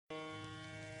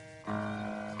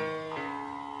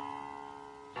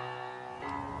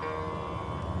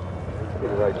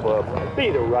right club. Be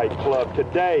the right club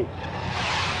today.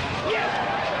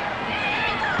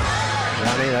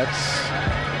 Johnny, that's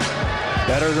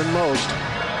better than most.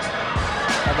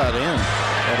 How about in?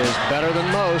 That is better than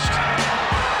most.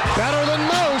 Better than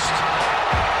most!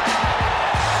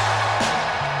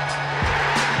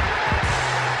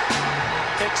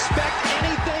 Expect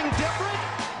anything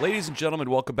different? Ladies and gentlemen,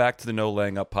 welcome back to the No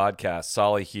Laying Up podcast.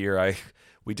 Solly here.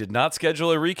 We did not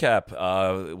schedule a recap.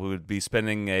 We would be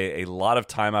spending a lot of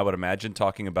time, I would imagine,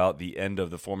 talking about the end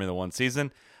of the Formula One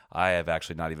season. I have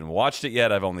actually not even watched it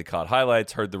yet. I've only caught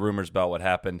highlights, heard the rumors about what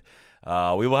happened.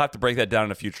 We will have to break that down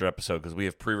in a future episode because we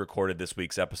have pre-recorded this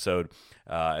week's episode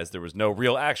as there was no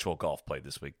real actual golf played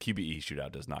this week. QBE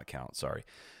shootout does not count, sorry.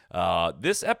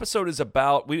 This episode is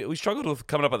about, we struggled with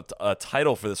coming up with a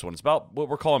title for this one. It's about what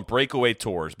we're calling Breakaway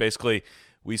tours. Basically,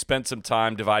 we spent some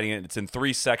time dividing it. It's in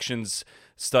 3 sections,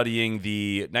 studying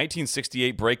the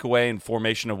 1968 Breakaway and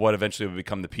formation of what eventually would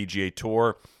become the PGA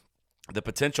Tour. The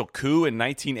potential coup in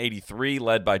 1983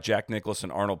 led by Jack Nicklaus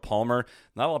and Arnold Palmer.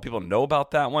 Not a lot of people know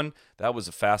about that one. That was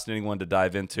a fascinating one to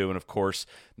dive into. And, of course,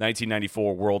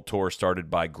 1994 World Tour started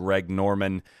by Greg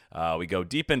Norman. We go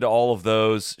deep into all of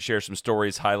those, share some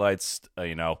stories, highlights,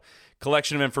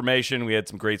 collection of information. We had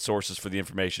some great sources for the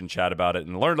information, chat about it,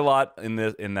 and learned a lot in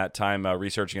that time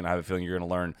researching it. I have a feeling you're going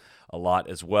to learn a lot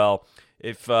as well.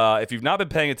 If you've not been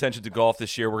paying attention to golf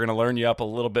this year, we're going to learn you up a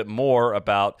little bit more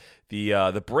about the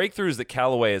breakthroughs that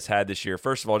Callaway has had this year.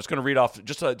 First of all, just going to read off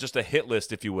just a hit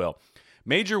list, if you will.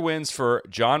 Major wins for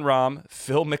Jon Rahm,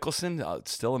 Phil Mickelson.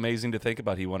 It's still amazing to think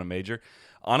about he won a major.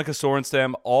 Annika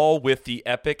Sorenstam, all with the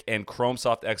Epic and Chrome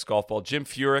Soft X golf ball. Jim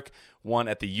Furyk won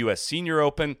at the U.S. Senior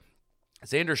Open.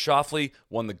 Xander Schauffele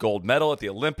won the gold medal at the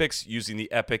Olympics using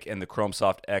the Epic and the Chrome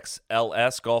Soft X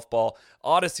LS golf ball.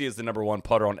 Odyssey is the number 1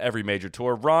 putter on every major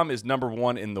tour. Rahm is number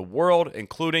 1 in the world,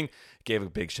 including, gave a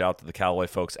big shout to the Callaway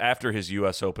folks after his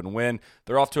U.S. Open win.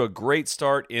 They're off to a great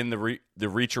start in the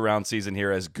reach around season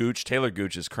here as Taylor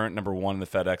Gooch is current number 1 in the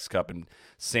FedEx Cup, and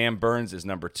Sam Burns is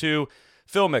number 2.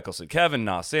 Phil Mickelson, Kevin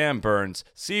Na, Sam Burns,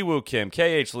 Siwoo Kim,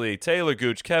 K.H. Lee, Taylor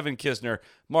Gooch, Kevin Kisner,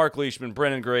 Mark Leishman,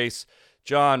 Brennan Grace,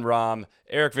 Jon Rahm,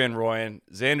 Eric Van Rooyen,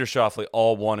 Xander Schauffele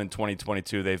all won in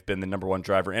 2022. They've been the number 1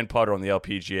 driver and putter on the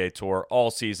LPGA Tour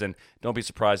all season. Don't be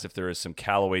surprised if there is some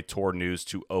Callaway Tour news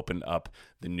to open up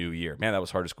the new year. Man, that was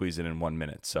hard to squeeze in 1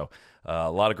 minute. So a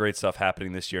lot of great stuff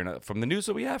happening this year. And from the news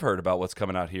that we have heard about what's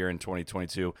coming out here in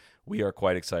 2022, we are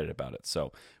quite excited about it.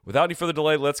 So without any further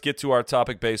delay, let's get to our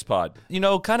topic-based pod.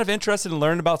 Kind of interested in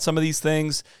learning about some of these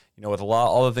things. With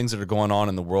all the things that are going on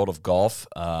in the world of golf,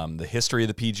 the history of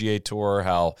the PGA Tour,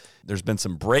 how there's been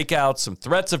some breakouts, some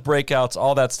threats of breakouts,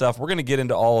 all that stuff. We're going to get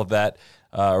into all of that,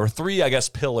 or 3,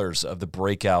 pillars of the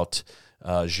breakout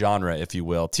genre, if you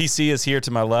will. TC is here to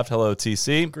my left. Hello,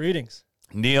 TC. Greetings.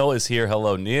 Neil is here.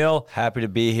 Hello, Neil. Happy to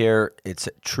be here. It's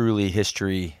truly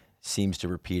history seems to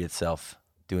repeat itself.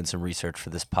 Doing some research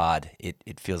for this pod,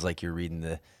 it feels like you're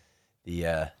reading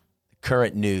the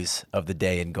current news of the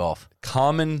day in golf.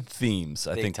 Common themes.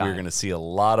 I think we're going to see a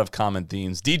lot of common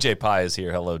themes. DJ Pie is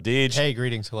here. Hello, DJ. Hey,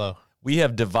 greetings. Hello. We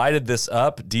have divided this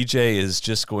up. DJ is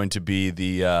just going to be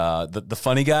the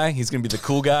funny guy. He's going to be the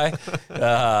cool guy.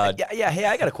 Hey,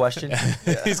 I got a question.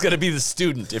 He's going to be the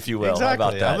student, if you will. Exactly. How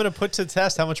about that? I'm going to put to the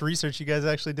test how much research you guys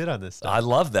actually did on this stuff. I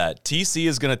love that. TC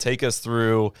is going to take us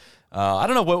through, I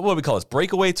don't know, what we call this?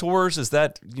 Breakaway tours? Is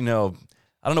that,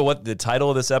 I don't know what the title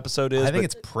of this episode is. I think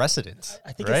it's precedence.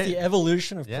 I think it's the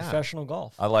evolution of professional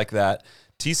golf. I like that.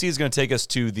 TC is going to take us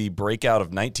to the breakout of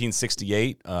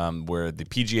 1968, where the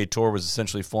PGA Tour was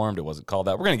essentially formed. It wasn't called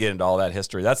that. We're going to get into all that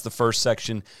history. That's the first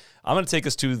section. I'm going to take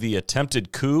us to the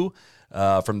attempted coup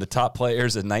from the top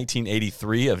players in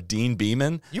 1983 of Dean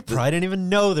Beeman. You probably didn't even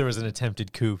know there was an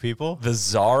attempted coup, people. The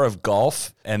czar of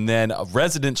golf. And then a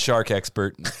resident shark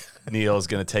expert, Neil, is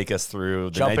going to take us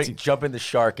through the jumping the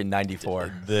shark in 94.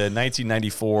 The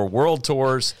 1994 World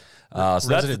Tours. So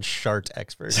resident shark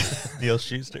expert, Neil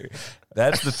Schuster.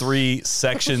 That's the 3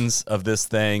 sections of this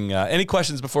thing. Any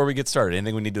questions before we get started?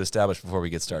 Anything we need to establish before we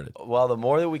get started? Well, the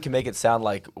more that we can make it sound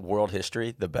like world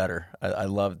history, the better. I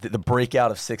love the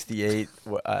breakout of 68.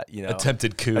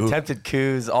 Attempted coup, attempted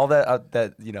coups, all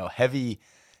that.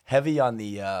 Heavy on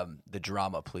the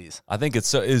drama, please. I think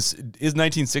it's is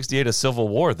 1968 a civil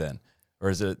war then? Or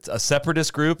is it a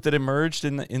separatist group that emerged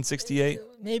in 68?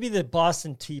 Maybe the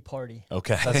Boston Tea Party.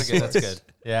 Okay. That's good.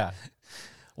 Yeah.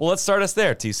 Well, let's start us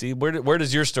there, TC. Where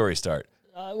does your story start?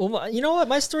 Well, you know what?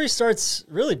 My story starts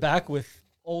really back with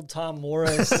old Tom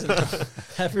Morris. And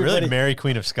everybody, really Mary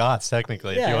Queen of Scots,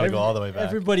 technically, if you want to go all the way back.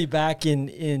 Everybody back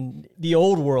in the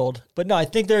old world. But no, I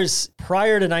think there's,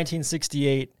 prior to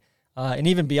 1968, and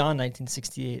even beyond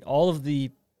 1968, all of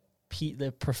the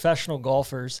professional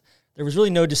golfers, there was really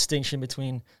no distinction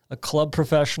between a club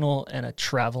professional and a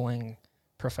traveling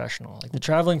professional. Like the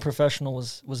traveling professional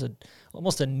was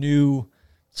almost a new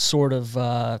sort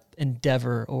of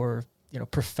endeavor or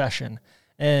profession.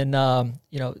 And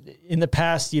in the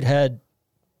past, you'd had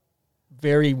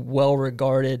very well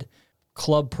regarded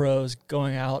club pros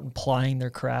going out and plying their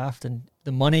craft, and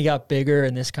the money got bigger,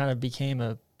 and this kind of became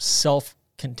a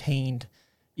self-contained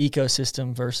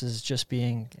ecosystem versus just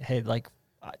being, hey, like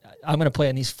I'm going to play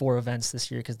in these 4 events this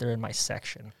year because they're in my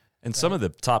section. And some of the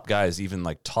top guys even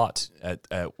like taught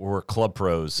were club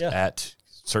pros at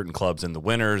certain clubs in the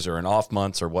winters or in off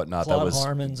months or whatnot. Claude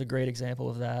Harmon's a great example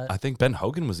of that. I think Ben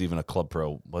Hogan was even a club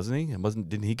pro, wasn't he?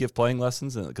 Didn't he give playing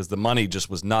lessons? Because the money just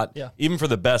was not, even for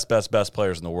the best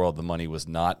players in the world, the money was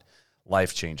not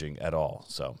life-changing at all.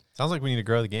 So sounds like we need to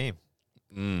grow the game.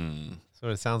 That's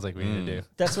what it sounds like we need to do.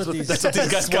 That's what these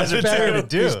guys are trying to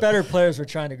do. These better players were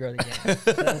trying to grow the game.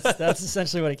 That's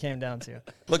essentially what it came down to.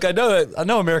 Look, I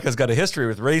know America's got a history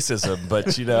with racism,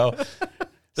 but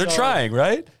they're trying,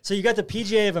 right? So you got the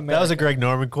PGA of America. That was a Greg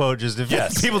Norman quote. Just if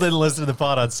people didn't listen to the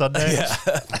pod on Sunday. Yeah.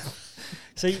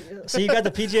 So you got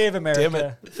the PGA of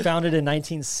America, founded in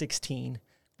 1916,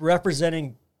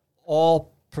 representing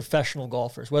all professional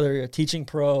golfers, whether you're a teaching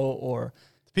pro or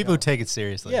people who take it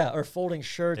seriously. Yeah, or folding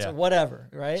shirts or whatever,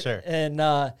 right? Sure.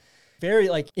 And very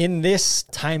in this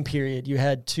time period, you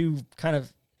had 2 kind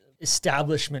of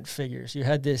establishment figures. You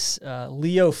had this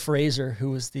Leo Fraser,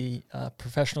 who was the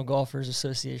Professional Golfers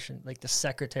Association, like the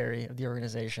secretary of the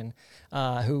organization,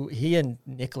 who he and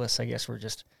Nicklaus, I guess, were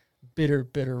just bitter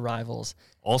rivals.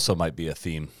 Also might be a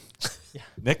theme. Yeah.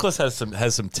 Nicklaus has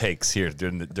some takes here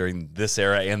during this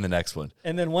era and the next one.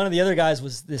 And then one of the other guys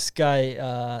was this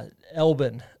guy,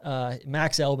 Elbin,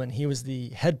 Max Elbin. He was the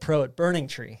head pro at Burning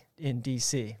Tree in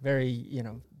D.C. Very,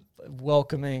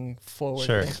 welcoming,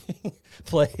 forward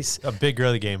place. A big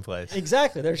grow the game place.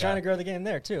 Exactly. They're trying to grow the game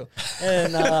there too.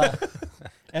 And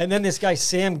and then this guy,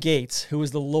 Sam Gates, who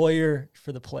was the lawyer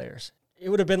for the players. It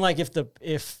would have been like if the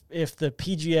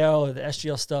PGL or the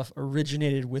SGL stuff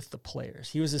originated with the players.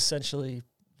 He was essentially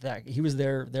that. He was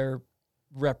their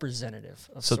representative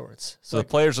of sorts. So the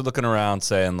players are looking around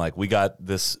saying, like, we got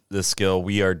this skill.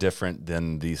 We are different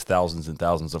than these thousands and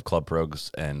thousands of club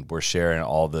pros, and we're sharing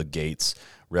all the Gates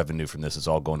revenue from this. Is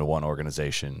all going to one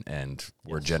organization, and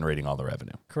we're generating all the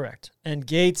revenue. Correct. And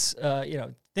Gates,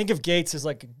 think of Gates as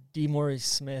like D. Maurice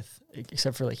Smith,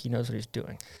 except for he knows what he's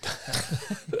doing.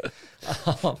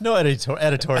 No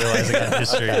editorializing on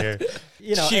history here.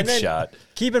 Cheap shot.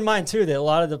 Keep in mind too that a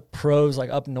lot of the pros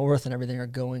up north and everything are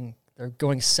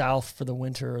going south for the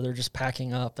winter, or they're just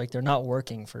packing up. They're not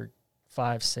working for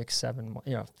 5, 6, 7,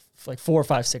 4,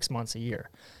 5, 6 months a year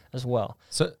as well.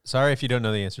 So sorry if you don't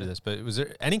know the answer to this, but was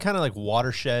there any kind of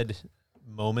watershed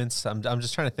moments? I'm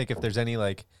just trying to think if there's any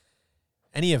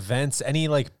any events, any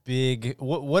big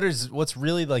what's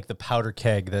really the powder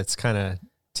keg that's kind of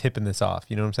tipping this off.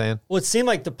 You know what I'm saying? Well, it seemed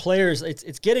like the players,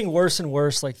 it's getting worse and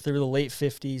worse through the late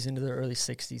 50s into the early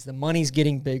 60s. The money's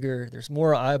getting bigger. There's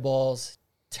more eyeballs.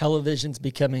 Television's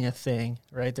becoming a thing,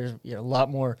 right? There's a lot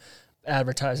more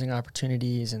advertising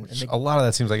opportunities. And a lot of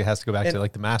that seems like it has to go back to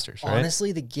the Masters, right?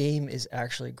 Honestly, the game is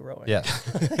actually growing. Yeah.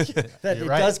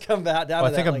 Does come down to that.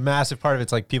 I think a massive part of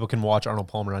it's people can watch Arnold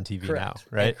Palmer on TV now,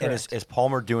 right? And is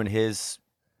Palmer doing his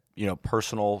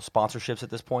personal sponsorships at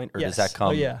this point, or does that come?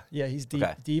 Oh, yeah, he's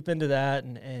deep into that,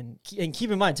 and keep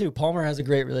in mind too, Palmer has a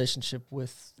great relationship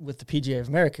with the PGA of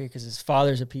America because his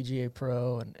father's a PGA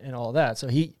pro and all that. So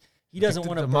he doesn't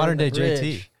want to burn modern day bridge.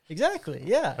 JT. Exactly.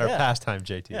 Yeah. Or pastime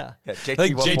JT. Yeah.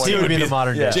 JT would be the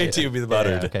modern day. JT would be the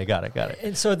modern day. Okay, got it.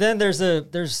 And so then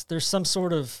there's some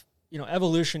sort of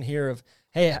evolution here of,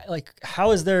 hey,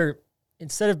 how is there,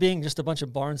 instead of being just a bunch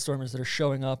of barnstormers that are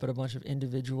showing up at a bunch of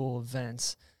individual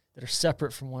events that are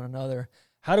separate from one another,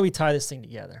 how do we tie this thing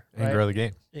together? And grow the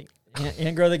game.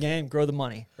 And grow the game, grow the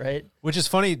money, right? Which is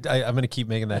funny. I'm going to keep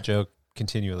making that joke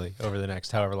continually over the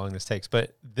next however long this takes.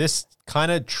 But this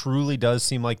kind of truly does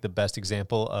seem like the best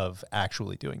example of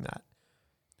actually doing that.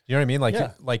 You know what I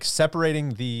mean? Like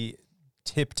separating the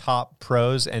tip-top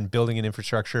pros and building an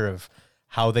infrastructure of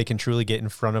how they can truly get in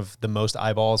front of the most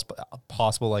eyeballs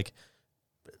possible,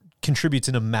 contributes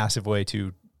in a massive way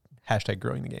to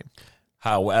 #growing the game.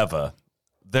 However,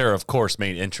 their, of course,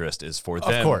 main interest is for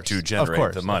them to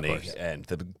generate the money, and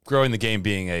growing the game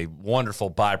being a wonderful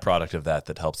byproduct of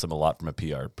that helps them a lot from a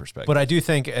PR perspective. But I do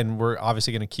think, and we're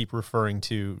obviously going to keep referring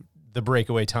to the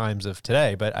breakaway times of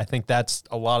today, but I think that's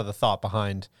a lot of the thought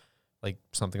behind like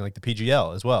something like the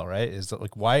PGL as well, right? Is that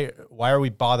like why are we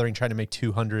bothering trying to make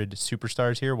 200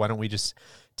 superstars here? Why don't we just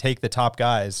take the top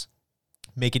guys,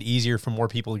 make it easier for more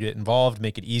people to get involved,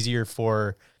 make it easier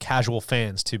for casual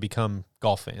fans to become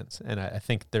golf fans? And I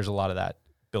think there's a lot of that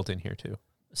built in here too.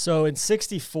 So in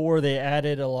 64, they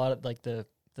added a lot of like the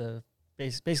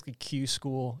basically Q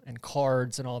school and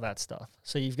cards and all that stuff.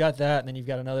 So you've got that, and then you've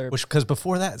got another. Because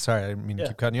before that, sorry, I didn't mean to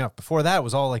keep cutting you off. Before that, it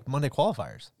was all like Monday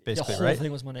qualifiers, basically, the whole right?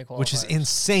 thing was Monday qualifiers, which is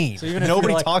insane. So even if nobody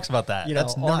you're like, talks about that.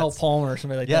 That's nuts. Arnold Palmer or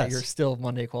something like that, you're still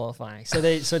Monday qualifying. So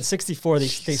in 64 they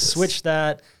switched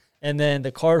that, and then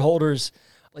the card holders,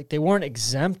 like they weren't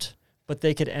exempt, but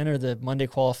they could enter the Monday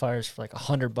qualifiers for like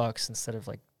 $100 instead of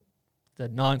like the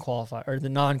non-qualifier or the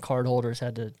non-card holders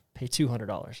had to pay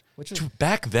 $200, which is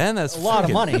back then that's a lot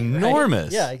of money, enormous.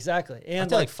 Right? Yeah, exactly. And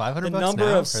like $500 the number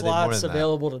now, of slots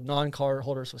available to non-card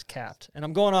holders was capped. And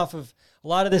I'm going off of a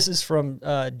lot of this is from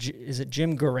is it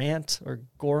Jim Gorant or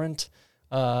Gorant?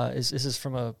 This is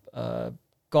from a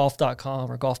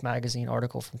golf.com or Golf Magazine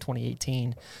article from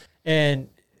 2018. And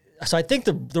so I think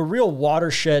the real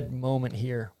watershed moment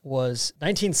here was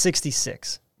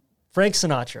 1966. Frank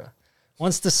Sinatra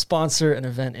wants to sponsor an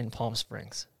event in Palm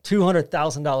Springs.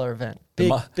 $200,000 event.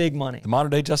 Big money. The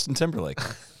modern day Justin Timberlake.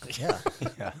 Yeah.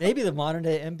 Maybe the modern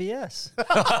day MBS.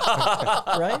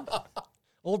 Right?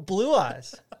 Old Blue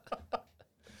Eyes.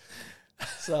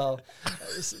 So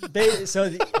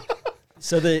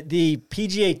the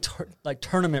PGA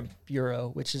tournament bureau,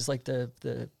 which is like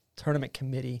the tournament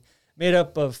committee, made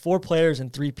up of 4 players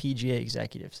and 3 PGA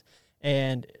executives.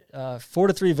 And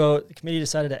 4-3 vote, the committee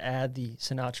decided to add the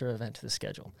Sinatra event to the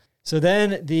schedule. So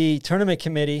then the tournament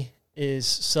committee is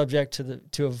subject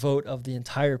to a vote of the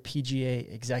entire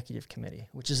PGA executive committee,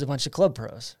 which is a bunch of club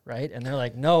pros, right? And they're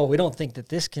like, no, we don't think that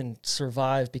this can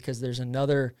survive because there's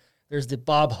the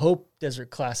Bob Hope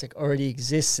Desert Classic already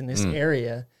exists in this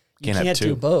area. You can't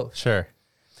do both. Sure.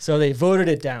 So they voted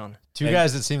it down. Two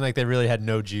guys that seemed like they really had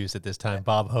no juice at this time,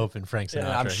 Bob Hope and Frank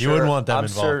Sinatra. I'm You wouldn't want them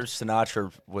involved. I'm sure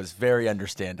Sinatra was very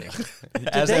understanding.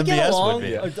 As Did they MBS get along?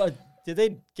 would be. Did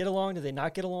they get along? Did they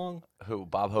not get along? Who,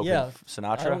 Bob Hope Yeah. and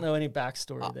Sinatra? I don't know any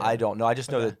backstory there. I don't know. I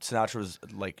just know that Sinatra was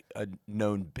like a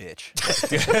known bitch.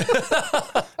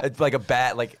 It's like a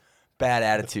bad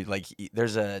attitude. Like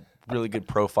there's a really good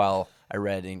profile I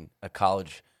read in a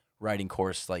college writing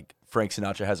course. Like Frank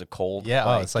Sinatra has a cold.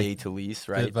 Yeah, it's Gay like Talese,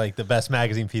 right? like the best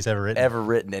magazine piece ever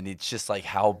written. And it's just like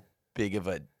how big of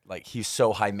a he's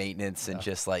so high maintenance and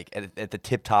just like at the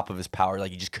tip top of his power.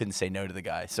 Like you just couldn't say no to the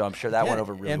guy. So I'm sure that went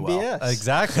over really well.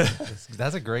 Exactly.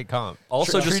 That's a great comp.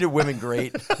 Also, Treated women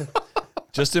great.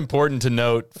 Just important to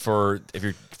note for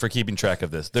keeping track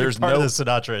of this. There's part no of the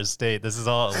Sinatra estate. This is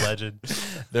all a legend.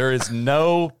 There is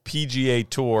no PGA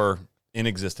Tour in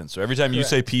existence. So every time you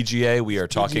say PGA, we are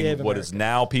talking what is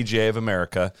now PGA of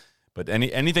America. But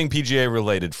anything PGA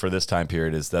related for this time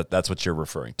period that's what you're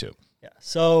referring to. Yeah.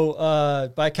 So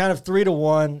by count of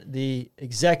 3-1, the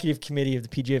executive committee of the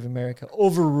PGA of America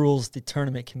overrules the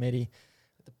tournament committee.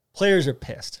 The players are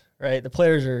pissed, right? The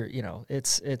players are,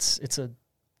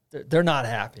 they're not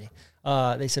happy.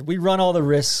 They said, we run all the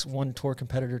risks, one tour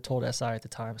competitor told SI at the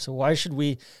time. So why should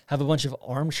we have a bunch of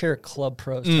armchair club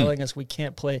pros telling us we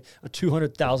can't play a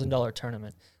 $200,000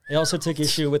 tournament? They also took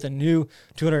issue with a new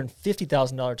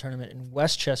 $250,000 tournament in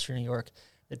Westchester, New York,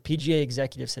 that PGA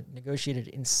executives had negotiated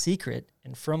in secret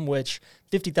and from which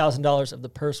 $50,000 of the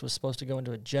purse was supposed to go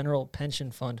into a general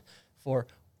pension fund for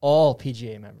all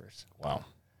PGA members. Wow.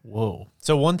 Whoa.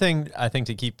 So one thing I think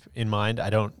to keep in mind, I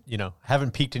don't,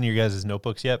 haven't peeked in your guys'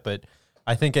 notebooks yet, but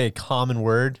I think a common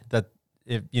word that,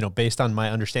 based on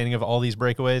my understanding of all these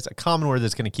breakaways, a common word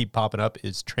that's going to keep popping up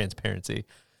is transparency.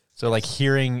 So like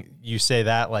hearing you say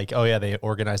that, like, oh yeah, they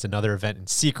organized another event in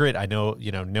secret. I know,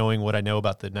 knowing what I know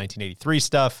about the 1983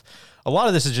 stuff, a lot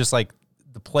of this is just like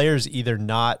the players either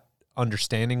not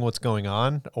understanding what's going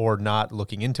on or not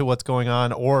looking into what's going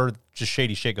on or just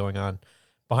shady shit going on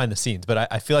behind the scenes. But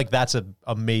I feel like that's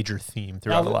a major theme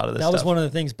throughout a lot of this stuff. That was one of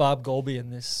the things Bob Golby in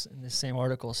this same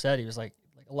article said. He was like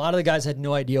a lot of the guys had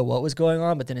no idea what was going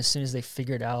on, but then as soon as they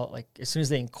figured out, like as soon as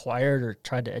they inquired or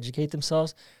tried to educate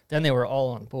themselves, then they were all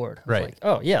on board. Right. Like,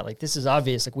 oh yeah, like this is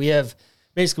obvious. Like we have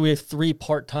 3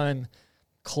 part-time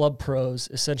club pros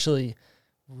essentially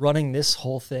running this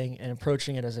whole thing and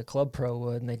approaching it as a club pro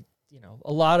would. And they,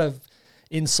 a lot of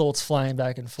insults flying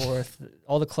back and forth.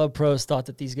 All the club pros thought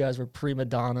that these guys were prima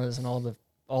donnas, and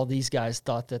all these guys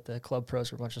thought that the club pros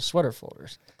were a bunch of sweater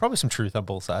folders. Probably some truth on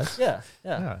both sides. Yeah.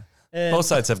 And both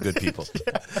sides have good people.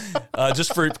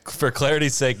 Just for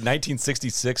clarity's sake,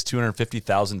 1966,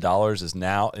 $250,000 is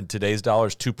now, in today's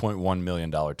dollars, $2.1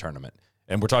 million tournament.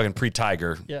 And we're talking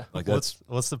pre-Tiger. Yeah. Like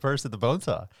What's the purse at the bone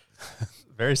saw?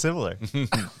 Very similar.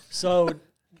 So,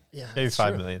 yeah, Maybe it's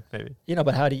 5 true. million, maybe.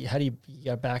 But how do you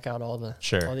gotta back out all the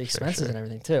expenses and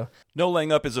everything too? No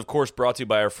Laying Up is, of course, brought to you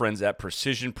by our friends at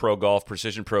Precision Pro Golf.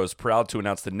 Precision Pro is proud to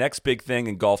announce the next big thing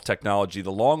in golf technology,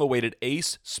 the long-awaited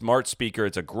Ace Smart Speaker.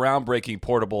 It's a groundbreaking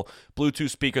portable Bluetooth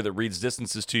speaker that reads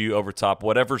distances to you over top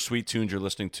whatever sweet tunes you're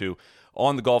listening to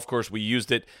on the golf course. We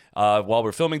used it while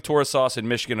we're filming Tour Sauce in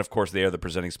Michigan. Of course, they are the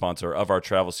presenting sponsor of our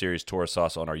travel series, Tour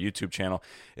Sauce, on our YouTube channel.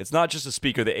 It's not just a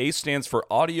speaker. The ACE stands for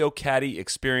Audio Caddy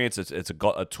Experience. It's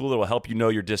a tool that will help you know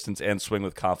your distance and swing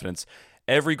with confidence.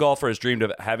 Every golfer has dreamed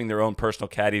of having their own personal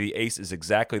caddy. The ACE is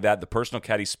exactly that. The personal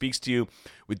caddy speaks to you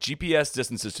with GPS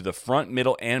distances to the front,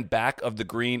 middle, and back of the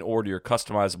green, or to your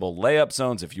customizable layup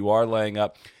zones if you are laying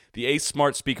up. The Ace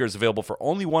Smart Speaker is available for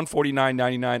only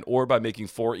 $149.99 or by making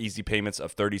 4 easy payments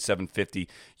of $37.50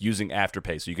 using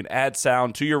Afterpay. So you can add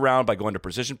sound to your round by going to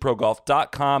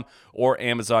precisionprogolf.com or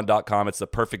amazon.com. It's the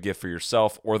perfect gift for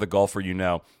yourself or the golfer you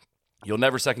know. You'll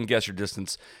never second-guess your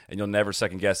distance, and you'll never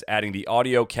second-guess adding the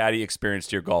Audio Caddy experience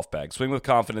to your golf bag. Swing with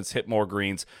confidence, hit more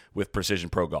greens with Precision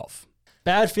Pro Golf.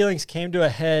 Bad feelings came to a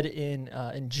head in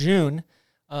June.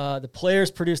 The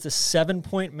players produced a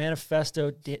 7-point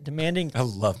manifesto demanding. I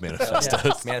love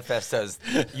manifestos. Manifestos,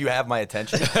 you have my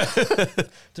attention.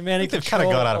 Demanding They've kind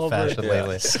of gone out of fashion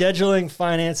lately. Scheduling,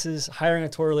 finances, hiring a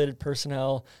tour-related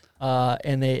personnel,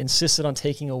 and they insisted on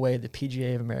taking away the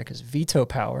PGA of America's veto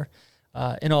power.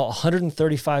 In all,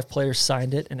 135 players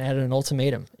signed it and added an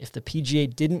ultimatum. If the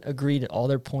PGA didn't agree to all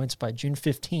their points by June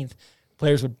 15th,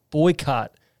 players would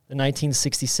boycott the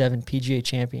 1967 PGA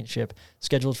Championship,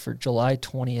 scheduled for July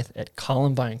 20th at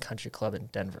Columbine Country Club in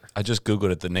Denver. I just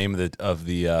Googled it. The name of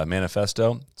the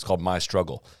manifesto, it's called My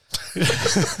Struggle.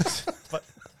 Jesus.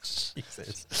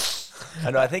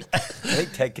 I know. I think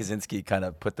Ted Kaczynski kind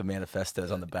of put the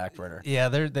manifestos on the back burner. Yeah,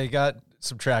 they got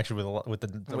some traction with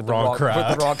the wrong crowd.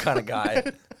 With the wrong kind of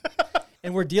guy.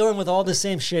 And we're dealing with all the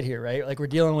same shit here, right? Like we're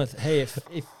dealing with, hey,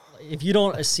 if you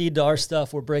don't accede to our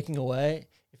stuff, we're breaking away.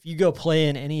 If you go play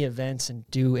in any events and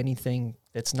do anything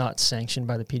that's not sanctioned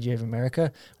by the PGA of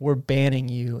America, we're banning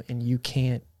you, and you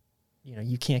can't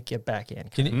get back in.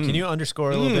 Can you underscore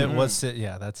a little bit? What's it?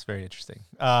 Yeah, that's very interesting.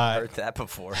 Heard that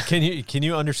before. Can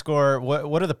you underscore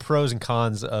what are the pros and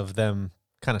cons of them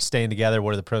kind of staying together?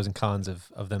 What are the pros and cons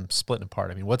of them splitting apart?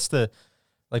 I mean, what do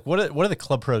the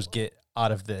club pros get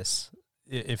out of this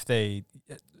if they?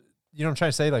 You know what I'm trying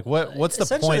to say? Like, what's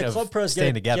the point of club pros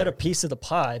staying together? Get a piece of the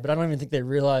pie, but I don't even think they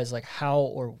realize I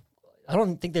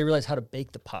don't think they realize how to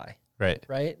bake the pie. Right.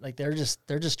 Like they're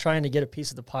just trying to get a piece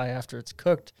of the pie after it's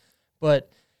cooked,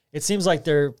 but it seems like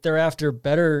they're after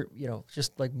better,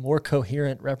 just like more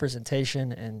coherent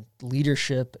representation and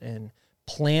leadership and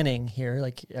planning here,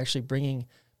 like actually bringing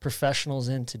professionals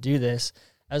in to do this,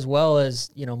 as well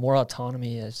as more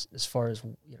autonomy as far as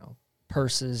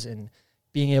purses and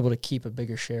being able to keep a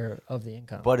bigger share of the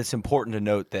income. But it's important to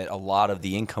note that a lot of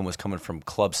the income was coming from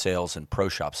club sales and pro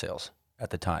shop sales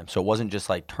at the time. So it wasn't just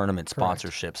like tournament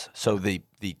sponsorships. So the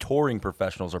touring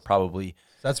professionals are probably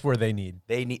that's where they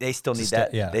still need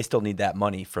that. Yeah. They still need that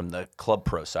money from the club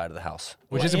pro side of the house.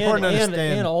 Which is important to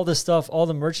understand. And all the stuff, all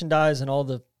the merchandise and all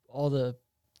the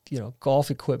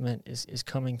golf equipment is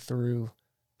coming through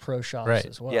pro shops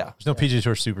as well. Yeah. There's no PGA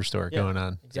Tour Superstore going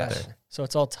on. Exactly. There. So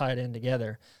it's all tied in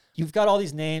together. You've got all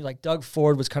these names, like Doug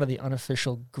Ford was kind of the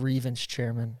unofficial grievance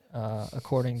chairman,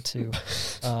 according to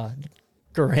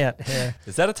Grant here.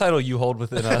 Is that a title you hold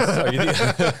within us?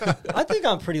 I think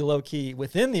I'm pretty low-key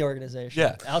within the organization.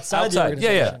 Yeah. Outside the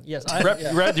organization. Yeah.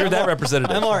 Yes. You're that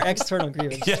representative. I'm our external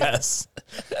grievance. Yes.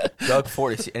 Doug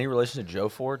Ford, is he any relation to Joe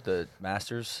Ford, the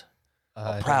Masters?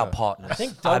 Proud partner. I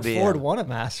think Doug Ford won a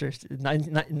Masters in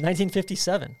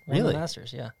 1957. Really? Won the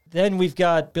Masters, yeah. Then we've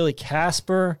got Billy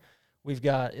Casper. We've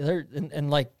got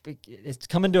it's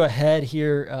coming to a head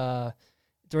here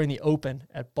during the Open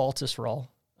at Baltusrol.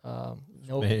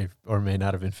 May or may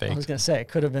not have been fake. I was going to say it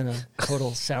could have been a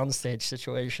total soundstage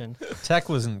situation. Tech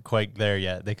wasn't quite there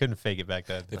yet. They couldn't fake it back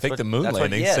then. They faked the moon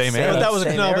landing, same era. era.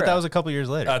 But that was a couple years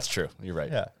later. That's true. You're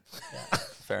right. Yeah.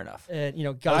 Fair enough. And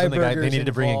Guy Berger's they needed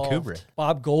to bring in Kubrick.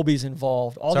 Bob Golby's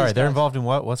involved. They're involved in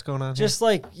what? What's going on? Just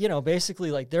here?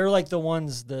 Basically they're like the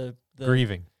ones the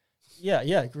grieving.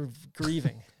 Yeah,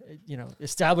 grieving.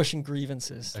 Establishing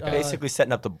grievances. Okay. Basically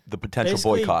setting up the potential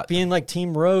boycott. Being like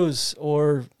Team Rose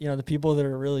or, the people that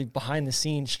are really behind the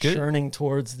scenes churning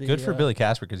towards the... Good for Billy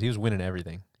Casper because he was winning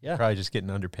everything. Yeah. Probably just getting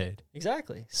underpaid.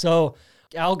 Exactly. So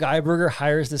Al Geiberger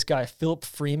hires this guy, Philip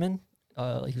Freeman.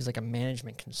 He was like a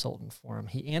management consultant for him.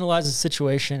 He analyzes the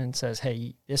situation and says,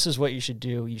 hey, this is what you should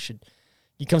do. You should,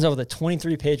 He comes out with a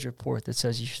 23-page report that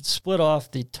says you should split off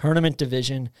the tournament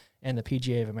division and the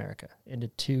PGA of America into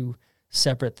two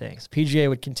separate things. PGA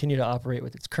would continue to operate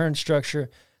with its current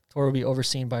structure. Tour would be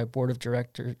overseen by a board of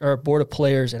directors or a board of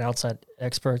players and outside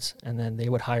experts, and then they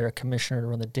would hire a commissioner to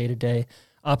run the day-to-day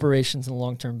operations and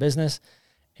long-term business.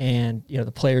 And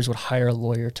the players would hire a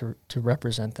lawyer to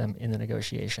represent them in the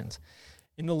negotiations.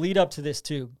 In the lead up to this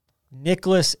too,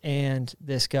 Nicholas and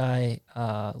this guy,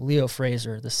 Leo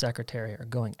Fraser, the secretary, are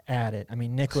going at it. I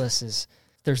mean, Nicholas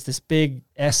there's this big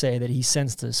essay that he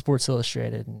sends to Sports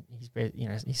Illustrated, and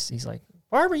he's like,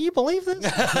 Barbara, you believe this?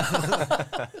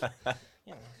 I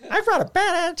brought a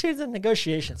bad attitude to the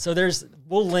negotiation. So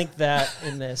we'll link that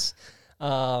in this.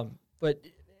 But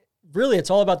really, it's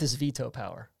all about this veto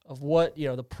power of what,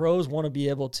 the pros want to be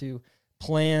able to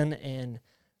plan and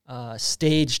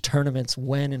stage tournaments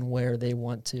when and where they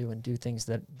want to and do things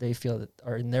that they feel that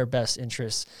are in their best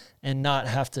interests and not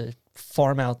have to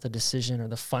farm out the decision or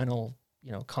the final,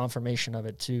 confirmation of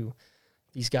it to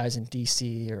these guys in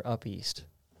DC or up east.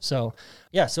 So,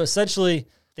 so essentially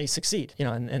they succeed,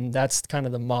 and that's kind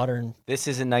of the modern. This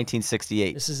is in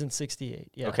 1968. This is in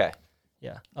 68. Yeah. Okay.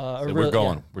 Yeah. So we're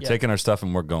going. Yeah, we're taking our stuff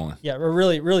and we're going. Yeah. We're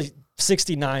really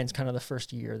 69 is kind of the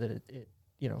first year that it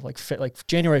like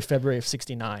January, February of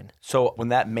 69. So when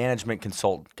that management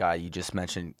consultant guy you just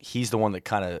mentioned, he's the one that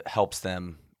kind of helps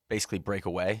them basically break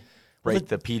the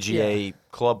PGA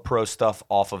club pro stuff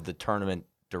off of the tournament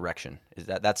direction. Is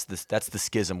that's the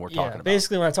schism we're talking about?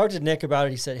 Basically, when I talked to Nick about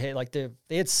it, he said, "Hey, like they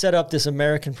had set up this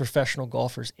American Professional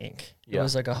Golfers Inc.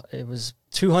 It was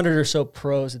 200 or so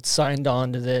pros that signed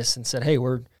on to this and said, "Hey,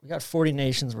 we got 40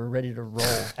 nations, we're ready to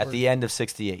roll." At the end of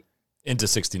 68. Into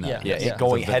 69.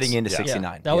 Heading into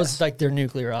 69. That was like their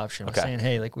nuclear option. Saying,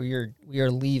 hey, like we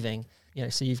are leaving.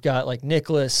 So you've got like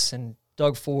Nicholas and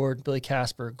Doug Ford, Billy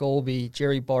Casper, Golby,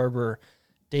 Jerry Barber,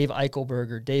 Dave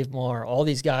Eichelberger, Dave Marr, all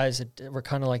these guys that were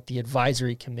kind of like the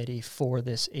advisory committee for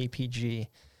this APG.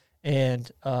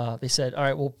 And they said, all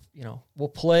right, we'll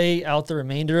play out the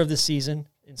remainder of the season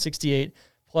in 68,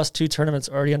 plus 2 tournaments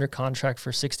already under contract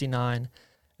for 69.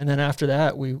 And then after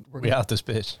that, we're out this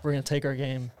bitch. We're going to take our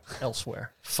game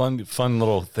elsewhere. Fun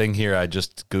little thing here. I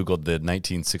just Googled the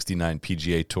 1969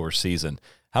 PGA Tour season.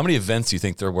 How many events do you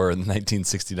think there were in the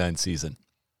 1969 season?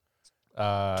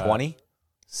 20?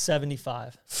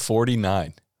 75.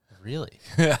 49. Really?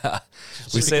 Yeah.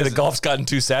 We say the golf's gotten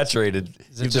too saturated.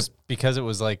 Is it just because it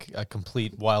was like a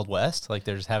complete Wild West? Like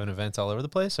they're just having events all over the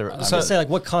place? Or I was going to say, like,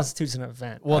 what constitutes an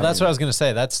event? Well, that's what I was going to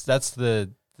say. That's the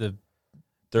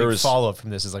follow-up from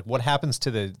this is like, what happens to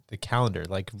the calendar?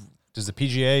 Like, does the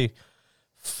PGA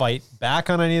fight back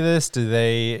on any of this? Do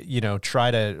they,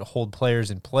 try to hold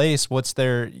players in place? What's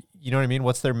their,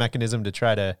 what's their mechanism to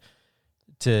try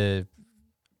to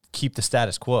keep the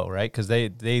status quo, right? Because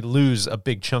they lose a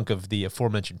big chunk of the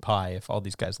aforementioned pie if all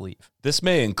these guys leave. This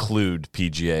may include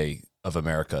PGA of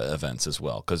America events as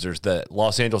well, because there's the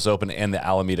Los Angeles Open and the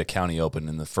Alameda County Open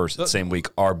in the same week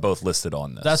are both listed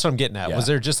on this. That's what I'm getting at. Yeah. Was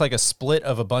there just like a split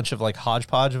of a bunch of like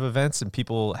hodgepodge of events and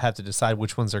people have to decide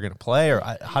which ones they're going to play, or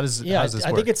how does this work?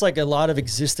 I think it's like a lot of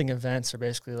existing events are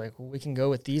basically like, well, we can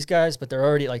go with these guys, but they're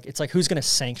already like, it's like, who's going to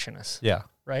sanction us? Yeah.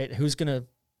 Right? Who's going to,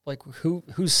 like,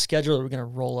 whose schedule are we going to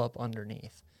roll up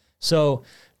underneath? So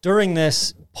during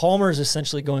this, Palmer's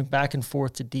essentially going back and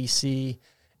forth to DC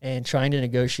and trying to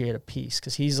negotiate a peace,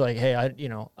 because he's like, hey,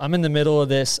 I'm in the middle of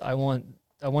this. I want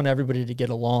everybody to get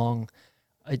along.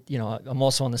 I'm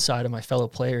also on the side of my fellow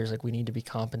players. Like, we need to be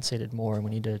compensated more, and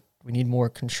we need more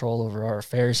control over our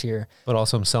affairs here. But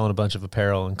also, I'm selling a bunch of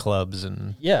apparel and clubs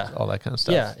and all that kind of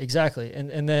stuff. Yeah, exactly.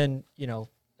 And then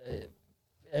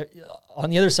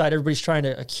on the other side, everybody's trying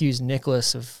to accuse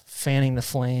Nicholas of fanning the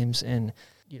flames and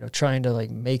trying to like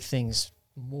make things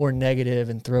more negative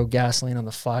and throw gasoline on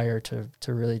the fire to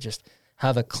really just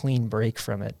have a clean break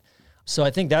from it. So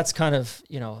I think that's kind of,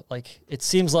 like, it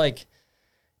seems like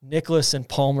Nicholas and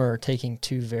Palmer are taking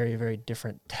two very, very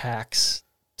different tacks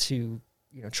to,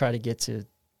 try to get to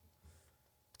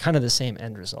kind of the same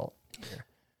end result here.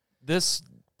 This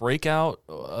breakout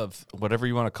of whatever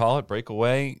you want to call it,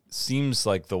 breakaway, seems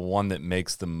like the one that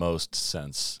makes the most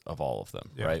sense of all of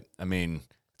them, right? I mean,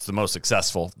 it's the most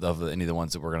successful of any of the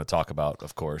ones that we're going to talk about,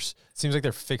 of course. It seems like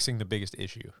they're fixing the biggest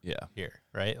issue here,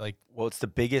 right? Like, well, it's the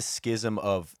biggest schism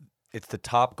of it's the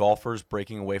top golfers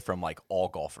breaking away from like all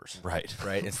golfers. Right.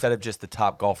 Instead of just the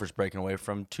top golfers breaking away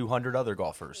from 200 other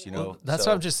golfers, Well, that's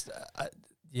what I'm just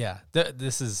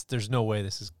there's no way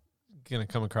this is going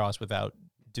to come across without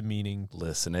demeaning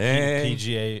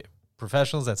PGA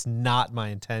professionals. That's not my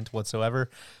intent whatsoever.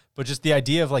 But just the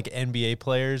idea of like NBA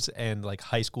players and like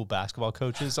high school basketball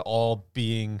coaches all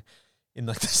being in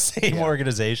like the same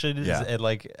organization Yeah. and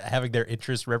like having their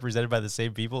interests represented by the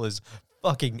same people is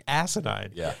fucking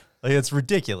asinine. Yeah. Like it's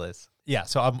ridiculous. Yeah,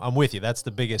 so I'm with you. That's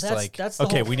the biggest That's the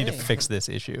okay, whole we need to thing. fix this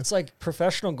issue. It's like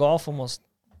professional golf almost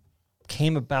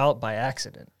came about by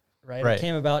accident, right? Right. It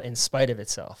came about in spite of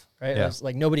itself, right? Yeah. It was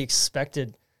like nobody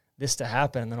expected this to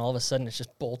happen, and then all of a sudden it's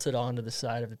just bolted onto the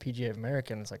side of the PGA of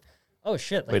America, and it's like, oh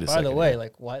shit! Like, Wait a by the second way,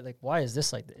 here. why is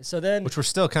this like this? So then, Which we're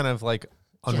still kind of like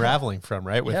unraveling from,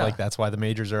 right? With Yeah. like that's why the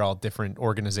majors are all different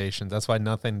organizations. That's why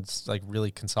nothing's like really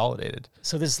consolidated.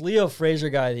 so this Leo Frazier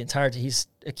guy, the entire time, he's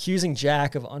accusing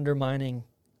Jack of undermining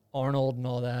Arnold and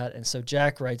all that, and so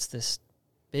Jack writes this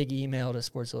big email to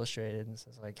Sports Illustrated and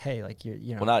says like, hey, like you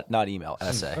know, Well, not email,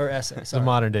 essay. or essay, It's a sorry.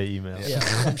 modern day email. Yeah,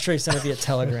 I'm sure he sent it via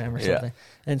Telegram or Yeah. something,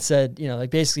 and said, you know,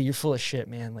 like basically you're full of shit,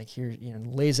 man. Like here, you know,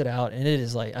 lays it out, and it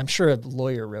is like I'm sure a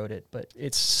lawyer wrote it, but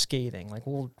it's scathing. Like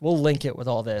we'll link it with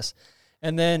all this,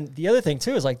 and then the other thing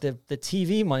too is like the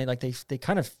TV money. Like they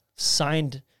kind of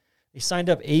signed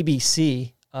up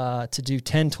ABC to do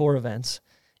 10 tour events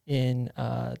in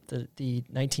the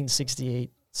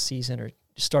 1968 season or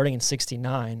starting in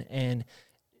 69, and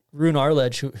Rune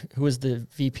Arledge, who was the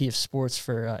VP of sports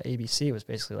for ABC, was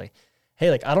basically like, hey,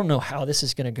 like, I don't know how this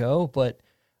is going to go, but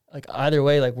like either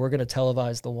way, like we're going to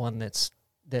televise the one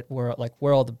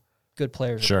where all the good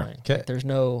players Sure. are playing. Okay. Like, there's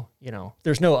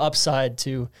no upside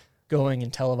to going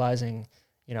and televising,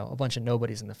 you know, a bunch of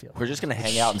nobodies in the field. We're just going to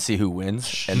hang out and see who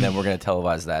wins, and then we're going to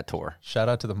televise that tour. Shout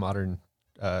out to the modern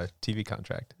TV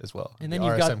contract as well. And the then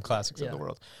you've RSM got- classics yeah. of the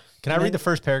world. Can And I read then- the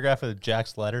first paragraph of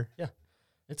Jack's letter?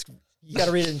 You got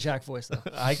to read it in Jack voice though.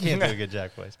 I can't do a good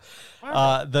Jack voice.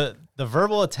 The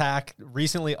verbal attack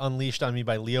recently unleashed on me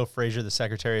by Leo Frazier, the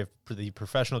secretary of the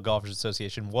Professional Golfers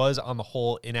Association, was on the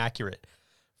whole inaccurate.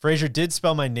 Frazier did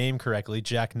spell my name correctly,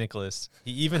 Jack Nicklaus.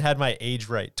 He even had my age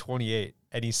right, 28,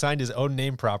 and he signed his own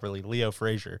name properly, Leo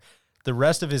Frazier. The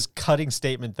rest of his cutting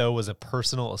statement, though, was a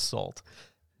personal assault.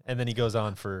 And then he goes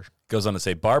on to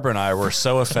say, Barbara and I were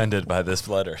so offended by this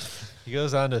letter.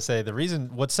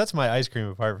 what sets my ice cream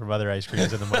apart from other ice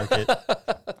creams in the market.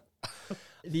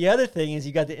 The other thing is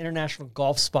you got the International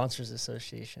Golf Sponsors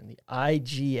Association, the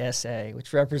IGSA,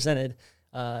 which represented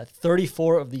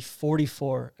 34 of the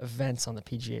 44 events on the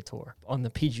PGA Tour. On the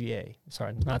PGA,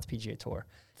 sorry, not the PGA Tour.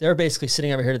 They're basically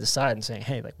sitting over here to the side and saying,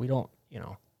 hey, like we don't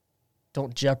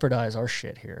jeopardize our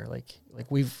shit here. Like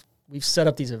we've set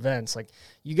up these events. Like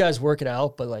you guys work it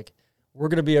out, but like we're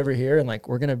gonna be over here and like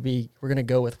we're gonna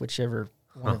go with whichever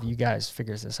one of you guys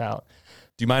figures this out.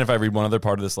 Do you mind if I read one other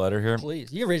part of this letter here?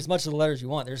 Please, you can read as much of the letters as you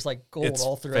want. There's like gold It's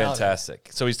all throughout. fantastic.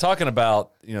 So he's talking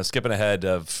about, skipping ahead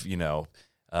of, in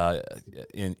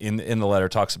the letter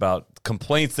talks about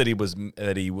complaints that he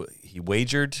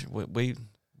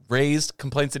raised,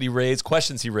 complaints that he raised,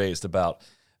 questions he raised about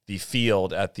the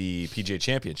field at the PGA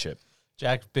Championship.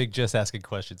 Jack, big just asking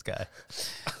questions guy.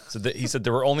 So he said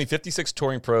there were only 56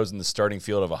 touring pros in the starting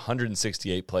field of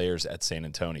 168 players at San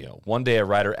Antonio. One day a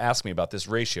writer asked me about this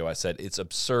ratio. I said, it's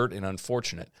absurd and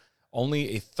unfortunate.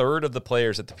 Only a third of the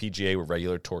players at the PGA were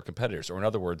regular tour competitors, or in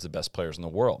other words, the best players in the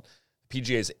world. The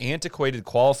PGA's antiquated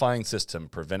qualifying system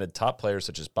prevented top players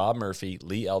such as Bob Murphy,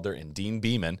 Lee Elder, and Dean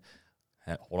Beeman,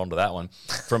 hold on to that one,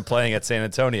 from playing at San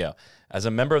Antonio. As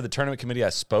a member of the tournament committee, I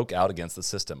spoke out against the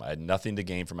system. I had nothing to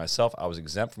gain for myself. I was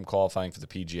exempt from qualifying for the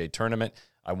PGA tournament.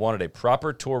 I wanted a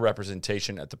proper tour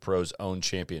representation at the pros' own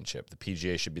championship. The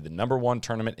PGA should be the number one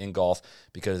tournament in golf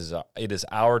because it is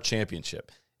our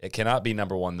championship. It cannot be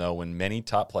number one, though, when many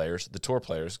top players, the tour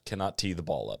players, cannot tee the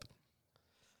ball up.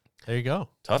 There you go.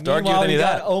 Tough to argue with Meanwhile, any we of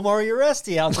got that. Omar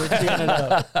Uresti out there teeing it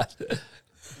up.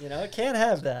 It can't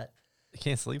have that. I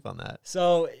can't sleep on that.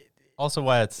 So Also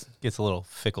why it gets a little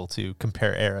fickle to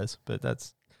compare eras, but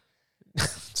that's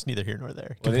it's neither here nor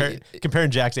there. Well,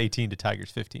 Comparing Jack's 18 to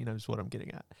Tiger's 15 is what I'm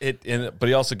getting at. But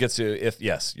he also gets to,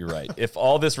 yes, you're right. If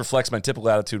all this reflects my typical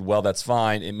attitude, well, that's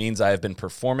fine. It means I have been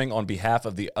performing on behalf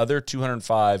of the other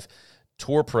 205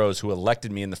 tour pros who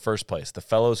elected me in the first place, the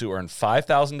fellows who earn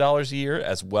 $5,000 a year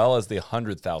as well as the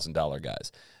 $100,000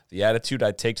 guys. The attitude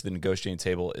I take to the negotiating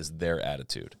table is their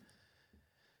attitude.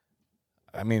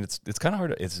 I mean, it's kind of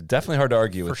hard. It's definitely hard to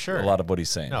argue with sure. a lot of what he's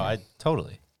saying. No, I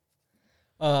totally.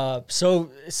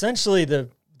 so essentially the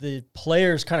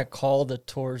players kind of call the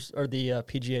tours or the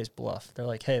PGA's bluff. They're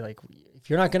like, hey, like if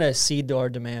you're not going to accede to our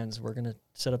demands, we're going to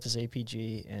set up this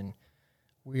APG and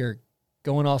we are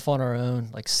going off on our own.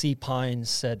 Like C Pines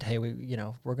said, hey, we're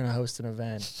going to host an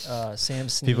event. Sam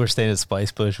Snead. People are staying at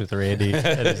Spice Bush with Randy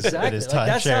at his, Exactly. at his Like,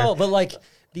 that's timeshare. how, but like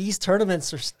these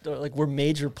tournaments are like we're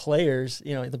major players,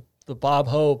 the Bob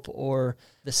Hope or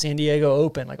the San Diego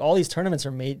Open. Like all these tournaments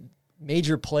are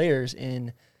major players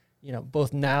in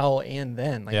both now and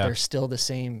then. Like they're still the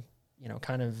same,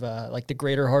 kind of like the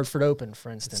Greater Hartford Open,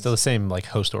 for instance. It's still the same like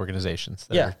host organizations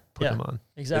that are putting them on.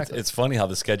 Exactly. It's funny how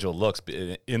the schedule looks.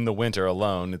 In the winter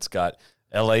alone, it's got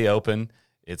LA Open,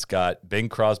 it's got Bing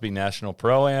Crosby National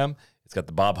Pro-Am, it's got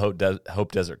the Bob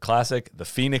Hope Desert Classic, the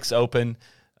Phoenix Open.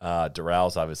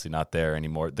 Doral obviously not there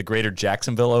anymore. The Greater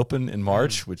Jacksonville Open in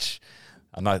March, which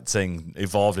I'm not saying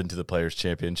evolved into the Players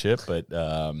Championship, but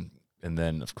and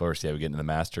then of course, we get into the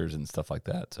Masters and stuff like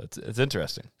that. So it's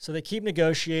interesting. So they keep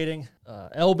negotiating.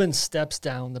 Elbin steps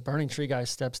down. The Burning Tree guy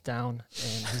steps down,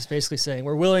 and he's basically saying,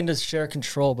 "We're willing to share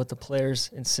control, but the players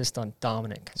insist on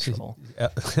dominant control."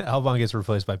 Albon gets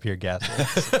replaced by Pierre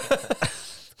Gasly.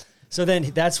 So then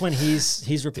that's when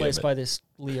he's replaced by this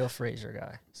Leo Frazier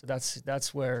guy. So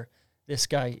that's where this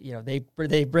guy,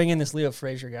 they bring in this Leo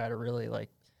Frazier guy to really like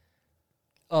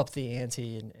up the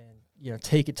ante and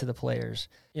take it to the players.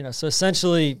 So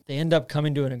essentially they end up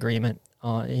coming to an agreement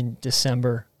in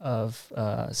December of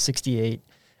 68,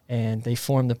 and they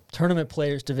form the Tournament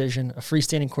Players Division, a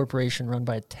freestanding corporation run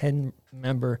by a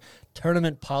 10-member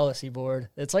tournament policy board.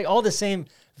 It's like all the same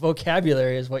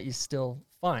vocabulary as what you still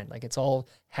find. Like it's all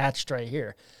hatched right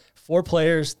here. 4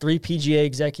 players, 3 PGA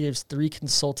executives, 3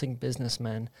 consulting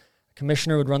businessmen. A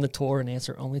commissioner would run the tour and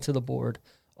answer only to the board.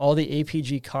 All the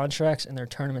APG contracts and their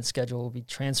tournament schedule will be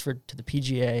transferred to the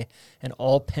PGA, and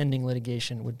all pending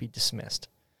litigation would be dismissed.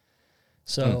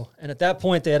 So, and at that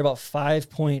point, they had about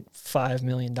 $5.5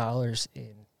 million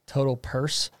in total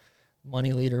purse.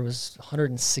 Money leader was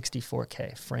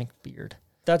 $164K, Frank Beard.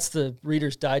 That's the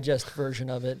Reader's Digest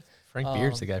version of it. Frank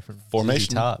Beard's the guy from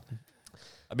Formation ZZ Top.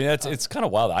 I mean, it's kind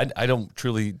of wild. I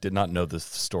did not know the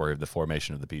story of the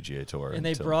formation of the PGA Tour. And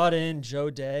they brought in Joe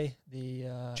Day,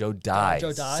 Joe Dye.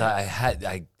 Joe Dye.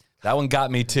 So that one got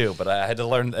me too, but I had to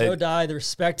learn. Joe Dye, the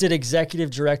respected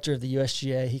executive director of the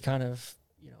USGA, he kind of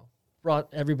brought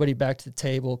everybody back to the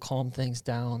table, calmed things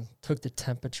down, took the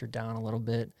temperature down a little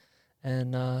bit,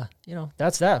 and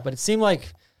that's that. But it seemed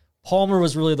like Palmer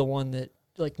was really the one that,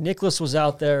 like, Nicklaus was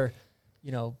out there,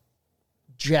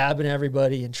 jabbing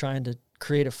everybody and trying to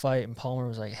create a fight, and Palmer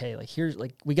was like, hey, like, here's,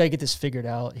 like, we got to get this figured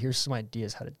out. Here's some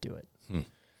ideas how to do it.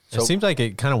 So, it seems like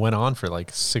it kind of went on for like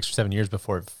 6 or 7 years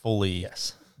before it fully,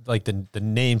 like the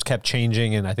names kept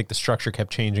changing, and I think the structure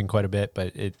kept changing quite a bit,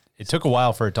 but it took a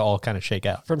while for it to all kind of shake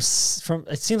out. From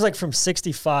it seems like from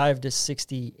 65 to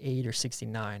 68 or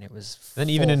 69, it was then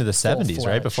even into the 70s,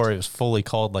 right? Before it was fully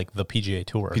called like the PGA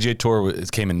Tour. PGA Tour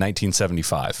came in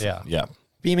 1975. Yeah.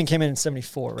 Beeman came in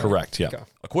 74, right? Correct, yeah. Okay.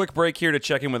 A quick break here to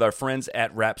check in with our friends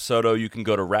at Rapsodo. You can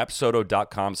go to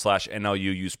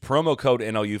rapsodo.com/NLU. Use promo code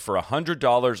NLU for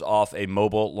 $100 off a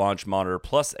mobile launch monitor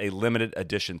plus a limited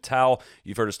edition towel.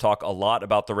 You've heard us talk a lot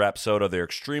about the Rapsodo. They're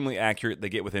extremely accurate. They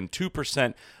get within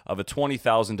 2% of a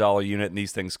 $20,000 unit, and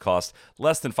these things cost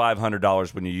less than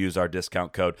 $500 when you use our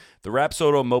discount code. The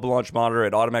Rapsodo mobile launch monitor,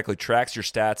 it automatically tracks your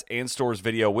stats and stores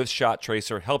video with Shot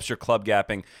Tracer, helps your club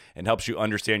gapping, and helps you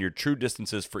understand your true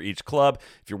distances for each club.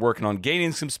 If you're working on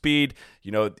gaining some speed,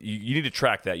 you need to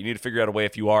track that. You need to figure out a way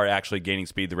if you are actually gaining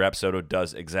speed. The Rapsodo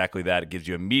does exactly that. It gives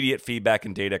you immediate feedback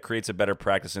and data, creates a better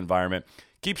practice environment,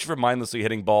 keeps you from mindlessly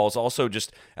hitting balls. Also,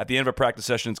 just at the end of a practice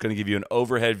session, it's going to give you an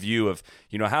overhead view of,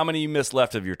 how many you missed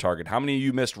left of your target, how many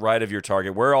you missed right of your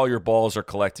target, where all your balls are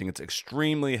collecting. It's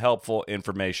extremely helpful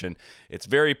information. It's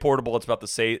very portable. It's about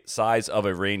the size of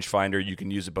a rangefinder. You can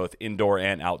use it both indoor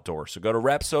and outdoor. So go to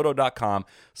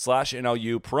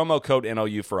rapsodo.com/NLU, promo code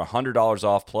NLU for $100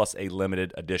 off plus a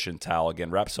limited edition towel. Again,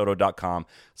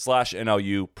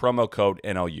 rapsodo.com/NLU, promo code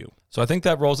NLU. So I think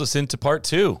that rolls us into part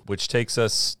 2, which takes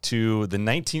us to the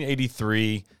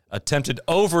 1983 attempted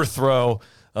overthrow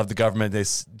of the government.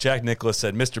 Jack Nicklaus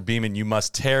said, Mr. Beeman, you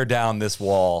must tear down this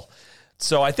wall.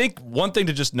 So I think one thing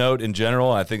to just note in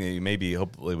general, and I think he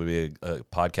hopefully would be a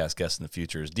podcast guest in the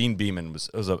future, is Dean Beeman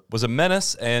was a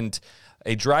menace and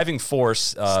a driving force.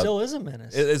 Still is a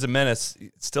menace. It is a menace.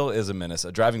 It still is a menace,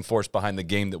 a driving force behind the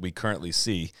game that we currently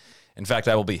see. In fact,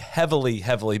 I will be heavily,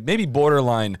 maybe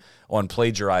borderline on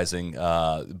plagiarizing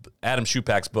Adam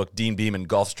Schupak's book, Dean Beeman,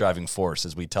 Golf's Driving Force,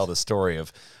 as we tell the story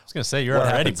of... I was going to say, you're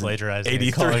already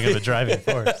plagiarizing, calling him a driving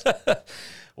force.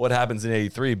 What happens in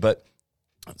 83. But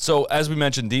so, as we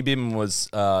mentioned, Dean Beeman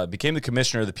became the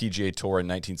commissioner of the PGA Tour in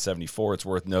 1974. It's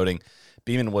worth noting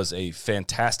Beeman was a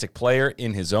fantastic player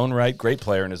in his own right, great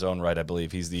player in his own right, I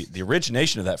believe. He's the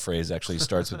origination of that phrase actually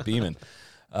starts with Beeman.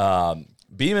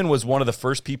 Beeman was one of the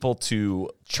first people to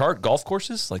chart golf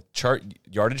courses, like chart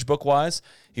yardage book-wise.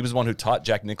 He was the one who taught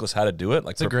Jack Nicklaus how to do it.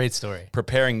 Like, it's a great story.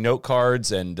 Preparing note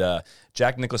cards, and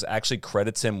Jack Nicklaus actually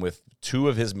credits him with 2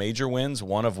 of his major wins,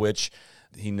 one of which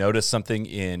He noticed something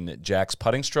in Jack's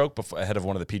putting stroke ahead of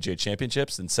one of the PGA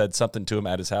championships and said something to him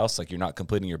at his house, like, you're not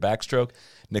completing your backstroke.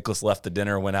 Nicklaus left the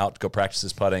dinner, went out to go practice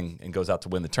his putting, and goes out to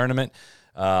win the tournament.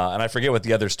 And I forget what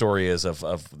the other story is of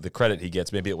the credit he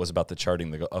gets. Maybe it was about the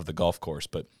charting of the golf course.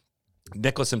 But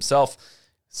Nicklaus himself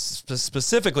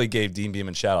specifically gave Dean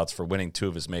Beman shout-outs for winning 2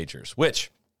 of his majors,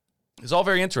 which is all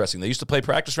very interesting. They used to play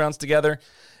practice rounds together,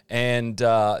 and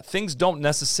things don't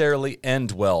necessarily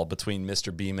end well between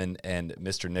Mr. Beman and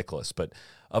Mr. Nicklaus. But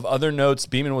of other notes,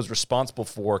 Beman was responsible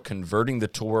for converting the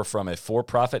tour from a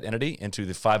for-profit entity into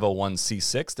the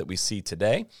 501c6 that we see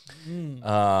today.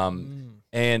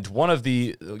 And one of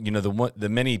the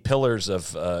many pillars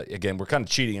of, again, we're kind of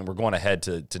cheating and we're going ahead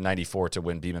to 94 to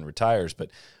when Beman retires,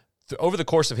 but over the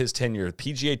course of his tenure,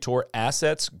 PGA Tour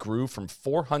assets grew from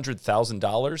 $400,000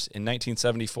 in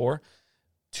 1974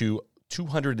 to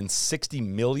 $260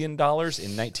 million in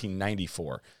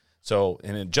 1994. So,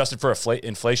 and adjusted for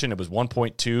inflation, it was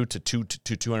 1.2 to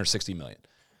 260 million.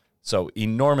 So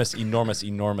enormous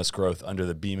growth under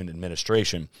the Beman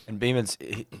administration. And Beman's,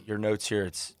 your notes here,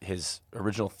 it's his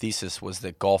original thesis was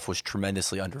that golf was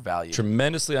tremendously undervalued.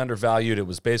 Tremendously undervalued. It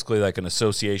was basically like an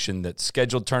association that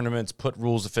scheduled tournaments, put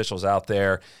rules officials out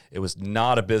there. It was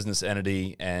not a business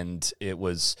entity, and it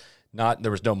was not.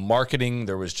 There was no marketing.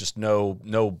 There was just no.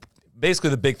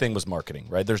 Basically, the big thing was marketing,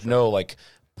 right? There's no like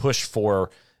push for.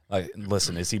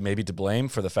 Listen, is he maybe to blame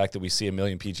for the fact that we see a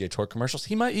million PGA Tour commercials?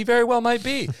 He very well might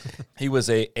be. He was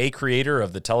a creator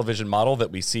of the television model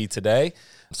that we see today.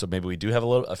 So maybe we do have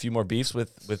a few more beefs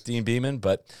with Dean Beman.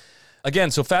 But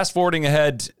again, so fast forwarding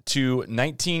ahead to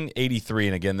 1983,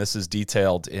 and again, this is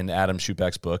detailed in Adam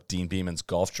Schupak's book, Dean Beman's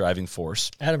Golf Driving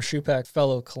Force. Adam Schupak,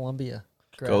 fellow Columbia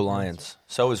grad. Go Lions.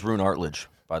 So is Rune Artledge,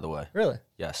 by the way. Really?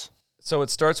 Yes. So it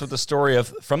starts with the story of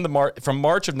from March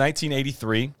of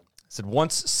 1983. Said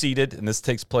once seated, and this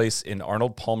takes place in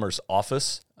Arnold Palmer's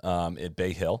office at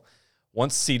Bay Hill.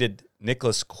 Once seated,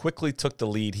 Nicklaus quickly took the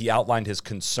lead. He outlined his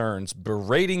concerns,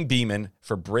 berating Beman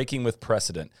for breaking with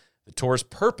precedent. The tour's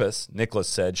purpose, Nicklaus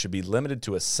said, should be limited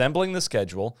to assembling the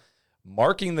schedule,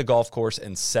 marking the golf course,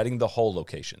 and setting the hole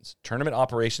locations. Tournament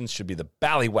operations should be the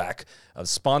ballywhack of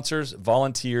sponsors,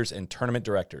 volunteers, and tournament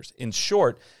directors. In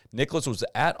short, Nicklaus was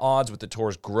at odds with the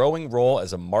tour's growing role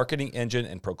as a marketing engine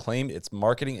and proclaimed its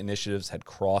marketing initiatives had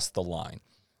crossed the line.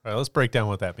 All right, let's break down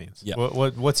what that means. Yeah.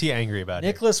 What's he angry about?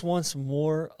 Nicklaus wants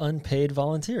more unpaid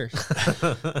volunteers.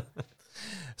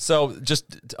 So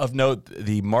just of note,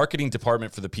 the marketing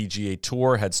department for the PGA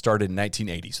Tour had started in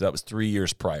 1980. So that was 3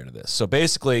 years prior to this. So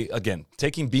basically, again,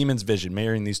 taking Beman's vision,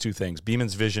 marrying these two things,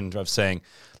 Beman's vision of saying,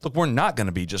 look, we're not going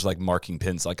to be just like marking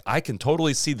pins. Like, I can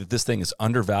totally see that this thing is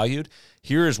undervalued.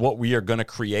 Here is what we are going to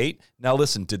create. Now,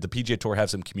 listen, did the PGA Tour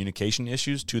have some communication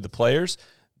issues to the players?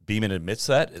 Beman admits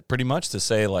that pretty much, to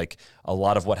say like a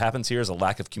lot of what happens here is a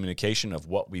lack of communication of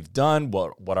what we've done,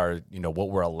 what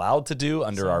we're allowed to do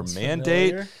under our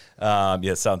mandate.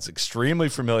 It sounds extremely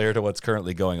familiar to what's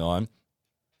currently going on.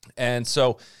 And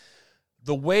so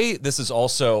the way this is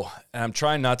also, and I'm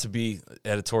trying not to be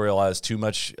editorialized too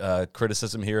much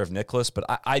criticism here of Nicklaus, but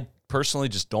I personally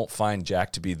just don't find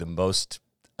Jack to be the most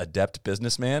adept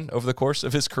businessman over the course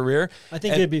of his career. I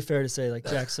think it'd be fair to say like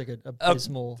Jack's like a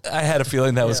abysmal. I had a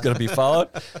feeling that was going to be followed.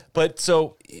 But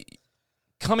so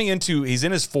coming into, he's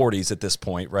in his 40s at this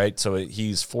point, right? So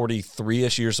he's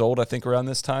 43-ish years old, I think, around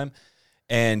this time.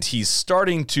 And he's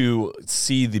starting to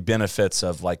see the benefits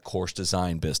of like course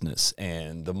design business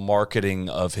and the marketing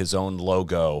of his own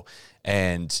logo.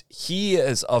 And he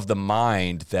is of the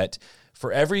mind that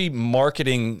for every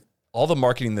marketing, all the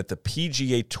marketing that the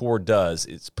PGA Tour does,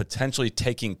 it's potentially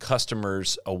taking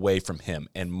customers away from him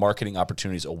and marketing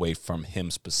opportunities away from him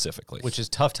specifically. Which is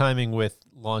tough timing with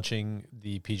launching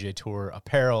the PGA Tour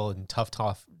apparel, and tough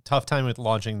time with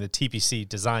launching the TPC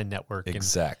design network.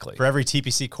 Exactly. And for every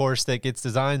TPC course that gets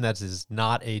designed, that is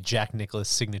not a Jack Nicklaus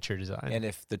signature design. And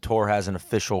if the tour has an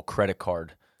official credit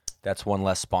card, that's one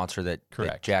less sponsor that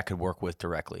Jack could work with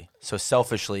directly. So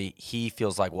selfishly, he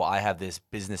feels like, well, I have this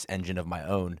business engine of my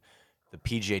own. The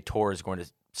PGA Tour is going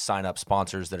to sign up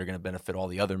sponsors that are going to benefit all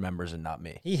the other members and not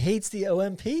me. He hates the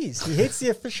OMPs. He hates the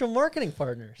official marketing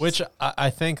partners. Which I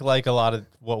think, like a lot of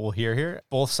what we'll hear here,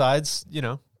 both sides,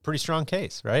 pretty strong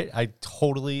case, right? I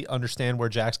totally understand where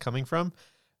Jack's coming from,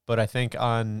 but I think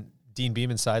on Dean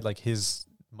Beman's side, like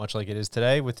much like it is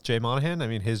today with Jay Monahan, I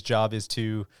mean, his job is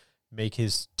to make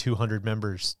his 200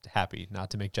 members happy, not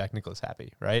to make Jack Nicklaus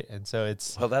happy, right? And so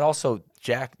it's... Well, that also,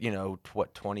 Jack,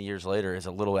 20 years later is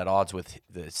a little at odds with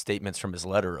the statements from his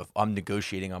letter of, I'm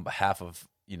negotiating on behalf of,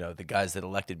 the guys that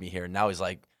elected me here. And now he's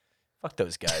like, Fuck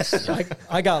those guys.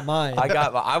 I got mine.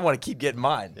 I want to keep getting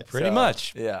mine. Pretty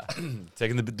much. Yeah.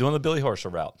 Doing the Billy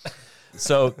Horschel route.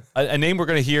 So a name we're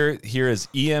going to hear here is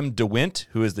E.M. DeWint,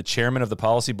 who is the chairman of the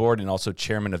policy board and also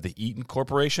chairman of the Eaton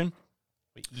Corporation.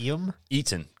 Eaton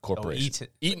Corporation.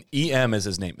 Eaton. E.M. is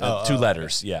his name. 2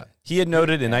 letters. Yeah. He had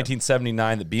noted in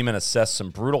 1979 that Beeman assessed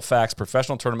some brutal facts.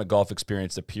 Professional tournament golf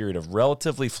experienced a period of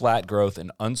relatively flat growth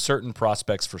and uncertain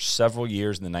prospects for several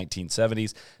years in the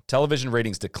 1970s. Television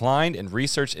ratings declined, and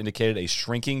research indicated a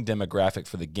shrinking demographic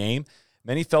for the game.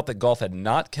 Many felt that golf had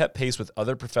not kept pace with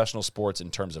other professional sports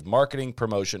in terms of marketing,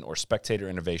 promotion, or spectator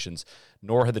innovations,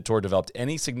 nor had the tour developed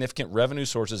any significant revenue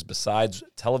sources besides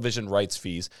television rights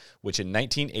fees, which in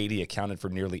 1980 accounted for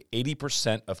nearly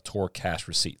 80% of tour cash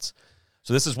receipts.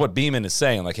 So this is what Beeman is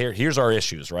saying. Like, here's our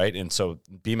issues, right? And so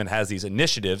Beeman has these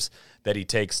initiatives that he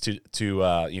takes to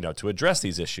address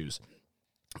these issues.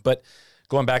 But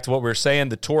going back to what we were saying,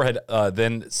 the tour had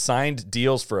then signed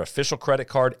deals for official credit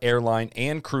card, airline,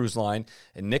 and cruise line,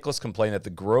 and Nicklaus complained that the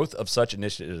growth of such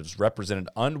initiatives represented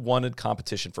unwanted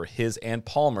competition for his and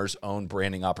Palmer's own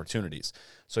branding opportunities.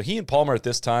 So he and Palmer at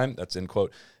this time, that's in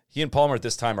quote, he and Palmer at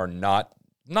this time are not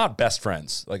best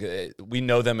friends. Like, we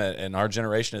know them in our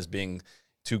generation as being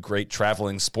 2 great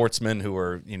traveling sportsmen who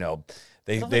are, I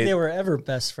don't think they were ever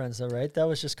best friends, though, right? That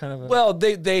was just kind of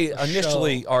they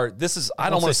initially are. This is I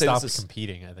don't want to say stopped this is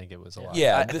competing. I think it was a lot.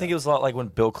 Yeah, I think it was a lot like when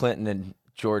Bill Clinton and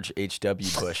George H.W.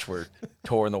 Bush were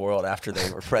touring the world after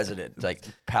they were president, like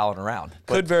palling around.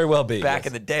 Could very well be. Back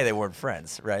in the day, they weren't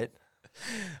friends, right?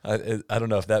 I don't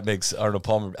know if that makes Arnold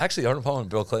Palmer. Actually, Arnold Palmer and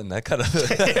Bill Clinton, that kind of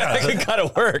that can kind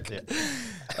of work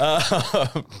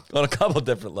on a couple of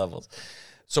different levels.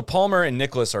 So Palmer and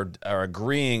Nicklaus are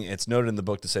agreeing. It's noted in the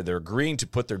book to say they're agreeing to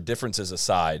put their differences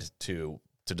aside to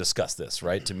discuss this,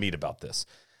 right? To meet about this.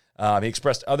 He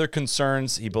expressed other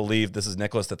concerns. He believed, this is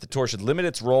Nicklaus, that the tour should limit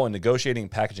its role in negotiating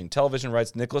and packaging television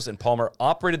rights. Nicklaus and Palmer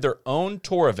operated their own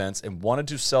tour events and wanted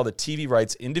to sell the TV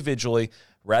rights individually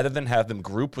rather than have them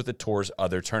group with the tour's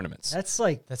other tournaments. That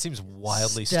seems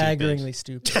wildly staggeringly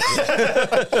stupid.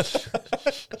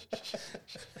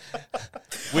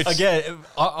 Which, again,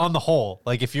 on the whole,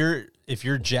 like if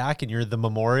you're Jack and you're the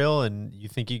Memorial and you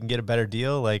think you can get a better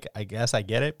deal, like I guess I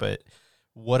get it, but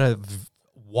what a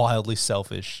wildly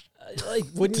selfish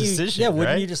decision.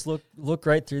 Wouldn't you just look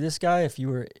right through this guy if you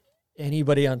were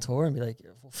anybody on tour and be like,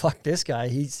 well, fuck this guy.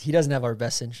 He doesn't have our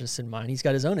best interests in mind. He's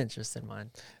got his own interests in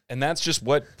mind. And that's just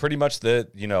what pretty much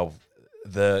how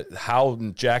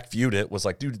Jack viewed it was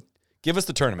like, dude, give us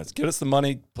the tournaments, give us the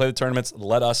money, play the tournaments,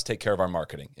 let us take care of our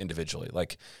marketing individually.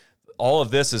 Like, all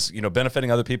of this is,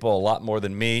 benefiting other people a lot more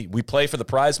than me. We play for the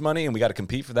prize money and we got to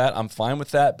compete for that. I'm fine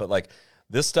with that. But like,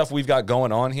 this stuff we've got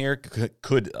going on here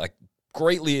could like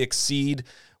greatly exceed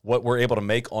what we're able to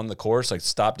make on the course. Like,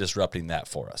 stop disrupting that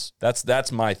for us.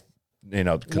 That's my,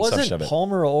 consumption Wasn't of it.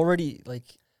 Palmer already like,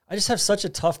 I just have such a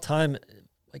tough time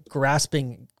like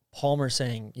grasping Palmer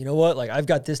saying, you know what, like I've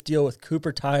got this deal with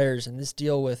Cooper Tires and this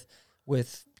deal with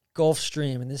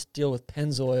Gulfstream and this deal with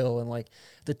Pennzoil and like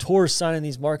the tour's signing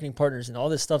these marketing partners and all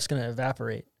this stuff's going to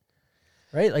evaporate.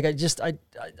 Right? Like I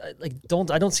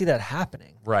don't see that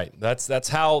happening. Right. That's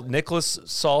how Nicklaus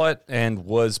saw it and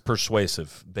was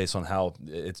persuasive based on how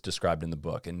it's described in the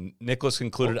book. And Nicklaus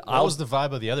concluded, what was the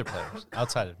vibe of the other players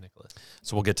outside of Nicklaus?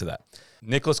 So we'll get to that.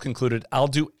 Nicklaus concluded, I'll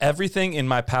do everything in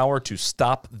my power to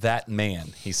stop that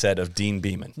man, he said of Dean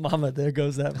Beeman. Mama, there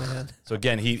goes that man. So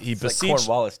again, he besieged like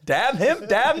Cornwallis. Damn him,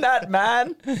 damn that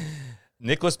man.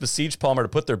 Nicklaus besieged Palmer to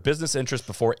put their business interests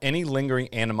before any lingering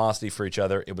animosity for each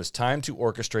other. It was time to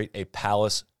orchestrate a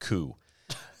palace coup.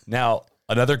 Now,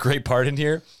 another great part in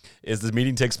here is the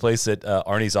meeting takes place at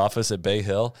Arnie's office at Bay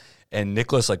Hill, and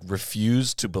Nicklaus like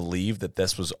refused to believe that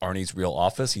this was Arnie's real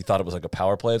office. He thought it was like a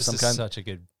power play of some kind.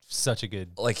 Such a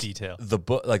good like detail.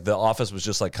 The office was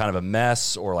just like kind of a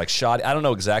mess or like shoddy. I don't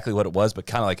know exactly what it was, but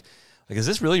kind of like, is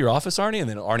this really your office, Arnie? And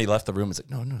then Arnie left the room and said,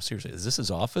 no, seriously, is this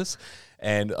his office?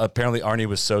 And apparently Arnie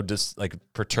was so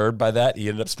perturbed by that, he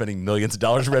ended up spending millions of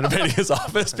dollars renovating his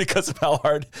office because of how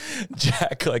hard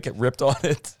Jack ripped on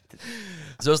it.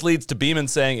 So this leads to Beeman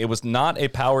saying it was not a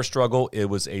power struggle, it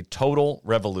was a total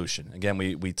revolution. Again,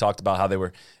 we talked about how they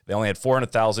only had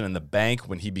 $400,000 in the bank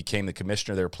when he became the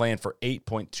commissioner. They were playing for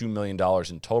 $8.2 million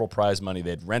in total prize money. They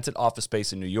had rented office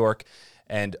space in New York,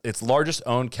 and its largest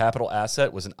owned capital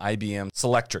asset was an IBM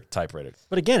Selectric typewriter.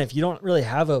 But again, if you don't really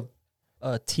have a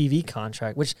TV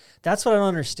contract, which that's what I don't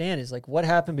understand, is like what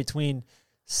happened between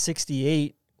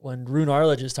 68 when Rune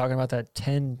Arledge is talking about that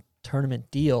 10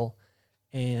 tournament deal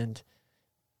and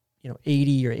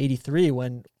 80 or 83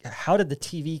 how did the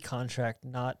TV contract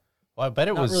not Well, I bet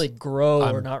it not was really grow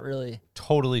or not really.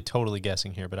 Totally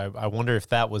guessing here, but I wonder if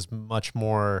that was much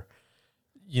more,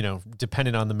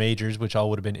 dependent on the majors, which all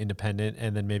would have been independent,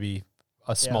 and then maybe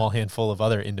a small handful of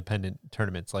other independent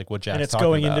tournaments, like what Jack's and it's talking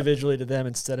going about. individually to them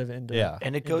instead of into. Yeah,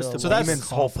 and it goes to So that's Beeman's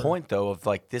whole point, though, of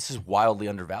like this is wildly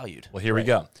undervalued. Well, here we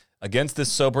go. Against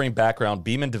this sobering background,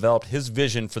 Beeman developed his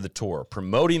vision for the tour,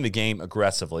 promoting the game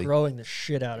aggressively, growing the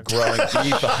shit out of it. growing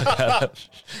deep,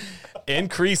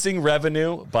 increasing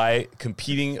revenue by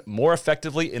competing more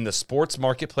effectively in the sports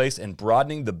marketplace, and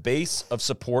broadening the base of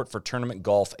support for tournament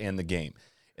golf and the game.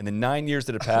 In the 9 years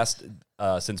that had passed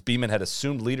since Beeman had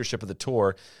assumed leadership of the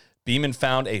tour, Beeman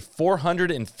found a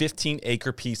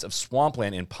 415-acre piece of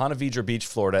swampland in Ponte Vedra Beach,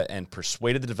 Florida, and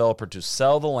persuaded the developer to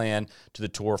sell the land to the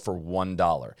tour for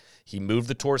 $1. He moved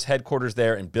the tour's headquarters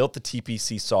there and built the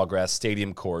TPC Sawgrass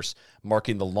Stadium course,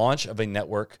 marking the launch of a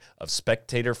network of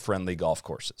spectator-friendly golf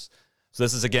courses. So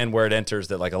this is, again, where it enters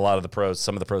that, like, a lot of the pros,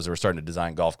 some of the pros that were starting to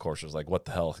design golf courses, like, what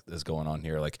the hell is going on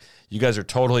here? Like, you guys are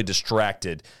totally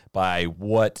distracted by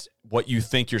what you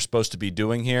think you're supposed to be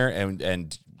doing here,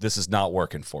 and this is not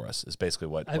working for us, is basically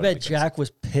what I bet Jack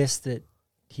was pissed that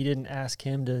he didn't ask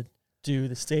him to do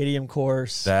the stadium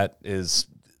course. That is,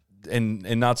 in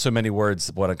not so many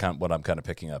words, what I'm kind of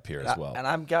picking up here as well. And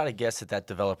I'm got to guess that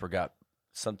developer got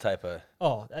some type of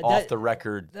off the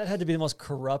record. That had to be the most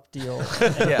corrupt deal.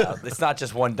 Yeah, it's not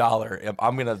just $1.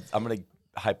 I'm gonna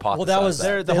hypothesize. Well, that was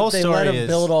the they, whole they story let him is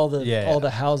build all the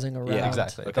housing around. Yeah,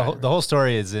 exactly. Okay. The whole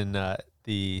story is in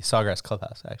the Sawgrass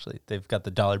Clubhouse. Actually, they've got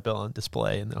the dollar bill on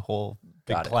display and the whole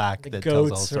big plaque The that tells the whole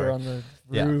goats story. are on the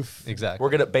roof. Yeah, exactly.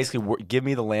 We're gonna basically give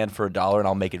me the land for $1, and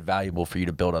I'll make it valuable for you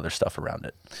to build other stuff around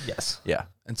it. Yes. Yeah.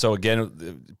 And so,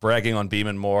 again, bragging on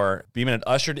Beeman more, Beeman had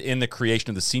ushered in the creation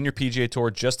of the Senior PGA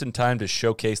Tour just in time to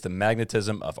showcase the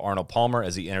magnetism of Arnold Palmer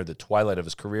as he entered the twilight of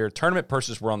his career. Tournament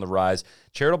purses were on the rise.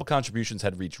 Charitable contributions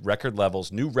had reached record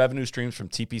levels. New revenue streams from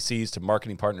TPCs to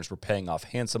marketing partners were paying off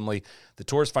handsomely. The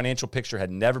tour's financial picture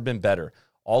had never been better.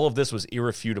 All of this was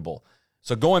irrefutable.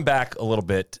 So going back a little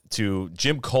bit to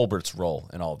Jim Colbert's role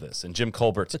in all of this, and Jim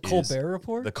Colbert The Colbert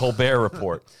Report? The Colbert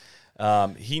Report.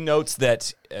 He notes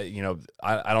that,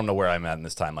 I don't know where I'm at in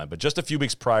this timeline, but just a few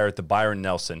weeks prior at the Byron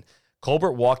Nelson,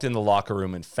 Colbert walked in the locker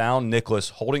room and found Nicklaus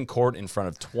holding court in front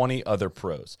of 20 other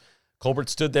pros. Colbert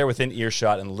stood there within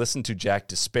earshot and listened to Jack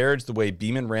disparage the way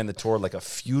Beeman ran the tour like a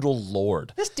feudal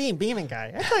lord. This Dean Beeman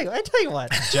guy, I tell you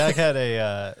what. Jack had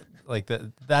a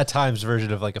that times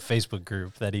version of like a Facebook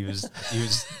group that he was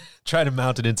trying to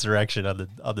mount an insurrection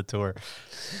on the tour.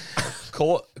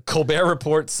 Colbert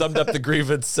Report summed up the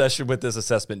grievance session with this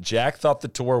assessment. Jack thought the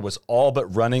tour was all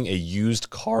but running a used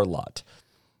car lot.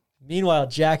 Meanwhile,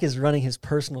 Jack is running his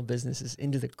personal businesses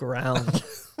into the ground.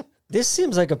 This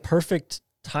seems like a perfect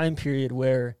time period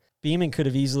where Beeman could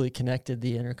have easily connected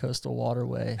the Intercoastal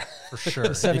Waterway. For sure.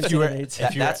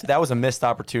 That was a missed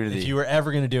opportunity. If you were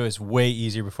ever going to do it, it's way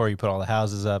easier before you put all the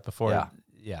houses up.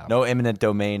 Yeah. No eminent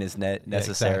domain is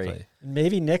necessary. Exactly.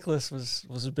 Maybe Nicklaus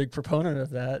was a big proponent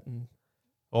of that. And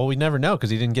well, we never know because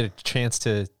he didn't get a chance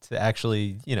to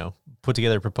actually, put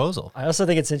together a proposal. I also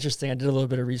think it's interesting. I did a little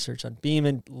bit of research on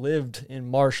Beeman lived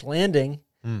in Marsh Landing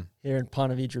here in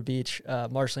Ponte Vedra Beach.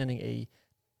 Marsh Landing, a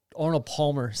Arnold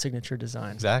Palmer signature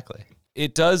design. Exactly.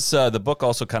 It does. The book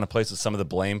also kind of places some of the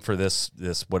blame for this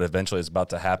what eventually is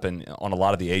about to happen on a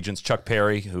lot of the agents. Chuck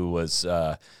Perry, who was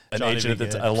an Johnny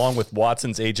agent, along with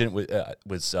Watson's agent,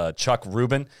 was Chuck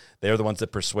Rubin. They're the ones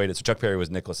that persuaded. So Chuck Perry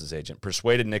was Nicklaus's agent.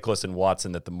 Persuaded Nicklaus and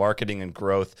Watson that the marketing and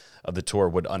growth of the tour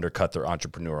would undercut their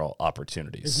entrepreneurial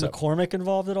opportunities. Is McCormick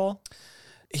involved at all?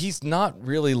 He's not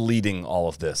really leading all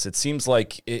of this. It seems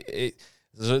like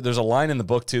there's a line in the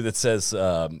book too that says,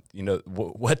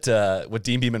 what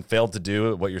Dean Beeman failed to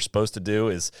do, what you're supposed to do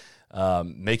is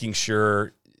making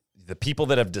sure the people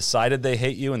that have decided they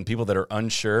hate you and people that are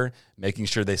unsure, making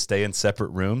sure they stay in separate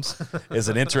rooms is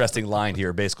an interesting line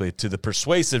here, basically to the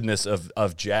persuasiveness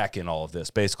of Jack in all of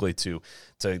this, basically to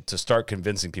start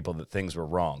convincing people that things were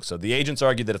wrong. So the agents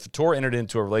argued that if the tour entered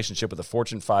into a relationship with a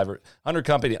Fortune 500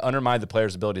 company to undermine the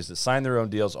players' abilities to sign their own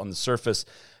deals on the surface,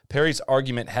 Perry's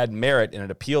argument had merit and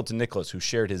it appealed to Nicklaus, who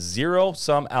shared his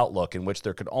zero-sum outlook in which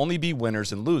there could only be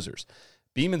winners and losers.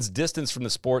 Beeman's distance from the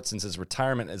sport since his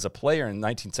retirement as a player in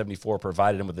 1974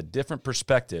 provided him with a different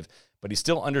perspective, but he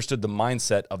still understood the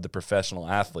mindset of the professional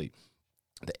athlete.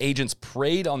 The agents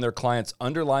preyed on their clients'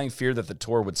 underlying fear that the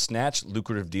tour would snatch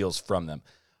lucrative deals from them.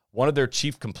 One of their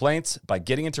chief complaints, by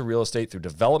getting into real estate through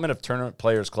development of tournament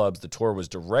players clubs, the tour was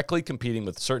directly competing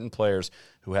with certain players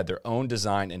who had their own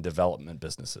design and development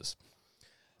businesses.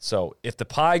 So if the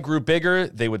pie grew bigger,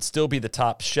 they would still be the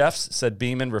top chefs, said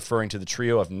Beeman, referring to the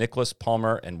trio of Nicklaus,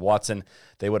 Palmer, and Watson.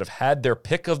 They would have had their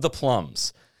pick of the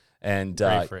plums. And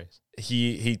Great phrase.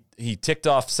 He ticked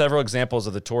off several examples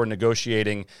of the tour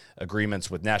negotiating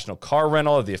agreements with National Car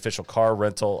Rental, the official car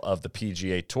rental of the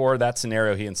PGA Tour. That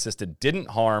scenario, he insisted, didn't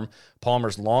harm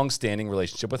Palmer's long-standing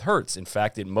relationship with Hertz. In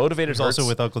fact, it motivated Hertz. Also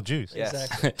with Uncle Juice. Yes.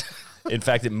 Exactly. In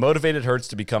fact, it motivated Hertz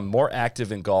to become more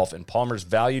active in golf, and Palmer's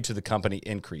value to the company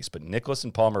increased. But Nicklaus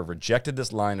and Palmer rejected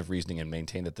this line of reasoning and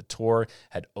maintained that the tour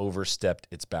had overstepped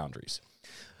its boundaries.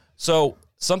 So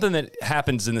something that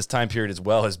happens in this time period as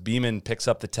well is Beeman picks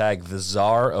up the tag, the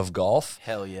Czar of Golf.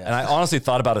 Hell yeah. And I honestly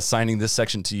thought about assigning this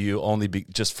section to you only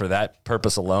just for that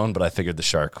purpose alone, but I figured the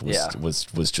Shark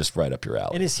was just right up your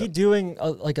alley. And is he doing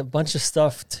like a bunch of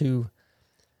stuff to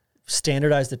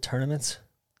standardize the tournaments?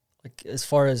 Like as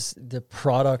far as the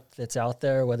product that's out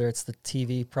there, whether it's the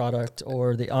TV product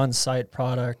or the on-site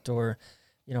product or,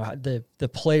 you know, the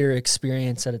player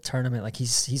experience at a tournament, like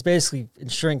he's basically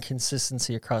ensuring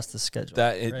consistency across the schedule.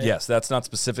 Right? Yes, that's not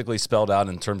specifically spelled out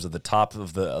in terms of the top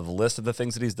of the list of the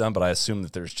things that he's done, but I assume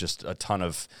that there's just a ton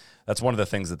of. That's one of the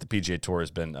things that the PGA Tour has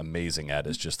been amazing at,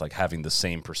 is just like having the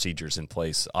same procedures in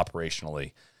place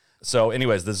operationally. So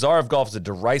anyways, the Czar of Golf is a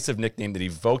derisive nickname that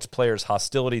evoked players'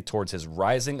 hostility towards his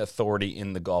rising authority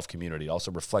in the golf community. It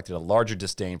also reflected a larger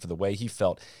disdain for the way he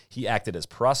felt he acted as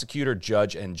prosecutor,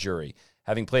 judge, and jury.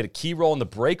 Having played a key role in the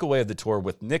breakaway of the tour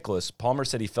with Nicklaus, Palmer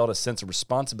said he felt a sense of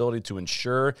responsibility to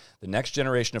ensure the next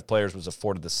generation of players was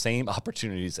afforded the same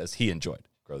opportunities as he enjoyed.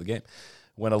 Grow the game.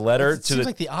 When a letter It seems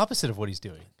like the opposite of what he's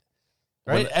doing.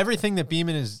 Right? Everything that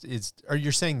Beeman is, or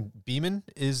you're saying Beeman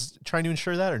is trying to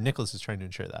ensure that, or Nicklaus is trying to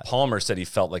ensure that? Palmer said he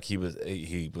felt like he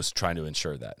was trying to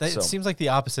ensure that. It seems like the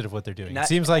opposite of what they're doing. It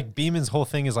seems like Beeman's whole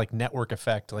thing is like network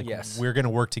effect. Like we're going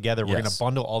to work together. We're going to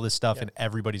bundle all this stuff and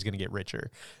everybody's going to get richer.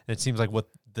 And it seems like what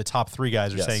the top three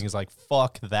guys are saying is like,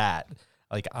 fuck that.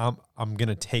 Like I'm going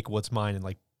to take what's mine and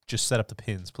like just set up the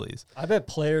pins, please. I bet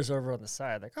players over on the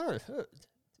side like, oh,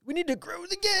 we need to grow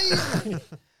the game.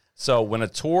 So when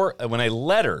a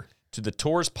letter to the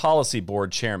tour's policy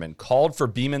board chairman called for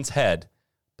Beeman's head,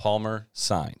 Palmer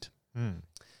signed.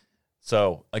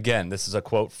 So again, this is a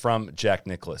quote from Jack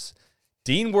Nicklaus.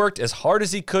 Dean worked as hard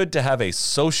as he could to have a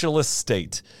socialist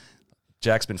state.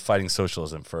 Jack's been fighting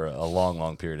socialism for a long,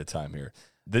 long period of time here.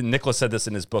 Nicklaus said this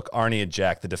in his book, Arnie and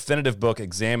Jack, the definitive book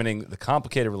examining the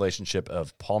complicated relationship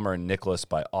of Palmer and Nicklaus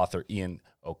by author Ian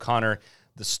O'Connor.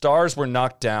 The stars were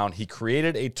knocked down. He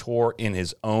created a tour in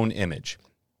his own image.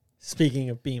 Speaking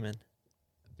of Beeman.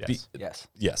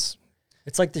 Yes.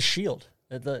 It's like the Shield,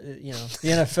 the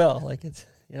NFL. Like it's,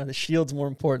 the Shield's more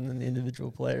important than the individual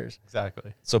players.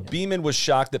 Exactly. So Beeman was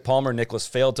shocked that Palmer and Nicklaus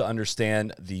failed to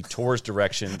understand the tour's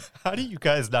direction. How do you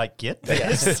guys not get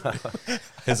this?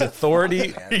 His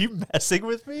authority. Are you messing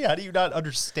with me? How do you not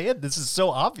understand? This is so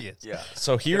obvious. Yeah.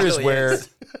 So here's where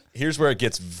it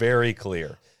gets very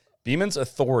clear. Beeman's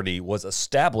authority was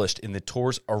established in the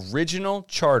tour's original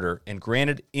charter and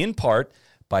granted in part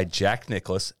by Jack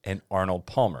Nicklaus and Arnold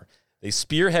Palmer. They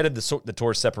spearheaded the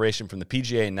tour's separation from the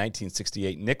PGA in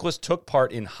 1968. Nicklaus took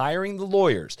part in hiring the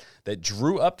lawyers that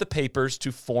drew up the papers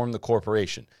to form the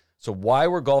corporation. So why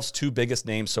were golf's two biggest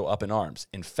names so up in arms?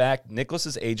 In fact,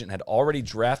 Nicklaus's agent had already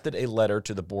drafted a letter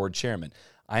to the board chairman.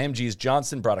 IMG's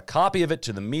Johnson brought a copy of it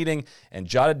to the meeting and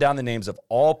jotted down the names of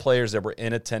all players that were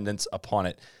in attendance upon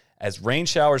it. As rain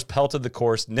showers pelted the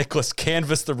course, Nicklaus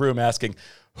canvassed the room asking,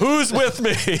 "Who's with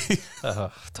me?"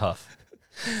 Tough.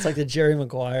 It's like the Jerry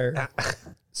Maguire.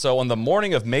 So on the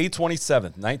morning of May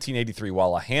 27th, 1983,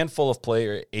 while a handful of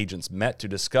player agents met to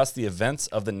discuss the events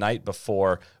of the night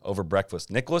before over breakfast,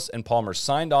 Nicklaus and Palmer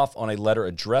signed off on a letter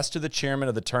addressed to the chairman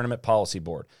of the tournament policy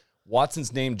board.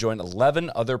 Watson's name joined 11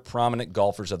 other prominent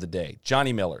golfers of the day: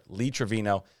 Johnny Miller, Lee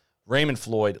Trevino, Raymond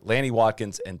Floyd, Lanny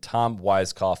Watkins, and Tom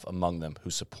Weiskopf among them, who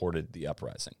supported the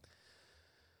uprising.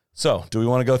 So, do we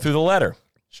want to go through the letter?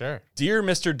 Sure. Dear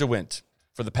Mr. DeWint,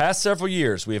 for the past several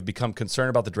years, we have become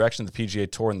concerned about the direction of the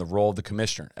PGA Tour and the role of the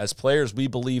commissioner. As players, we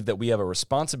believe that we have a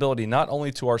responsibility not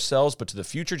only to ourselves, but to the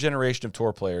future generation of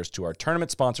tour players, to our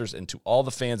tournament sponsors, and to all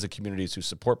the fans and communities who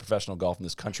support professional golf in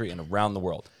this country and around the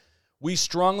world. We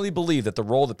strongly believe that the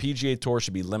role of the PGA Tour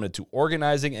should be limited to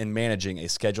organizing and managing a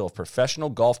schedule of professional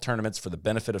golf tournaments for the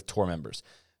benefit of tour members.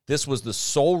 This was the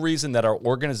sole reason that our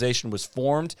organization was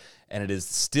formed, and it is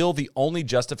still the only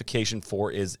justification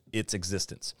for its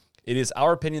existence. It is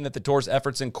our opinion that the tour's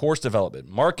efforts in course development,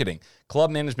 marketing,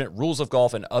 club management, rules of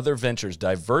golf, and other ventures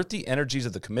divert the energies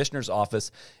of the commissioner's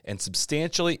office and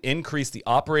substantially increase the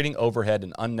operating overhead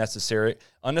and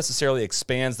unnecessarily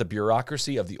expands the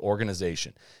bureaucracy of the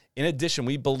organization. In addition,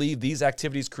 we believe these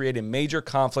activities create a major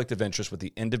conflict of interest with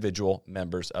the individual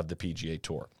members of the PGA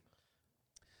Tour.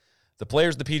 The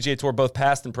players of the PGA Tour, both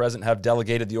past and present, have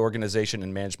delegated the organization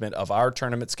and management of our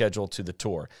tournament schedule to the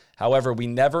Tour. However, we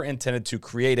never intended to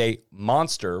create a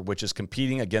monster which is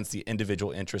competing against the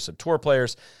individual interests of Tour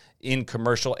players in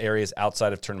commercial areas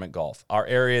outside of tournament golf. Our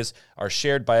areas are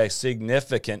shared by a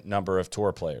significant number of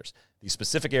Tour players. These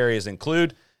specific areas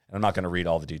include, and I'm not going to read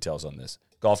all the details on this,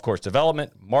 golf course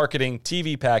development, marketing,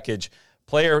 TV package,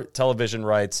 player television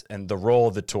rights, and the role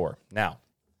of the Tour. Now,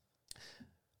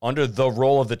 under the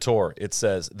role of the Tour, it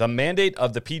says, the mandate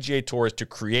of the PGA Tour is to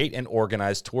create and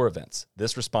organize tour events.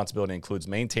 This responsibility includes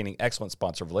maintaining excellent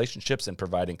sponsor relationships and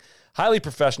providing highly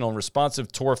professional and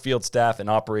responsive tour field staff and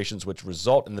operations which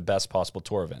result in the best possible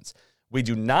tour events. We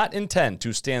do not intend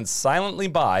to stand silently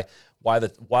by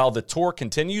while the Tour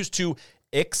continues to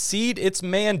exceed its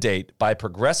mandate by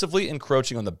progressively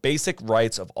encroaching on the basic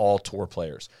rights of all Tour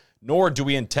players. Nor do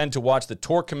we intend to watch the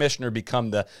Tour commissioner become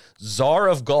the czar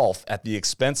of golf at the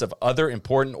expense of other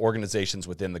important organizations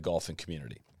within the golfing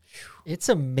community. It's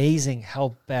amazing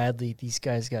how badly these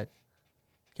guys got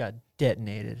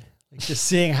detonated. Like just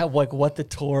seeing how what the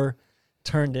Tour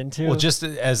turned into. Well, just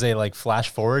as a flash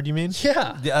forward, you mean?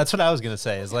 Yeah. That's what I was gonna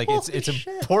say. Is it's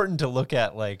important to look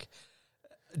at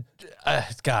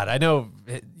God. I know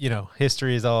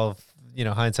history is all.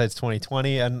 Hindsight's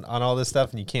 20/20 and on all this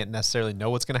stuff, and you can't necessarily know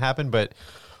what's going to happen. But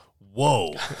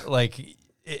whoa,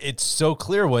 it's so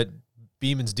clear what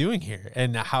Beeman's doing here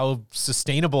and how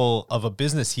sustainable of a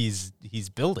business he's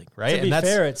building, right? To be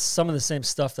fair, it's some of the same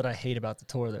stuff that I hate about the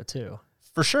Tour, though, too.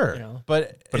 For sure,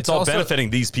 but it's all also benefiting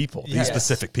these people, these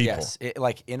specific people. Yes,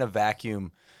 in a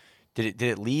vacuum. Did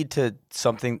it lead to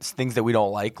things that we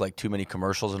don't like too many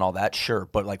commercials and all that? Sure,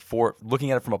 but for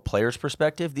looking at it from a player's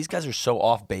perspective, these guys are so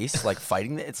off base,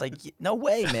 fighting it. It's no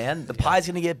way, man. The pie's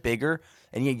gonna get bigger,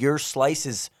 and your slice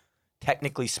is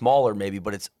technically smaller, maybe,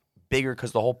 but it's bigger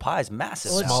because the whole pie is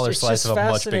massive. Well, smaller slice of a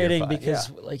much bigger pie.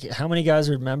 Because how many guys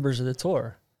are members of the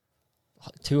Tour?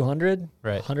 200,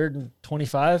 right?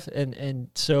 125, and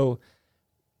so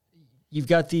you've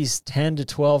got these 10 to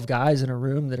 12 guys in a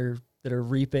room that are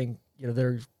reaping,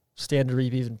 they're stand to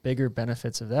reap even bigger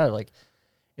benefits of that.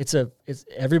 It's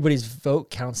everybody's vote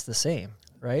counts the same,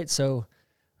 right? So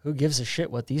who gives a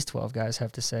shit what these 12 guys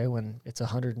have to say when it's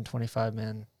 125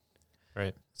 men?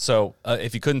 Right. So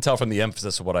if you couldn't tell from the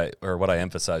emphasis of what I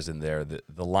emphasized in there,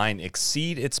 the line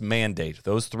exceed its mandate,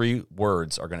 those three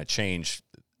words are going to change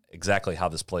exactly how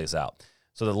this plays out.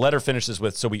 So the letter finishes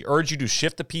with, so we urge you to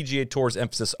shift the PGA Tour's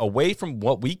emphasis away from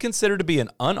what we consider to be an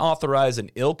unauthorized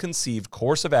and ill-conceived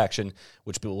course of action,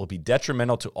 which will be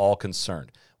detrimental to all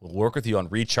concerned. We'll work with you on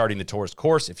recharting the Tour's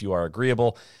course if you are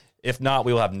agreeable. If not,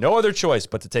 we will have no other choice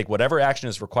but to take whatever action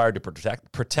is required to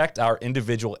protect our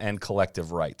individual and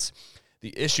collective rights.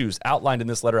 The issues outlined in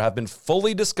this letter have been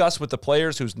fully discussed with the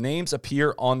players whose names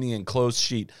appear on the enclosed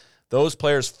sheet. Those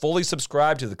players fully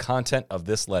subscribe to the content of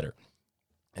this letter.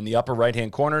 In the upper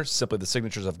right-hand corner, simply the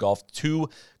signatures of golf's two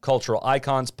cultural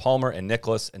icons, Palmer and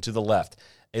Nicklaus, and to the left,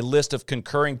 a list of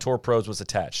concurring Tour pros was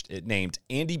attached. It named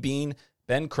Andy Bean,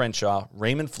 Ben Crenshaw,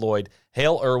 Raymond Floyd,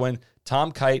 Hale Irwin,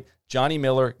 Tom Kite, Johnny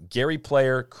Miller, Gary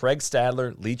Player, Craig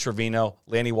Stadler, Lee Trevino,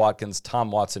 Lanny Watkins, Tom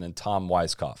Watson, and Tom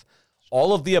Weiskopf.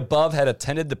 All of the above had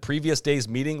attended the previous day's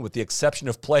meeting with the exception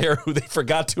of Player, who they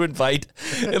forgot to invite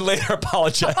and later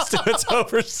apologized to its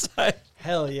oversight.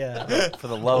 Hell yeah. For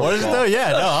the low. What is it though?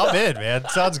 Yeah, no, I'm in, man.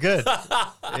 Sounds good.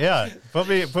 Yeah, put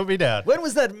me down. When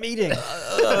was that meeting?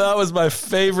 That was my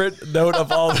favorite note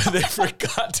of all that they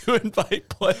forgot to invite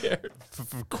Player.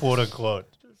 Quote unquote.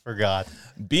 Forgot.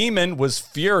 Beeman was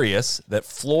furious that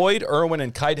Floyd, Irwin,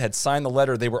 and Kite had signed the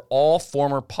letter. They were all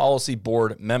former policy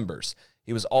board members.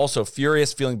 He was also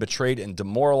furious, feeling betrayed and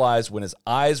demoralized when his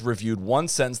eyes reviewed one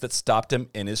sentence that stopped him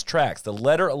in his tracks. The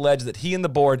letter alleged that he and the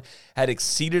board had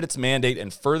exceeded its mandate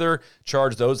and further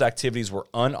charged those activities were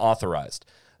unauthorized.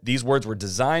 These words were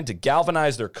designed to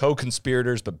galvanize their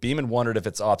co-conspirators, but Beeman wondered if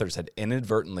its authors had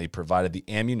inadvertently provided the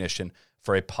ammunition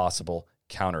for a possible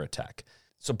counterattack.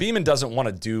 So Beeman doesn't want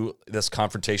to do this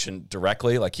confrontation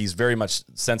directly. He's very much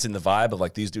sensing the vibe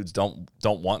of these dudes don't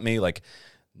want me.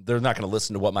 They're not going to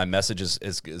listen to what my message is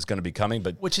going to be coming.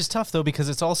 But which is tough though, because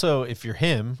it's also, if you're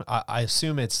him, I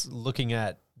assume it's looking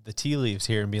at the tea leaves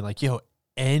here and being like, yo,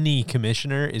 any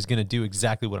commissioner is going to do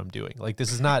exactly what I'm doing.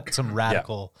 This is not some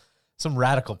radical,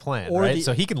 plan, right?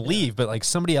 So he can leave, but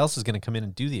somebody else is going to come in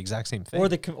and do the exact same thing.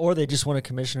 Or they just want a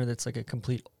commissioner that's a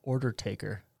complete order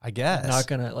taker. I guess. Not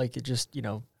going to just,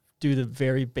 do the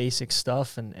very basic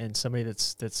stuff and somebody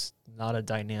that's not a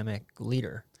dynamic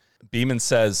leader. Beeman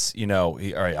says, all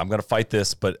right, I'm going to fight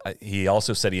this, but he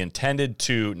also said he intended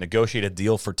to negotiate a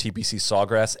deal for TPC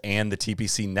Sawgrass and the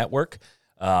TPC network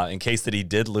in case that he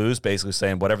did lose, basically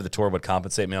saying whatever the tour would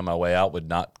compensate me on my way out would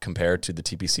not compare to the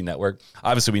TPC network.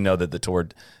 Obviously, we know that the tour,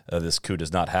 this coup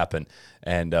does not happen.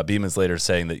 And Beeman's later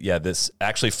saying that, this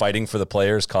actually fighting for the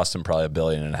players cost him probably $1.5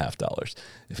 billion.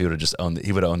 If he would have just owned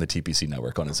he would have owned the TPC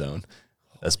network on his own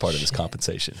as part of his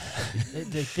compensation.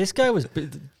 This guy was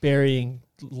burying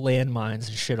landmines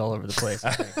and shit all over the place.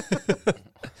 I think.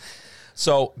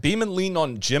 So Beeman leaned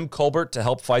on Jim Colbert to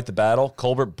help fight the battle.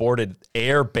 Colbert boarded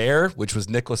Air Bear, which was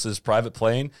Nicklaus's private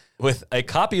plane, with a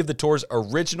copy of the tour's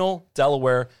original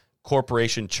Delaware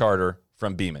Corporation charter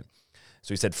from Beeman.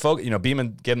 So he said,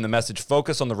 Beeman gave him the message,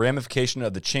 focus on the ramification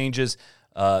of the changes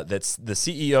that the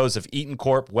CEOs of Eaton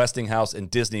Corp, Westinghouse, and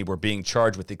Disney were being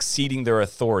charged with exceeding their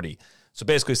authority. So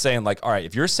basically saying, all right,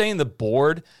 if you're saying the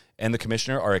board and the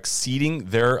commissioner are exceeding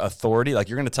their authority, you're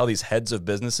going to tell these heads of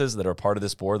businesses that are part of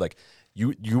this board,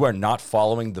 you are not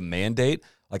following the mandate,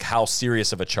 how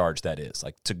serious of a charge that is.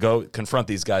 To go confront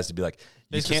these guys to be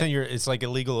you can't. It's like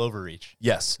illegal overreach.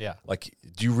 Yes. Yeah.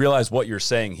 Do you realize what you're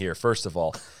saying here, first of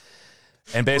all?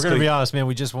 And basically, we're gonna be honest, man.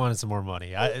 We just wanted some more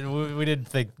money. We didn't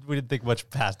think much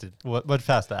past it. Much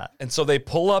past that. And so they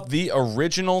pull up the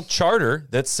original charter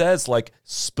that says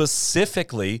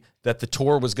specifically that the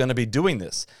tour was going to be doing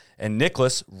this. And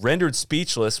Nicklaus, rendered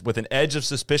speechless with an edge of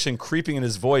suspicion creeping in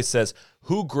his voice, says,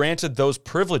 "Who granted those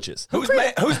privileges? Whose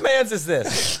man's is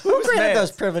this? Who granted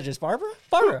those privileges,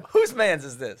 Barbara? Whose man's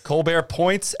is this?" Colbert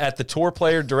points at the tour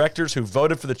player directors who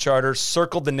voted for the charter,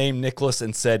 circled the name Nicklaus,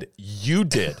 and said, "You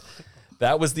did."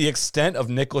 That was the extent of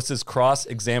Nicklaus's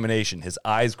cross-examination. His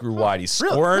eyes grew wide. He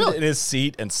squirmed in his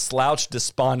seat and slouched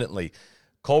despondently.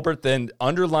 Colbert then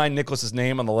underlined Nicklaus's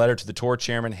name on the letter to the tour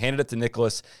chairman, handed it to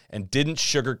Nicklaus, and didn't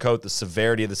sugarcoat the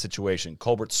severity of the situation.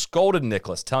 Colbert scolded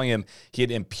Nicklaus, telling him he had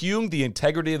impugned the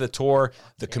integrity of the tour,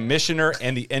 the commissioner,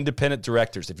 and the independent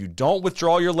directors. If you don't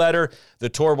withdraw your letter, the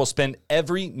tour will spend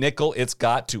every nickel it's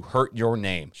got to hurt your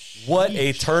name. What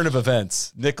a turn of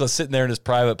events. Nicklaus sitting there in his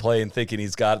private plane thinking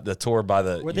he's got the tour by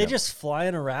the... Were they just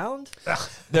flying around?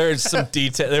 There's some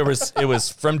detail. It was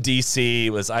from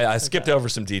DC. I skipped over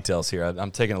some details here.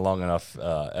 I'm taking it long enough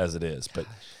as it is, but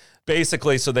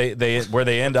basically, so they where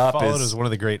they end up Followed is as one of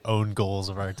the great own goals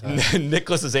of our time.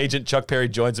 Nicklaus's agent Chuck Perry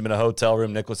joins him in a hotel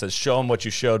room. Nicklaus says, "Show him what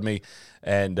you showed me,"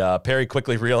 and Perry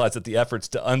quickly realized that the efforts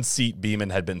to unseat Beeman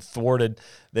had been thwarted.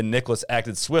 Then Nicklaus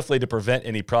acted swiftly to prevent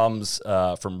any problems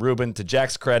from Rubin. To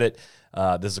Jack's credit,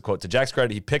 this is a quote, to Jack's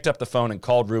credit, he picked up the phone and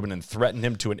called Rubin and threatened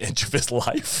him to an inch of his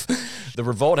life. The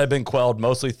revolt had been quelled,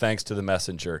 mostly thanks to the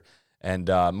messenger. And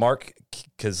Mark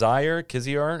Kiziar,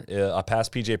 a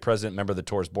past PGA president, member of the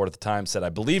tour's board at the time, said, "I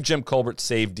believe Jim Colbert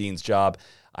saved Dean's job.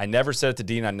 I never said it to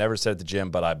Dean. I never said it to Jim,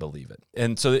 but I believe it."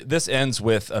 And so this ends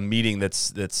with a meeting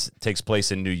that's takes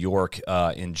place in New York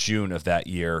in June of that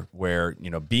year, where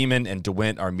Beeman and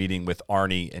DeWint are meeting with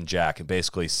Arnie and Jack, and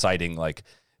basically citing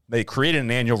they created an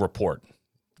annual report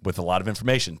with a lot of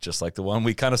information, just like the one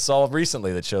we kind of saw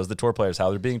recently that shows the tour players, how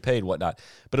they're being paid, whatnot.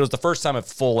 But it was the first time a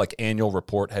full annual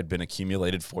report had been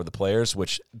accumulated for the players,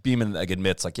 which Beeman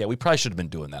admits, we probably should have been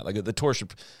doing that.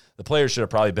 The players should have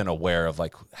probably been aware of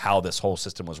how this whole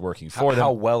system was working for them.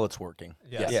 How well it's working.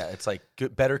 Yes. Yeah, it's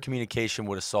better communication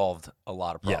would have solved a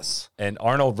lot of problems. Yes. And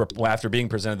Arnold, after being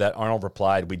presented that, Arnold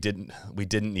replied, we didn't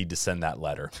need to send that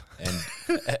letter.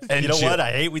 And you know what?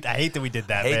 I hate that we did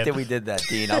that, I hate that we did that,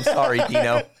 Dean. I'm sorry,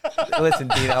 Dino. Listen,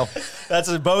 Dino.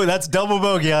 That's double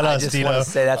bogey on us, Dino. I just want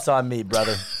to say that's on me,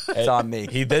 brother. It's on me.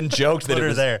 He then joked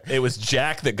that it was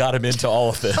Jack that got him into all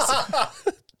of this.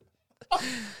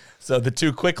 So the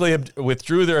two quickly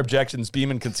withdrew their objections.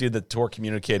 Beeman conceded that the tour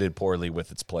communicated poorly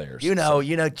with its players.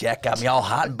 Jack got me all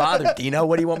hot and bothered, Dino.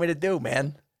 What do you want me to do,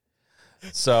 man?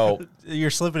 So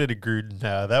you're slipping into Gruden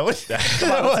now. That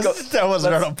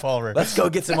wasn't Arnold Palmer. Let's go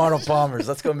get some Arnold Palmers.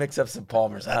 Let's go mix up some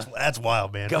Palmers. Huh? That's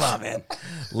wild, man. Come on, man.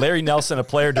 Larry Nelson, a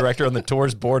player director on the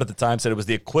tour's board at the time, said it was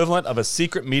the equivalent of a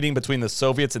secret meeting between the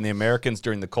Soviets and the Americans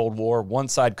during the Cold War. One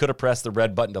side could have pressed the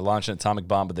red button to launch an atomic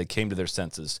bomb, but they came to their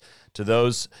senses. To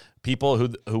those people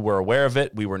who were aware of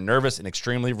it, we were nervous and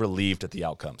extremely relieved at the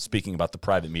outcome. Speaking about the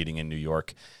private meeting in New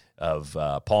York of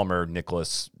Palmer,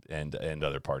 Nicklaus, and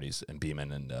other parties, and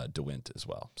Beeman and DeWint as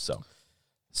well. So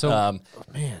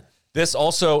man, this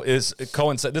also is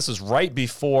coincide. This is right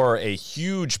before a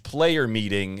huge player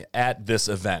meeting at this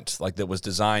event, that was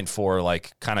designed for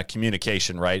kind of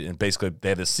communication, right? And basically, they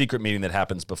have this secret meeting that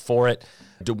happens before it.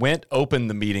 DeWint opened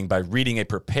the meeting by reading a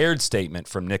prepared statement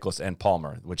from Nicklaus and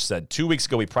Palmer, which said, 2 weeks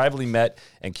ago, we privately met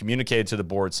and communicated to the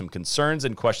board some concerns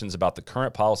and questions about the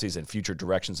current policies and future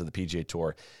directions of the PGA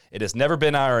Tour. It has never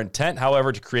been our intent,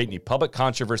 however, to create any public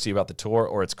controversy about the tour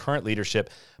or its current leadership,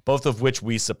 both of which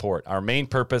we support. Our main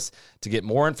purpose, to get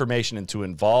more information and to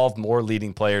involve more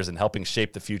leading players in helping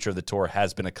shape the future of the tour,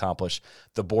 has been accomplished.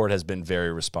 The board has been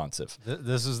very responsive.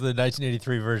 This is the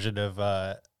 1983 version of,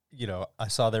 I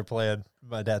saw their plan.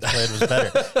 My dad's plan was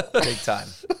better. Big time.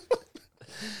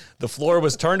 The floor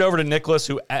was turned over to Nicklaus,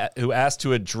 who asked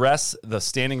to address the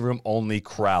standing room only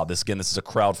crowd. This is a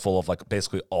crowd full of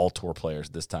basically all tour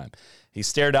players this time. He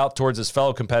stared out towards his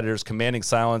fellow competitors, commanding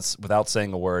silence without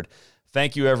saying a word.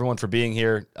 Thank you, everyone, for being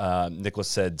here, Nicklaus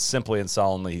said simply and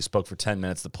solemnly. He spoke for 10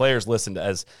 minutes. The players listened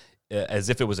as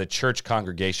if it was a church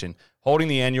congregation. Holding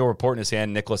the annual report in his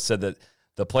hand, Nicklaus said that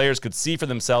the players could see for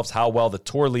themselves how well the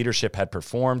tour leadership had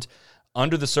performed.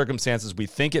 Under the circumstances, we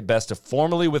think it best to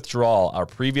formally withdraw our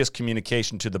previous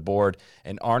communication to the board,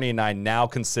 and Arnie and I now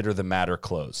consider the matter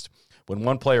closed. When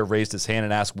one player raised his hand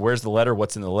and asked, "Where's the letter?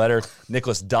 What's in the letter?"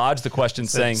 Nicklaus dodged the question,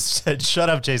 saying, "Shut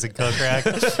up, Jason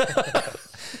Kokrak."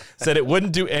 Said it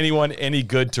wouldn't do anyone any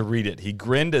good to read it. He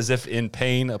grinned as if in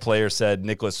pain, a player said.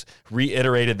 Nicklaus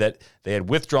reiterated that they had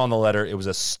withdrawn the letter. It was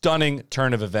a stunning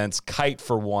turn of events. Kite,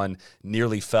 for one,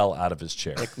 nearly fell out of his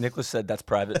chair. Nicklaus said that's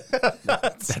private.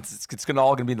 It's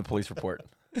all going to be in the police report.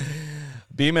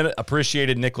 Beeman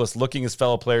appreciated Nicklaus looking his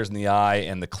fellow players in the eye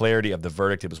and the clarity of the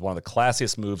verdict. It was one of the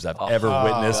classiest moves I've ever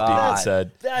witnessed, Beeman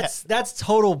said. That's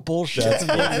total bullshit.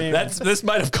 This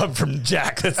might have come from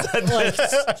Jack.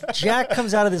 Jack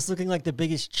comes out of this looking like the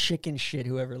biggest chicken shit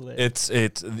who ever lived.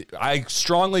 I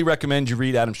strongly recommend you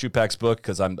read Adam Schupak's book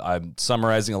because I'm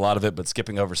summarizing a lot of it, but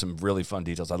skipping over some really fun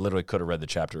details. I literally could have read the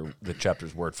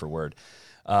chapters word for word.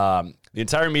 The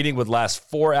entire meeting would last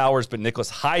 4 hours, but Nicklaus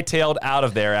hightailed out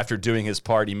of there after doing his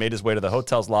part. He made his way to the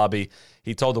hotel's lobby.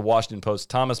 He told the Washington Post's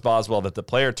Thomas Boswell that the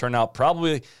player turnout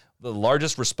probably the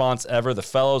largest response ever. The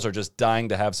fellows are just dying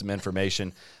to have some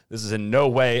information. This has in no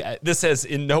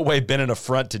way been an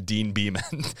affront to Dean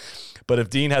Beeman. But if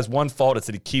Dean has one fault, it's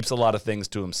that he keeps a lot of things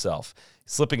to himself.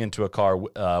 Slipping into a car,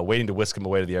 waiting to whisk him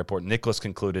away to the airport, Nicklaus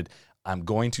concluded, "I'm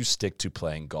going to stick to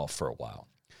playing golf for a while."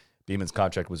 Beeman's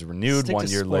contract was renewed 1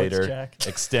 year later, Jack.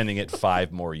 extending it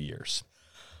 5 more years.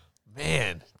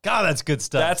 Man, God, that's good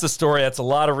stuff. That's a story. That's a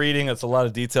lot of reading. That's a lot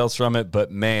of details from it.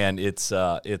 But man, it's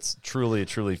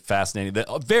truly fascinating.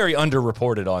 Very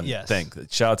underreported on thing.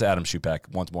 Shout out to Adam Schupak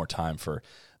once more time for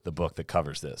the book that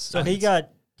covers this. So he got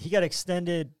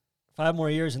extended 5 more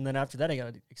years, and then after that, he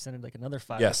got extended another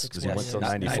 5 or 6 because more he went years. till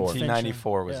 94.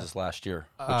 1994 was his last year.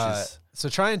 So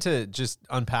trying to just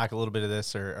unpack a little bit of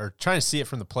this, or trying to see it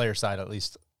from the player side at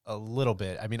least a little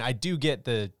bit. I mean, I do get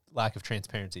the lack of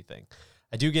transparency thing.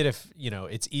 I do get if,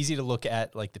 it's easy to look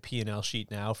at like the P&L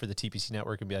sheet now for the TPC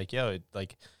network and be like, yo, it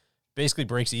like basically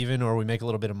breaks even, or we make a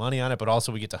little bit of money on it, but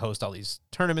also we get to host all these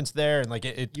tournaments there, and like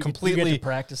it completely you get to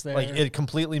practice there. Like it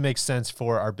completely makes sense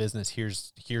for our business.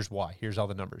 Here's why. Here's all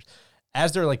the numbers.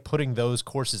 As they're like putting those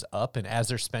courses up, and as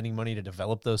they're spending money to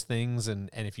develop those things, and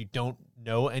if you don't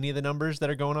know any of the numbers that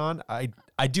are going on,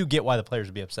 I do get why the players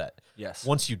would be upset. Yes.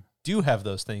 Once you do have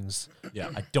those things,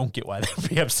 I don't get why they'd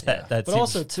be upset. That but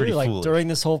also too, like foolish. during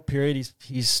this whole period,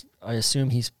 I assume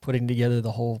he's putting together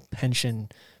the whole pension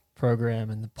program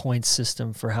and the points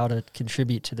system for how to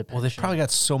contribute to the pension. Well, they've probably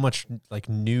got so much like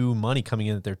new money coming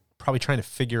in that they're probably trying to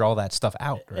figure all that stuff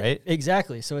out, right?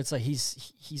 Exactly. So it's like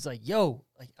he's like, yo,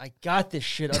 like I got this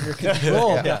shit under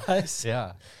control, guys.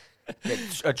 Yeah.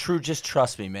 A true, just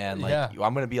trust me, man. Like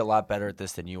I'm going to be a lot better at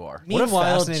this than you are. What a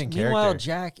fascinating character. Meanwhile,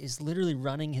 Jack is literally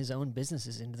running his own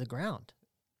businesses into the ground.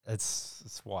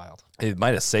 It's wild. It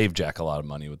might have saved Jack a lot of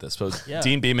money with this. So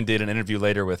Dean Beeman did an interview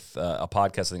later with a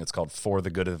podcast. I think it's called For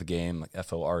the Good of the Game, like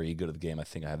FORE, Good of the Game. I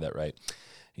think I have that right.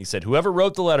 He said, whoever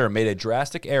wrote the letter made a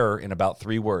drastic error in about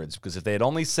 3 words, because if they had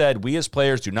only said, we as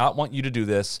players do not want you to do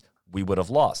this, we would have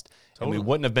lost. Totally. And we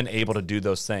wouldn't have been able to do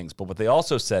those things. But what they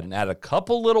also said, and added a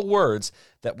couple little words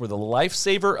that were the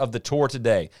lifesaver of the tour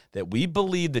today, that we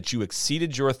believe that you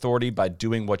exceeded your authority by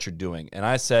doing what you're doing. And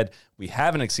I said, we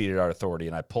haven't exceeded our authority.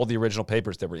 And I pulled the original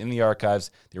papers that were in the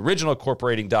archives, the original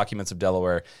incorporating documents of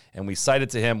Delaware, and we cited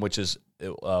to him, which is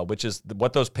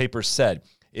what those papers said.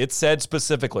 It said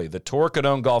specifically the tour could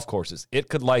own golf courses. It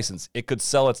could license. It could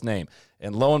sell its name.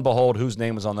 And lo and behold, whose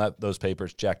name was on those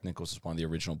papers? Jack Nicklaus is one of the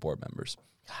original board members.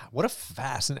 What a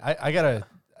fascinating...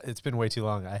 It's been way too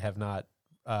long. I have not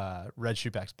read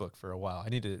Schupak's book for a while. I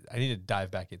need to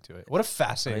dive back into it. What a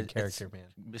fascinating character, man.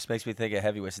 This makes me think of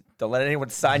heavyweights. Don't let anyone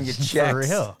sign your checks. For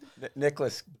real.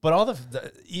 Nicklaus. But all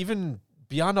the even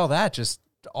beyond all that, just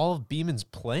all of Beeman's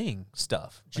playing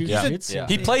stuff. Like, Jiu-jitsu. Yeah.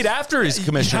 He played after his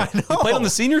commissioner. I know. He played on the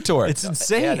senior tour. It's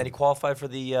insane. Yeah, and then he qualified for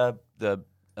the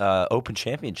Open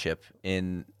Championship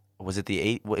in, was it the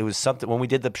 8? It was something when we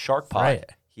did the Shark Pod. Right.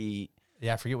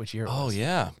 I forget which year it Oh was.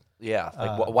 yeah. Yeah,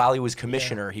 like while he was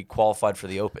commissioner, he qualified for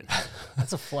the Open.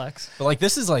 That's a flex. But like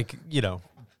this is like,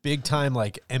 big time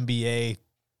like NBA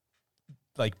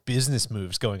like business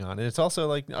moves going on. And it's also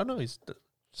like, oh no, he's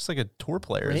just like a tour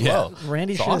player as well.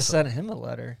 Randy It's should have awesome. sent him a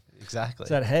letter. Exactly.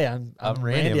 Said, hey, I'm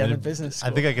Randy. I'm in business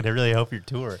school. I think I could really help your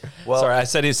tour. Well, Sorry, I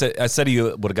said he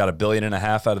would have got $1.5 billion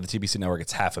out of the TBC network.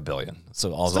 It's $500 million, so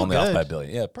I was Still only off good. by $1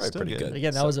 billion. Yeah, probably Still pretty good. good.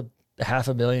 Again, that was a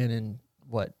 $500 million in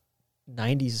what,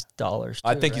 90s dollars.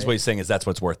 I think he's what he's saying is that's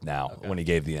what's worth now when he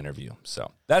gave the interview.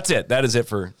 So that's it. That is it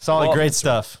for Solid, Well, great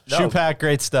stuff. no. Shoe pack,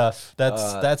 great stuff.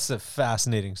 That's a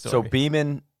fascinating story. so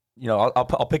Beeman,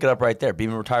 I'll pick it up right there.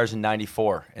 Beeman retires in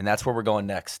 94, and that's where we're going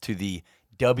next, to the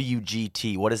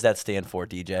WGT. What does that stand for,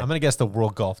 DJ? I'm gonna guess the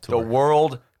World Golf The Tour.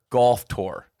 World Golf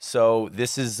Tour. So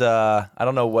this is, I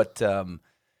don't know what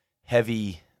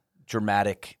heavy,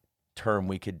 dramatic term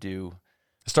we could do.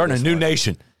 starting a new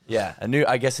nation, Yeah, a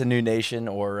new nation,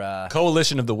 or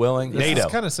coalition of the willing, This NATO.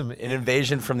 is kind of some. an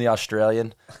invasion from the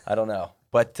Australian. I don't know.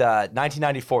 But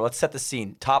 1994, let's set the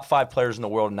scene. Top 5 players in the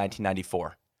world in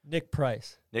 1994. Nick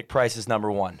Price. Nick Price is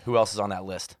number 1. Who else is on that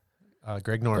list?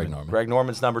 Greg Norman. Greg Norman, Greg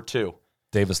Norman's number 2.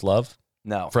 Davis Love,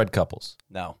 No. Fred Couples.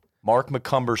 No. Mark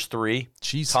McCumber's 3.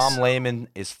 Jesus. Tom Lehman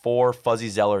is 4. Fuzzy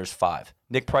Zeller is 5.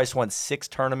 Nick Price won 6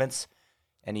 tournaments,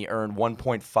 and he earned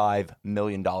 $1.5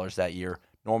 million that year.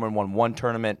 Norman won 1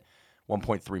 tournament,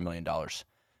 $1.3 million.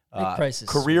 Nick Price is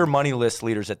Career money list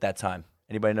leaders at that time.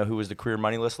 Anybody know who was the career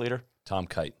money list leader? Tom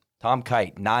Kite. Tom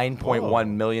Kite, $9.1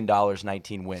 million,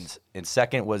 19 wins. And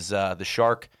second was the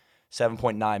Shark,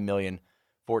 $7.9 million,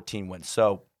 14 wins.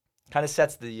 So kind of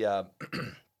sets the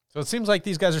So it seems like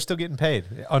these guys are still getting paid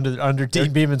under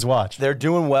Dean Beeman's watch. they're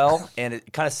doing well, and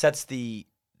it kind of sets the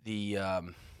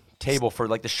table for,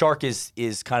 like, the Shark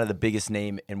is kind of the biggest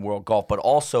name in world golf, but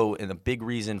also in the big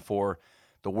reason for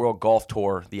the World Golf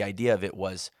Tour. The idea of it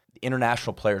was the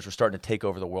international players were starting to take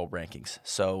over the world rankings.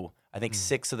 So I think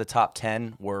 6 of the top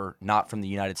 10 were not from the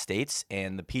United States,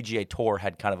 and the PGA Tour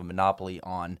had kind of a monopoly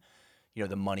on,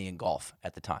 the money in golf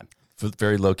at the time.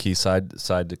 Very low key side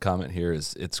to comment here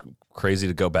is it's crazy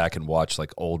to go back and watch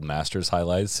like old Masters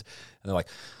highlights, and they're like,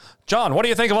 John, what do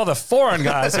you think of all the foreign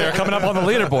guys here coming up on the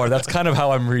leaderboard? That's kind of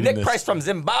how I'm reading Nick this. Price from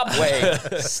Zimbabwe.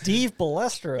 Steve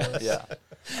Ballesteros. Yeah.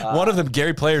 One of them,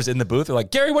 Gary Player's in the booth. They're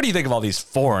like, Gary, what do you think of all these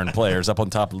foreign players up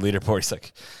on top of the leaderboard? He's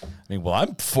like, well,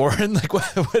 I'm foreign. Like,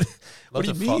 what do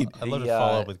you mean? I'd love to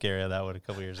follow up with Gary on that one a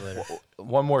couple years later.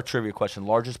 One more trivia question.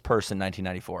 Largest purse in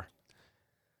 1994.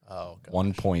 Oh,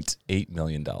 God. $1.8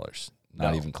 million.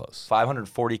 Not even close.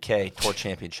 $540K Tour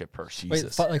Championship purse. Wait,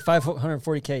 Jesus. like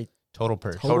 540K Total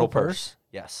purse. Total purse.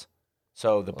 Yes.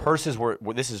 So the purses were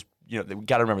this is, we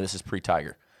got to remember, this is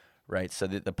pre-Tiger, right? So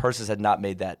the purses had not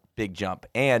made that big jump.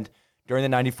 And during the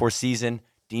 94 season,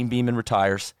 Dean Beeman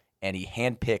retires, and he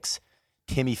handpicks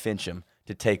Timmy Fincham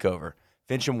to take over.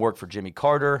 Fincham worked for Jimmy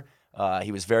Carter.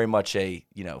 He was very much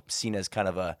seen as kind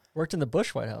of a, worked in the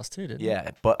Bush White House too, didn't he?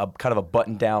 yeah, but a kind of a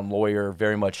button-down lawyer.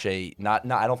 Very much a not.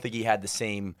 I don't think he had the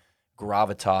same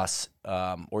gravitas,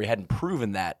 or he hadn't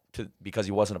proven that because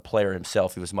he wasn't a player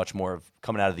himself. He was much more of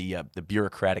coming out of the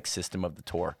bureaucratic system of the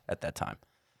tour at that time.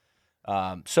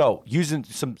 So using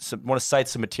some want to cite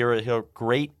some material here.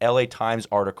 Great LA Times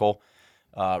article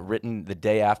written the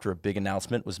day after a big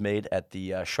announcement was made at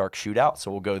the Shark Shootout.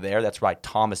 So we'll go there. That's by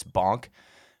Thomas Bonk.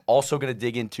 Also going to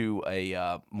dig into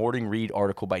a Morning Read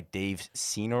article by Dave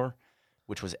Senior,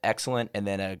 which was excellent, and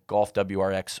then a Golf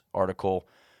WRX article,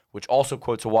 which also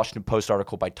quotes a Washington Post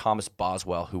article by Thomas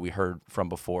Boswell, who we heard from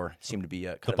before. Seemed to be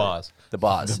a kind The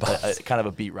Boz. kind of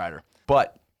a beat writer.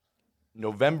 But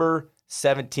November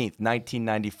 17th,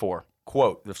 1994,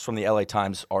 quote, this is from the LA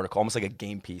Times article, almost like a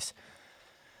game piece.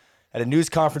 At a news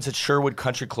conference at Sherwood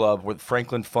Country Club, where the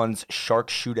Franklin Fund's Shark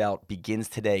Shootout begins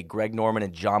today, Greg Norman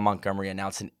and John Montgomery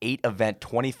announced an 8-event,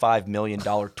 $25 million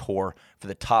tour for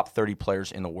the top 30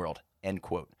 players in the world, end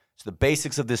quote. So the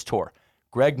basics of this tour.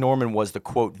 Greg Norman was the,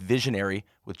 quote, visionary,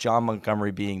 with John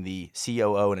Montgomery being the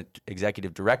COO and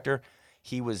executive director.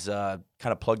 He was kind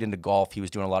of plugged into golf. He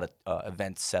was doing a lot of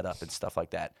events set up and stuff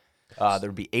like that. There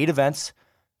would be 8 events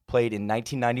played in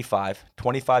 1995,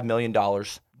 $25 million,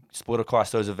 split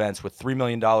across those events, with $3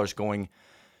 million going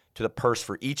to the purse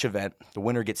for each event. The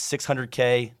winner gets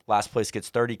 $600K, last place gets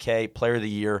 $30K. Player of the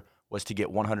year was to get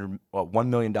 $1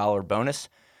 million bonus.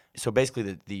 So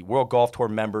basically the World Golf Tour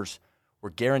members were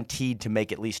guaranteed to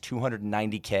make at least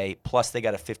 $290K, plus they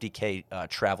got a $50K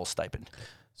travel stipend.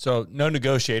 So no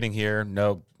negotiating here,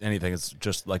 no anything. It's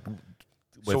just like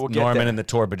with we'll get Norman there. and the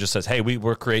tour, but just says, hey,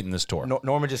 we're creating this tour.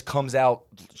 Norman just comes out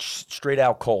straight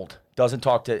out cold. Doesn't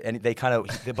talk to any. They kind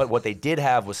of, but what they did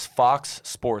have was Fox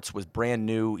Sports was brand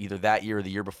new either that year or the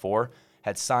year before,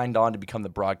 had signed on to become the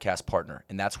broadcast partner,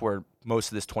 and that's where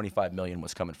most of this $25 million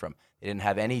was coming from. They didn't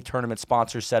have any tournament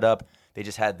sponsors set up. They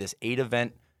just had this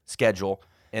 8-event schedule,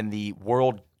 and the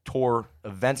World Tour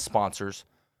event sponsors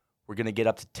were going to get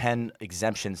up to 10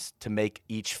 exemptions to make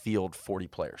each field 40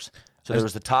 players. So there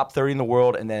was the top 30 in the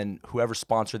world, and then whoever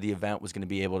sponsored the event was going to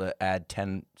be able to add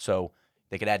 10. So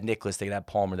they could add Nicklaus, they could add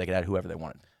Palmer, they could add whoever they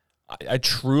wanted. I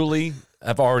truly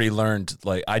have already learned,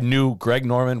 like, I knew Greg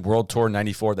Norman, World Tour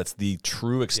 94. That's the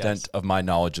true extent of my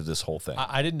knowledge of this whole thing.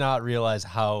 I did not realize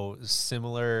how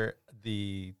similar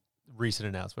the recent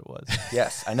announcement was.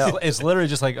 Yes, I know. It's literally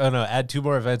just like, oh no, add 2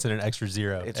 more events and an extra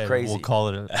 0. It's and crazy. We'll call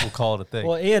it a thing.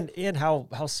 Well, and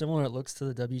how similar it looks to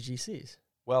the WGCs.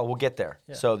 Well, we'll get there.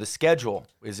 Yeah. So the schedule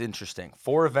is interesting.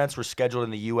 4 events were scheduled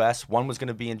in the U.S. 1 was going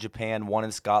to be in Japan, 1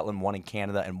 in Scotland, 1 in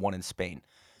Canada, and 1 in Spain.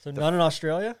 So none in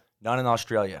Australia? None in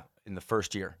Australia in the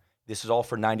first year. This is all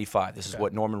for 95. This is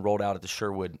what Norman rolled out at the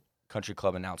Sherwood Country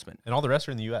Club announcement. And all the rest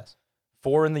are in the U.S.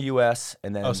 4 in the U.S.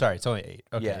 and then It's only 8.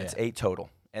 Okay, yeah, it's 8 total.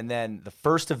 And then the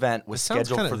first event was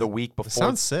scheduled for the week before. It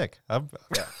sounds sick. I'm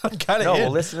kind of No,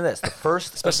 well, listen to this. The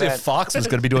first Especially event, if Fox was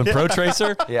going to be doing Pro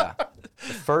Tracer. yeah,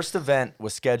 the first event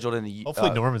was scheduled in the.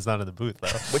 Hopefully Norman's not in the booth, though.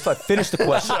 Wait till I finish the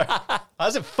question.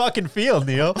 How's it fucking feel,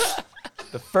 Neil?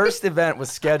 The first event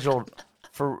was scheduled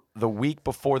for the week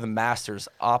before the Masters,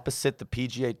 opposite the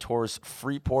PGA Tour's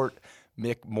Freeport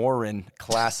McMoran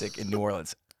Classic in New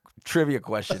Orleans. Trivia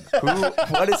question: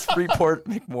 what is Freeport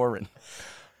McMoran?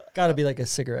 Got to be like a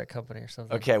cigarette company or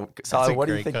something. Okay, Solid, what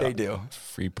do you great think they call. do?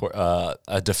 Freeport,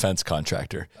 a defense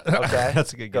contractor. Okay,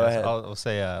 That's a good Go guess. ahead. I'll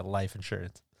say life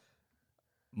insurance.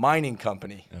 Mining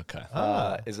company. Okay.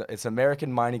 It's an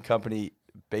American mining company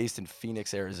based in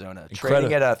Phoenix, Arizona, Incredible.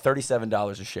 trading at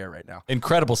 $37 a share right now.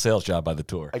 Incredible sales job by the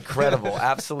tour. Incredible,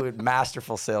 absolute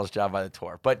masterful sales job by the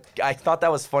tour. But I thought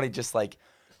that was funny, just like,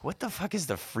 what the fuck is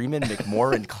the Freeman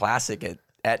McMoran Classic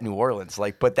at New Orleans?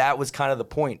 Like, but that was kind of the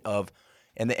point of,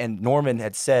 and Norman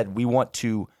had said, we want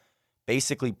to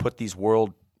basically put these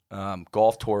world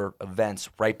golf tour events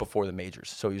right before the majors.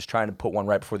 So he was trying to put one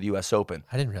right before the U.S. Open.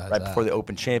 I didn't realize right that. before the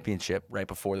Open Championship, right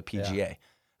before the PGA.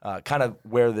 Kind of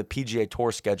where the PGA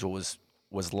Tour schedule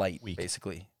was light,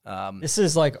 basically. This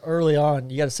is like early on.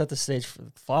 You got to set the stage for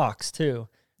Fox, too.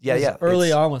 Yeah, This is yeah.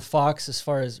 Early on with Fox, as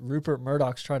far as Rupert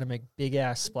Murdoch's trying to make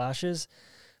big-ass splashes.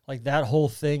 Like that whole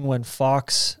thing when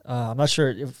Fox, I'm not sure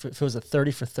if it was a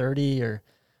 30 for 30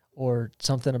 or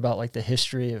something about like the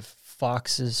history of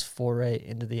Fox's foray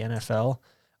into the NFL,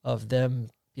 of them,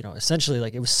 essentially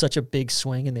like it was such a big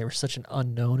swing and they were such an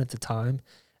unknown at the time.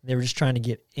 They were just trying to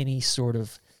get any sort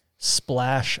of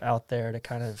splash out there to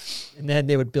kind of, and then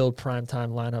they would build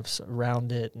primetime lineups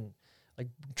around it and like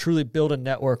truly build a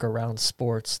network around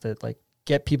sports that like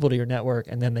get people to your network.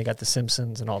 And then they got the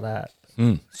Simpsons and all that.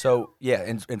 So, yeah,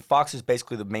 and Fox is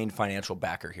basically the main financial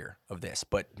backer here of this.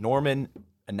 But Norman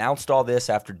announced all this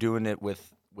after doing it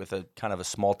with a kind of a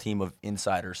small team of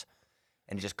insiders,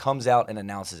 and he just comes out and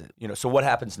announces it. So what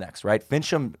happens next, right?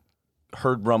 Fincham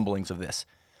heard rumblings of this.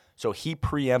 So he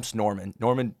preempts Norman.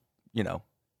 Norman,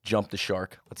 jumped the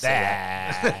shark. Let's say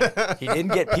that. He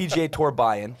didn't get PGA Tour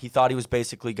buy-in. He thought he was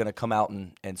basically going to come out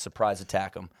and surprise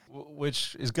attack him.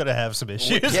 Which is going to have some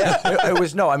issues. Yeah, it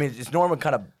was it's Norman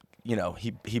kind of,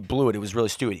 he blew it. It was really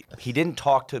stupid. He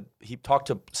talked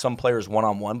to some players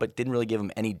one-on-one, but didn't really give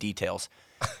them any details.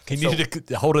 He needed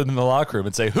to hold it in the locker room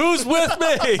and say, "Who's with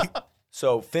me?"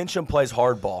 So Fincham plays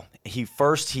hardball.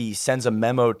 He sends a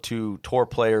memo to tour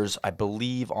players, I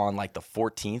believe on like the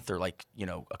 14th or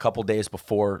a couple days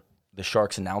before the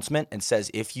Sharks announcement, and says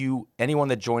anyone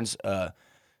that joins a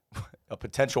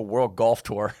potential world golf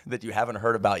tour that you haven't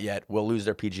heard about yet will lose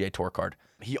their PGA Tour card.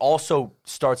 He also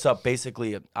starts up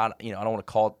basically I don't want to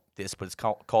call it this, but it's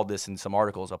called this in some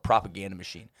articles, a propaganda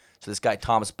machine. So this guy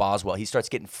Thomas Boswell, he starts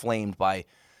getting flamed by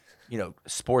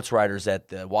sports writers at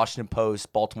the Washington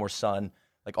Post, Baltimore Sun.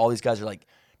 Like all these guys are like,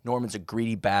 Norman's a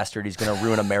greedy bastard. He's going to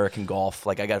ruin American golf.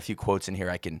 Like I got a few quotes in here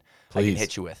I can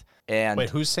hit you with. And Wait,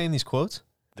 who's saying these quotes?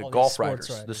 the All these golf sports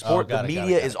writers. writers. The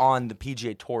media is on the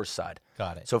PGA Tour side.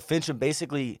 Got it. So Fincham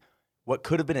basically, what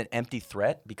could have been an empty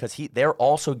threat, because they're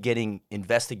also getting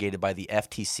investigated by the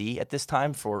FTC at this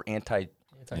time for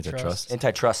Antitrust.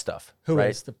 antitrust stuff. Who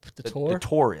right? is the tour? The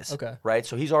tour is. Okay. Right?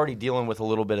 So he's already dealing with a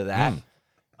little bit of that.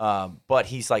 But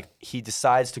he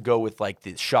decides to go with like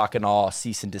the shock and awe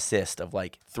cease and desist of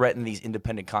like threaten these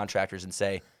independent contractors and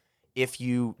say, if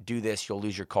you do this, you'll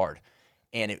lose your card.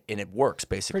 and it works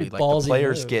basically. Pretty Like the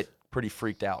players move. get pretty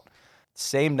freaked out.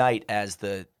 Same night as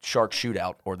the shark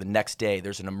shootout, or the next day,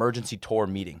 there's an emergency tour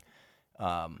meeting,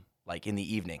 like in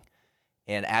the evening,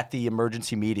 and at the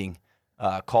emergency meeting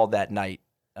called that night,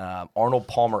 Arnold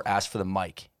Palmer asked for the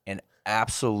mic and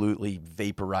absolutely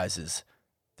vaporizes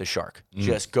the shark.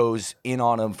 Just goes in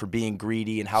on him for being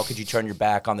greedy and how could you turn your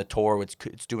back on the tour?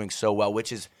 It's doing so well,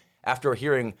 which is, after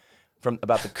hearing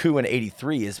about the coup in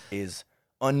 '83, is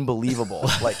unbelievable.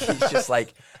 Like, he's just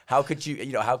like, how could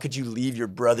you leave your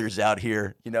brothers out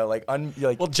here? Well,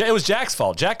 it was Jack's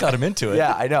fault. Jack got him into it.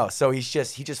 Yeah, I know. So he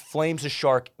just flames the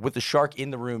shark with the shark in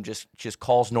the room. Just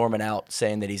calls Norman out,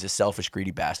 saying that he's a selfish,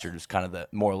 greedy bastard. Is kind of the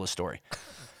moral of the story.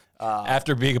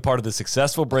 After being a part of the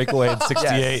successful breakaway in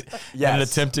 '68 and an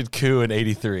attempted coup in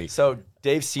 '83. So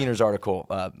Dave Siener's article,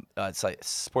 it's like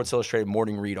Sports Illustrated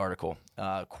Morning Read article.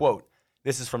 Quote,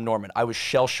 this is from Norman. I was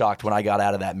shell-shocked when I got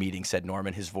out of that meeting, said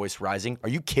Norman, his voice rising. Are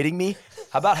you kidding me?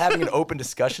 How about having an open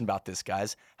discussion about this,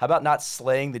 guys? How about not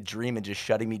slaying the dream and just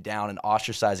shutting me down and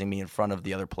ostracizing me in front of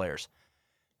the other players?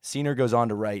 Siener goes on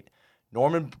to write,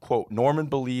 quote, Norman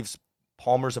believes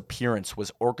Palmer's appearance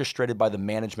was orchestrated by the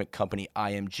management company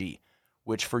IMG,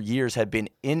 which for years had been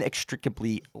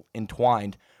inextricably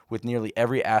entwined with nearly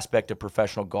every aspect of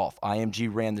professional golf. IMG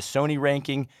ran the Sony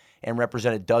ranking and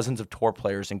represented dozens of tour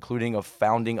players, including a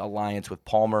founding alliance with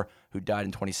Palmer, who died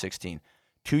in 2016.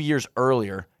 2 years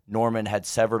earlier, Norman had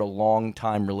severed a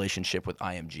long-time relationship with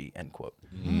IMG, end quote.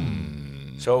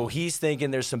 So he's thinking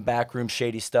there's some backroom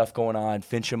shady stuff going on.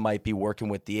 Fincham might be working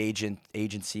with the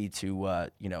agency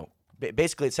to,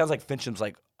 basically it sounds like Fincham's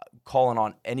like calling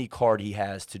on any card he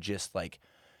has to just like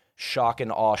shock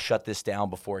and awe, shut this down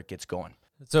before it gets going.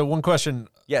 So one question.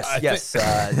 Yes,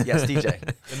 DJ.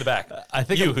 In the back. I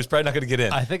think who's probably not going to get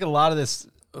in. I think a lot of this,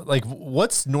 like,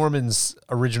 what's Norman's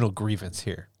original grievance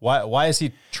here? Why is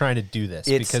he trying to do this?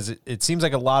 Because it seems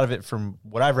like a lot of it, from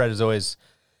what I've read, is always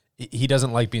he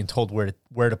doesn't like being told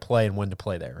where to play and when to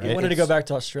play there. Right? He wanted to go back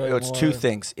to Australia. It's two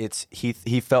things.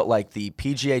 He felt like the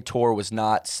PGA Tour was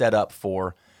not set up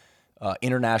for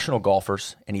international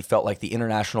golfers, and he felt like the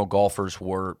international golfers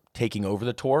were taking over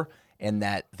the tour, and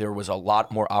that there was a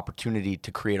lot more opportunity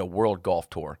to create a world golf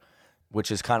tour,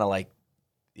 which is kind of like,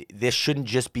 this shouldn't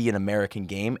just be an American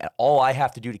game. All I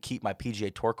have to do to keep my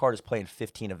PGA Tour card is play in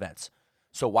 15 events.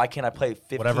 So why can't I play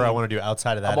 15? Whatever I want to do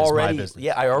outside of that is my business.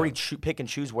 Yeah, I already pick and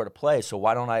choose where to play. So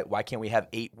why can't we have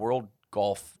 8 world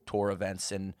golf tour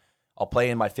events, and I'll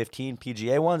play in my 15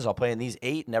 PGA ones, I'll play in these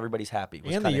 8, and everybody's happy.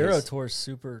 And the Euro Tour is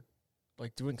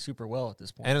doing super well at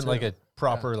this point. And like a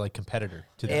proper competitor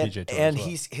to the PGA Tour. And as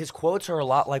well. his quotes are a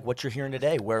lot like what you're hearing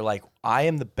today, where like, I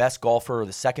am the best golfer, or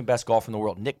the second best golfer in the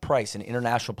world. Nick Price, an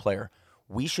international player,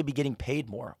 we should be getting paid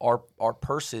more. Our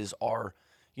purses are,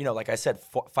 like I said,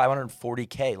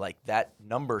 $540K. Like, that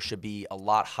number should be a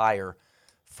lot higher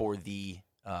for the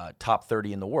top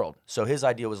 30 in the world. So his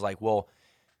idea was like, well,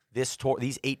 these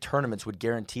 8 tournaments would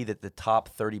guarantee that the top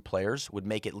 30 players would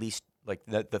make at least, like,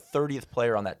 the 30th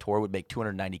player on that tour would make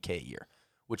 $290K a year,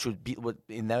 which would be,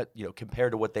 in that,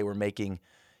 compared to what they were making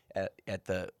on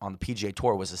the PGA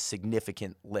Tour, was a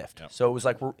significant lift. Yep. So it was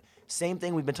like, same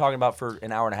thing we've been talking about for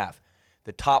an hour and a half.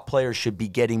 The top players should be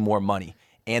getting more money,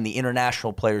 and the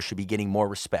international players should be getting more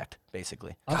respect,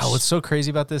 basically. Oh, what's so crazy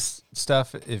about this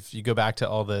stuff, if you go back to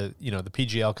all the, the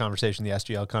PGL conversation, the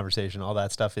SGL conversation, all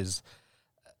that stuff, is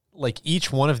like,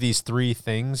 each one of these 3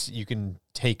 things you can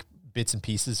take bits and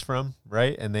pieces from,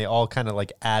 right? And they all kind of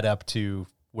like add up to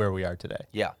where we are today.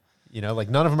 Yeah. Like,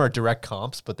 none of them are direct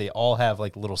comps, but they all have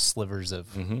like little slivers of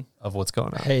what's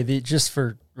going on. Hey, just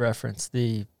for reference,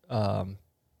 the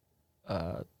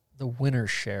winner's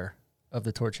share of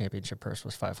the tour championship purse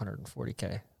was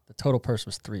 $540K. The total purse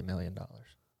was $3 million.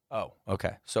 Oh,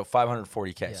 okay. So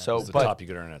 $540K. Yeah. So the top you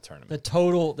could earn in a tournament.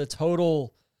 The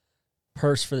total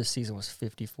purse for the season was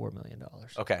 $54 million.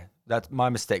 Okay, that's my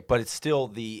mistake. But it's still,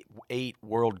 the 8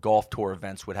 World Golf Tour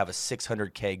events would have a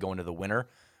 $600K going to the winner,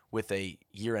 with a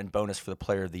year-end bonus for the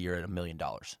player of the year at $1 million.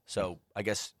 So I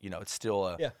guess, it's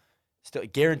still still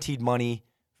guaranteed money,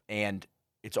 and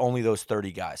it's only those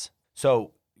 30 guys.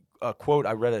 So a quote,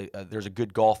 I read there's a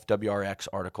Good Golf WRX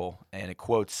article, and it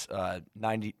quotes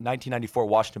 1994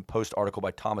 Washington Post article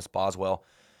by Thomas Boswell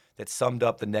that summed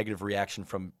up the negative reaction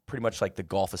from pretty much like the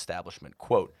golf establishment.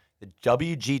 Quote, the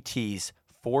WGT's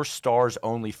 4 stars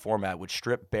only format would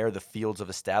strip bare the fields of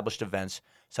established events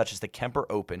such as the Kemper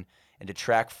Open and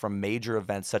detract from major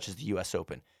events such as the U.S.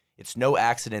 Open. It's no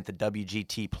accident the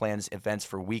WGT plans events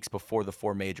for weeks before the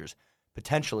 4 majors.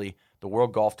 Potentially, the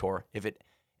World Golf Tour, if it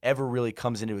ever really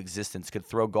comes into existence, could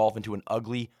throw golf into an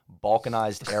ugly,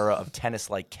 balkanized era of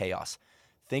tennis-like chaos.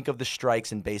 Think of the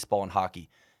strikes in baseball and hockey.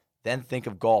 Then think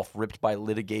of golf ripped by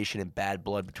litigation and bad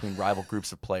blood between rival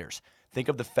groups of players. Think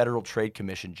of the Federal Trade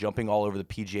Commission jumping all over the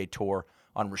PGA Tour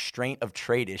on restraint of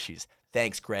trade issues.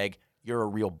 Thanks, Greg. You're a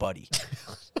real buddy.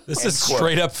 This is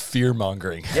straight up fear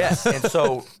mongering. Yes. And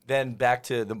so then back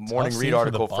to the Morning Read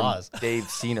article from boss. Dave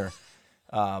Siener.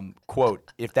 Quote,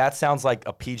 if that sounds like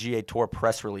a PGA Tour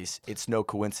press release, it's no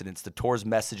coincidence. The Tour's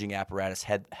messaging apparatus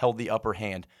had held the upper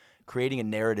hand, creating a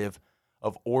narrative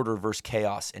of order versus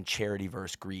chaos and charity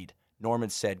versus greed.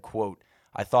 Norman said, quote,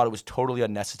 I thought it was totally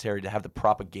unnecessary to have the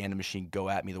propaganda machine go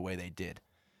at me the way they did.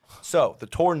 So the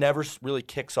Tour never really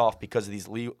kicks off because of these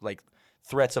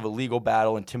threats of a legal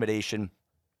battle, intimidation,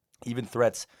 even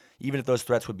if those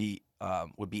threats would be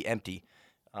empty.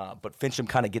 But Fincham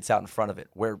kind of gets out in front of it.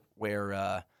 Where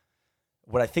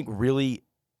what I think really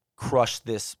crushed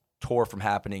this tour from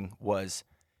happening was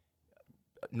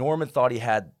Norman thought he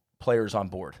had players on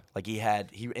board. Like he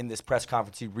in this press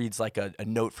conference, he reads like a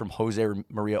note from Jose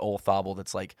Maria Olazabal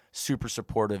that's like super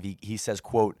supportive. He says,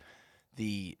 quote,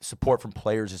 the support from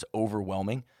players is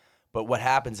overwhelming. But what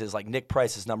happens is, like, Nick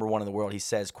Price is number one in the world. He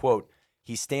says, quote,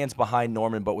 he stands behind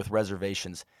Norman but with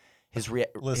reservations. Man,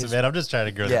 I'm just trying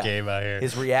to grow the game out here.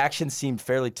 His reaction seemed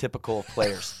fairly typical of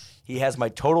players. He has my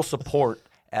total support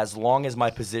as long as my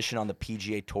position on the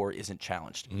PGA Tour isn't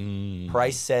challenged.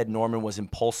 Price said Norman was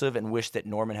impulsive and wished that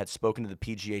Norman had spoken to the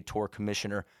PGA Tour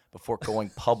commissioner before going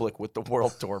public with the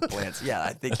World Tour plans. Yeah,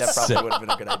 I think that probably would have been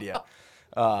a good idea.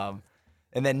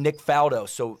 And then Nick Faldo.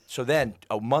 So then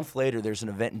a month later, there's an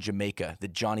event in Jamaica, the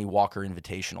Johnny Walker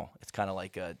Invitational. It's kind of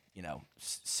like a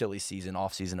silly season,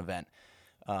 off-season event.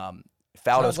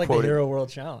 Faldo's like quoted, the Hero World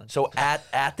Challenge. So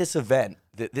at this event,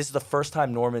 this is the first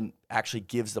time Norman actually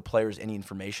gives the players any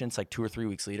information. It's like 2 or 3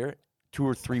 weeks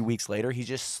later. He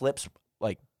just slips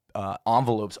like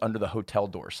envelopes under the hotel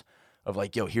doors of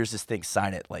like, yo, here's this thing,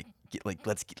 sign it.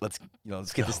 Let's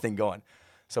get this thing going.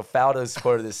 So Faldo's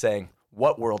quoted as saying,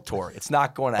 "What World Tour? It's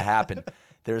not going to happen.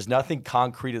 There's nothing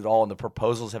concrete at all, and the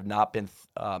proposals have not been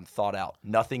thought out.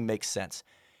 Nothing makes sense.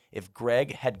 If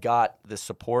Greg had got the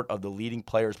support of the leading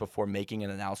players before making an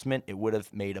announcement, it would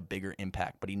have made a bigger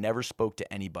impact. But he never spoke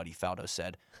to anybody," Faldo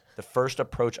said. "The first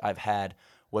approach I've had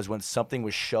was when something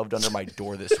was shoved under my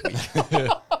door this week,"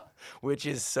 which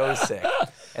is so sick.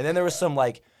 And then there was some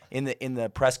like in the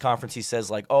press conference, he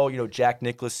says like, "Oh, Jack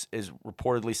Nicklaus is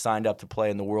reportedly signed up to play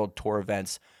in the World Tour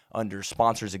events under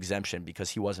sponsors exemption because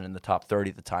he wasn't in the top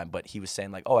 30 at the time." But he was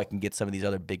saying like, "Oh, I can get some of these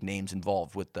other big names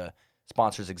involved with the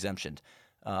sponsors exemption."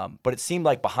 But it seemed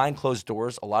like behind closed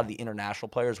doors, a lot of the international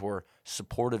players were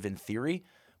supportive in theory,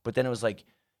 but then it was like,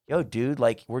 yo, dude,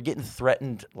 like we're getting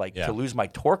threatened to lose my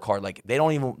tour card. Like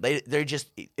they just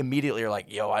immediately are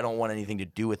like, yo, I don't want anything to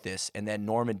do with this. And then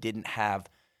Norman didn't have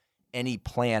any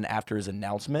plan after his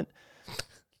announcement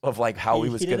of like how he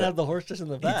was didn't have the horse just in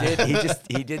the back.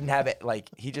 He didn't have it. Like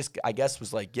he just, I guess,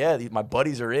 was like, yeah, my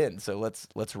buddies are in, so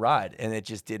let's ride. And it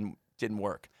just didn't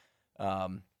work.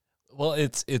 Well,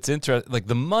 it's interesting. Like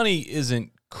the money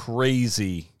isn't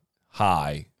crazy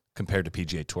high compared to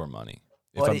PGA Tour money.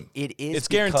 Well, it is. It's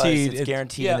guaranteed. It's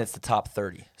guaranteed, and it's the top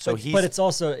 30. So but it's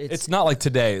also it's not like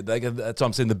today. Like that's what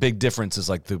I'm saying. The big difference is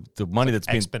like the money that's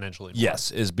being exponentially.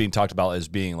 Is being talked about as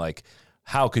being like,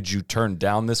 how could you turn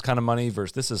down this kind of money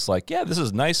versus this is like, yeah, this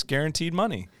is nice guaranteed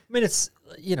money. I mean, it's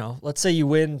let's say you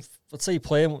win. Let's say you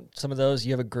play some of those.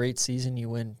 You have a great season. You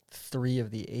win 3 of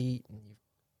the 8, and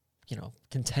you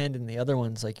contend in the other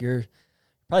ones. Like you're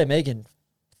probably making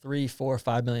 $3, $4,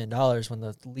 $5 million when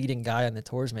the leading guy on the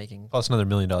tour is making plus another $1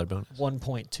 million bonus,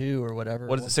 1.2 or whatever.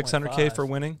 What is it? $600K for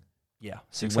winning? Yeah,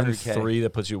 $600K. 3 that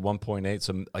puts you 1.8.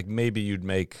 So like maybe you'd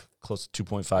make close to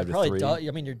 2.5 to 3.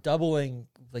 I mean, you're doubling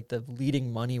like the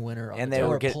leading money winner on and the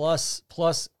tour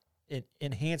plus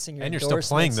enhancing your and you're still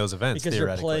playing those events because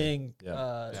you're playing.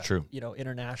 True.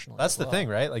 International. That's the thing,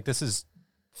 right? Like this is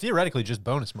theoretically just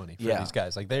bonus money for these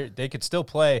guys. Like they could still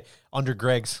play under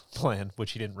Greg's plan,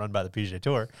 which he didn't run by the PGA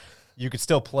Tour. You could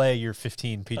still play your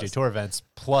 15 PGA Tour events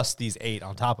plus these 8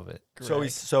 on top of it.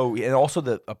 Correct. So and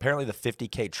also apparently the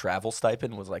 $50K travel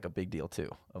stipend was like a big deal too.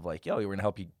 Of like, yo, we're gonna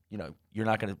help you. You're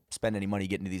not gonna spend any money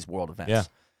getting to these world events.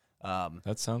 Yeah.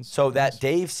 That sounds so. nice. That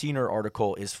Dave Siener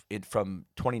article is from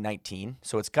 2019.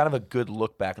 So it's kind of a good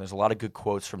look back, and there's a lot of good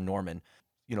quotes from Norman.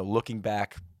 Looking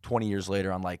back 20 years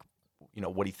later on like,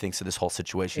 what he thinks of this whole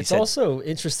situation. It's also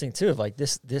interesting too. Of like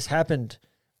this happened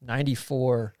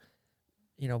 94.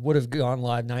 Would have gone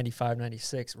live 95,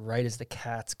 96, right as the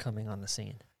Cats coming on the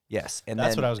scene. Yes, and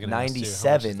that's then what I was going to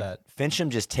 97. Fincham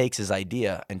just takes his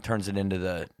idea and turns it into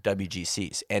the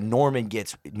WGCs, and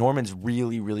Norman's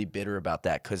really, really bitter about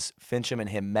that because Fincham and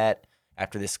him met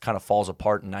after this kind of falls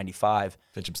apart in 95.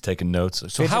 Fincham's taking notes.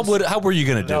 So how were you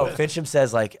going to do it? Fincham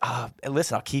says like,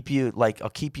 listen, I'll keep you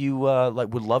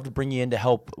would love to bring you in to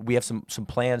help. We have some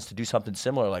plans to do something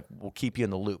similar. Like we'll keep you in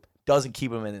the loop. Doesn't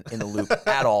keep him in the loop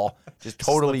at all. Just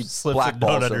totally slips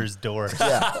blackballs under him. his door.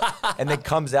 Yeah. And then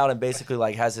comes out and basically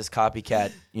like has this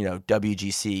copycat,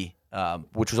 WGC,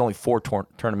 which was only 4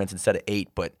 tournaments instead of 8,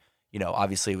 but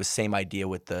obviously it was same idea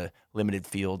with the limited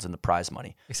fields and the prize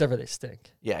money. Except for they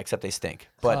stink. Yeah, except they stink.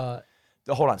 But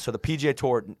hold on. So the PGA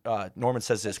Tour, Norman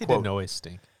says this, He quote, didn't always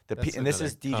stink. and this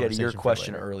is, DJ, to your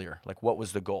question earlier. Like, what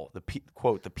was the goal?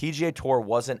 Quote, the PGA Tour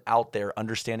wasn't out there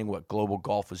understanding what global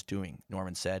golf was doing,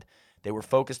 Norman said. They were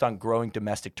focused on growing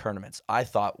domestic tournaments. I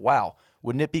thought, wow,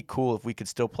 wouldn't it be cool if we could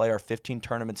still play our 15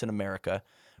 tournaments in America,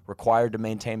 required to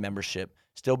maintain membership,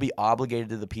 still be obligated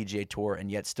to the PGA Tour,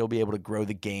 and yet still be able to grow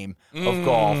the game of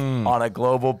golf on a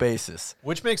global basis?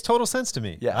 Which makes total sense to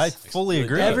me. Yes. I fully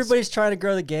agree. Everybody's trying to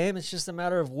grow the game. It's just a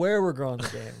matter of where we're growing the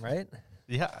game, right?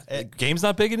 Yeah. Game's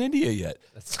not big in India yet.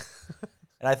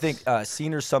 And I think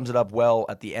Senior sums it up well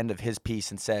at the end of his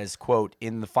piece and says, quote,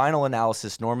 in the final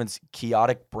analysis, Norman's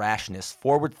chaotic brashness,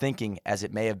 forward thinking as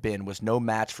it may have been, was no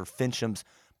match for Fincham's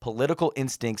political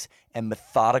instincts and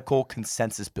methodical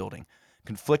consensus building.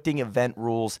 Conflicting event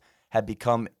rules have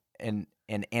become an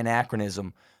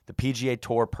anachronism. The PGA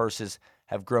Tour purses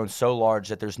have grown so large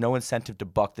that there's no incentive to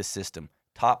buck the system.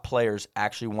 Top players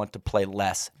actually want to play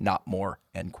less, not more,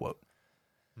 end quote.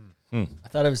 I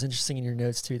thought it was interesting in your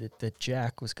notes too that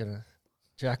Jack was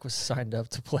signed up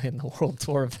to play in the World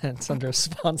Tour events under a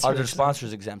sponsor. Under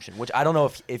sponsors exemption, which I don't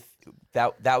know if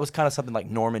that was kind of something like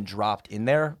Norman dropped in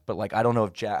there, but like I don't know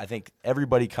if Jack. I think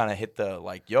everybody kind of hit the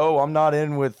like, yo, I'm not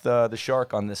in with the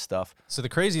shark on this stuff. So the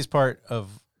craziest part of,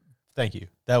 thank you,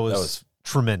 that was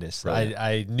tremendous.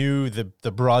 I knew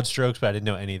the broad strokes, but I didn't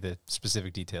know any of the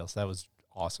specific details. That was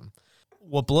awesome.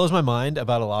 What blows my mind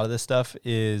about a lot of this stuff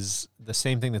is the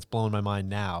same thing that's blowing my mind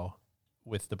now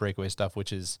with the Breakaway stuff,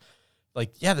 which is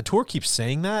like, yeah, the tour keeps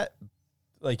saying that.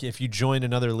 Like, if you join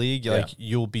another league, like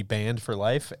you'll be banned for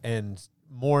life. And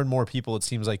more people, it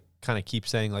seems like, kind of keep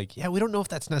saying like, yeah, we don't know if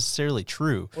that's necessarily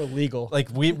true or legal. Like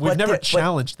we've never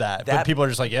challenged that, but people are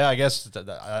just like, yeah, I guess, all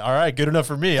right, good enough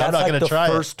for me. I'm not going to try it.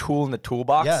 That's the first tool in the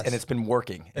toolbox, and it's been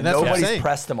working. And nobody's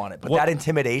pressed them on it. But that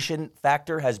intimidation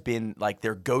factor has been like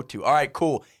their go-to. All right,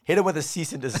 cool. Hit them with a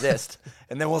cease and desist,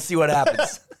 and then we'll see what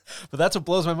happens. But that's what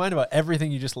blows my mind about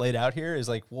everything you just laid out here is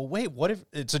like, well, wait, what if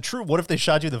they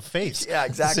shot you in the face? Yeah,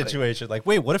 exactly. Situation. Like,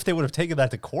 wait, what if they would have taken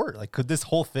that to court? Like, could this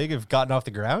whole thing have gotten off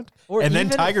the ground? And then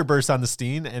Tiger bursts on the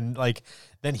scene, and like,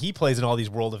 then he plays in all these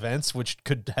world events, which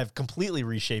could have completely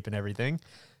reshapen everything.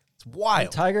 It's wild.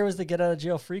 And Tiger was the get out of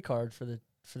jail free card for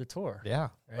the tour. Yeah.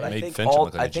 Right? I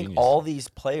think all these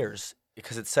players,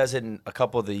 because it says in a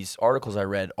couple of these articles I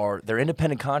read, they're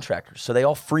independent contractors. So they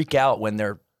all freak out when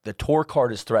the tour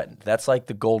card is threatened. That's like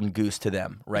the golden goose to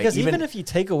them, right? Because even if you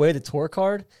take away the tour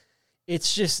card,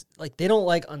 it's just like they don't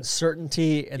like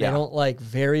uncertainty and they don't like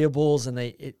variables and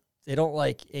they don't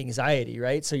like anxiety,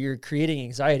 right? So you're creating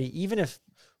anxiety even if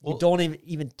you don't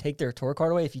even take their tour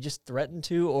card away. If you just threaten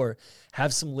to or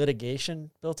have some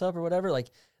litigation built up or whatever, like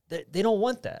they don't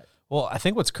want that. Well, I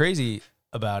think what's crazy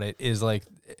about it is like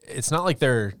it's not like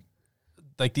they're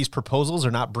like these proposals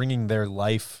are not bringing their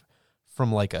life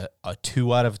from like a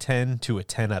 2 out of 10 to a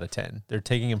 10 out of 10. They're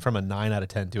taking him from a 9 out of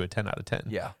 10 to a 10 out of 10.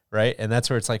 Yeah. Right. And that's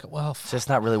where it's like, well, it's just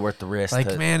not really worth the risk.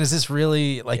 Like, man, is this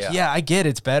really like, yeah, I get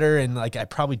it's better. And like, I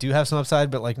probably do have some upside,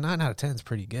 but like 9 out of 10 is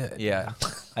pretty good. Yeah,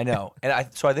 I know. And I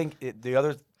think the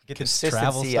other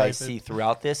consistency I see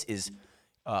throughout this is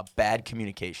bad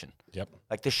communication. Yep.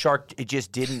 Like the shark, he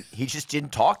just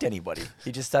didn't talk to anybody.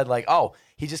 He just said like, oh,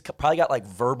 he just probably got like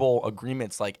verbal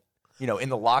agreements, like, in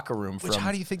the locker room. Which,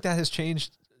 how do you think that has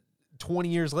changed 20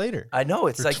 years later? I know.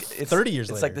 It's like 30 years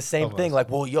later. It's like the same thing. Like,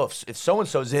 well, if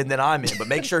so-and-so's in, then I'm in, but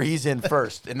make sure he's in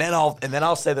first. And then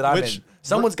I'll say that I'm in.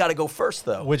 Someone's got to go first,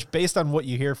 though. Which, based on what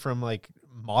you hear from like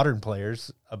modern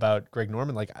players about Greg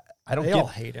Norman, like they all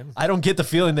hate him. I don't get the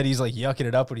feeling that he's like yucking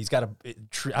it up, but he's got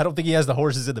I don't think he has the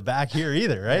horses in the back here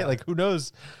either, right? Yeah. Like who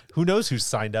knows who's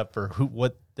signed up or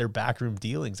what their backroom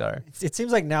dealings are. It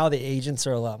seems like now the agents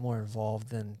are a lot more involved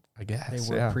than I guess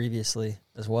they were previously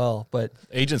as well. But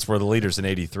agents were the leaders in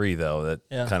 '83, though,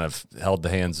 that kind of held the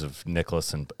hands of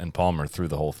Nicklaus and Palmer through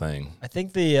the whole thing. I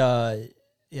think I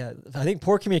think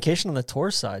poor communication on the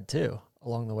tour side too,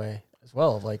 along the way as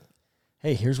well. Of like,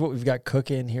 hey, here's what we've got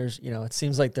cooking. Here's, it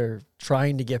seems like they're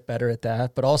trying to get better at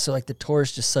that, but also like the tour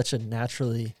is just such a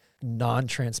naturally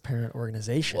non-transparent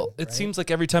organization. Well, it right? seems like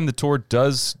every time the tour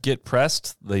does get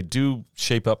pressed, they do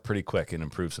shape up pretty quick and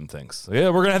improve some things. So, yeah,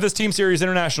 we're gonna have this Team Series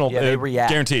International. Yeah, they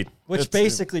react. Guaranteed. Which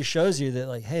basically shows you that,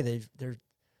 like, hey,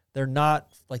 they're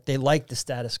not, like, they like the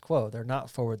status quo. They're not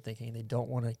forward thinking. They don't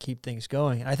want to keep things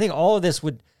going. And I think all of this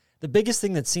the biggest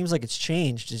thing that seems like it's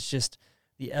changed is just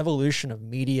the evolution of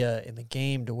media in the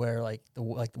game to where, like, the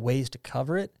ways to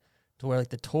cover it, to where, like,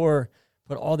 the tour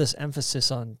put all this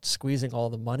emphasis on squeezing all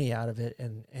the money out of it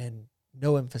and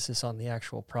no emphasis on the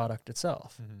actual product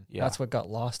itself. Yeah. That's what got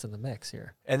lost in the mix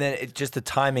here. And then just the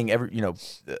timing.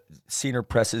 Senior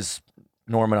presses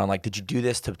Norman on, like, did you do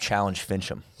this to challenge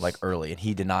Fincham, like, early? And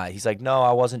he denied. He's like, no,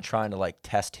 I wasn't trying to, like,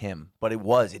 test him. But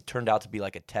it turned out to be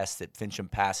like a test that Fincham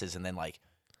passes and then, like,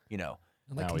 And,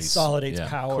 like, Now consolidates yeah.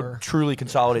 power. truly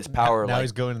consolidates power. Now like,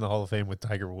 he's going in the Hall of Fame with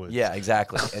Tiger Woods. yeah,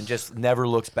 exactly. And just never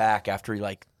looks back after he,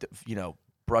 like,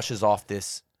 brushes off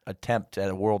this attempt at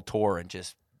a world tour and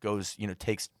just goes,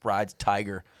 rides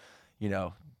Tiger,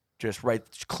 just right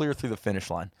clear through the finish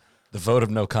line. The vote of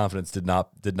no confidence did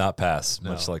not pass,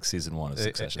 much like season 1 of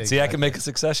Succession. See, I can make a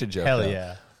Succession joke. Hell though.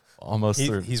 yeah. Almost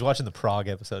through. He's watching the Prague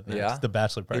episode next, Yeah. the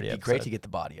bachelor party It'd be episode. great to get the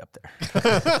body up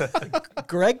there.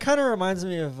 Greg kind of reminds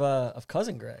me of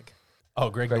cousin Greg. Oh,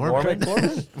 Greg Norman?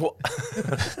 Norman? Well,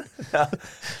 huh?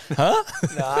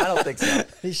 No, I don't think so.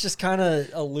 He's just kind of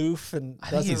aloof and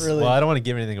doesn't really. Well, I don't want to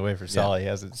give anything away for Solly. He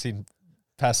hasn't seen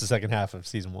past the second half of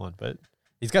season 1, but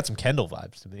he's got some Kendall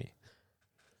vibes to me.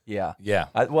 Yeah. Yeah.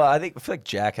 I feel like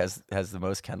Jack has the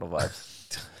most Kendall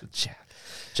vibes.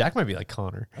 Jack might be like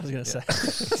Connor. I was gonna say.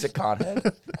 He's a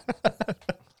conhead.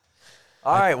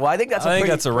 All right. Well, I think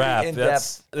that's a wrap.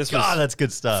 In-depth. That's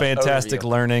good stuff. Fantastic Overview.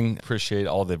 learning. Appreciate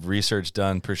all the research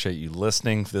done. Appreciate you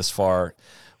listening this far.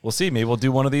 We'll see. Maybe we'll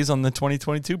do one of these on the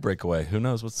 2022 breakaway. Who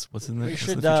knows what's in the We what's in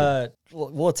should. the future.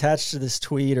 We'll attach to this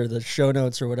tweet or the show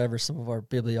notes or whatever some of our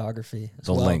bibliography as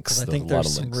The well, links, 'cause I the- think a lot there's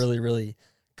of some links. really, really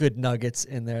good nuggets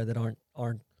in there that aren't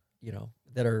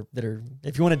that are.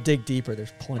 If you want to dig deeper,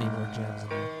 there's plenty more gems in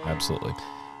there. Absolutely.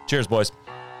 Cheers, boys.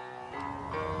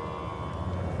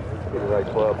 Be the right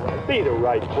club. Be the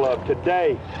right club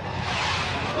today.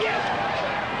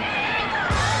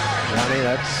 Johnny,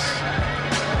 that's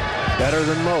better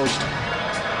than most.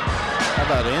 How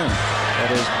about in?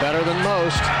 That is better than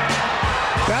most.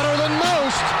 Better than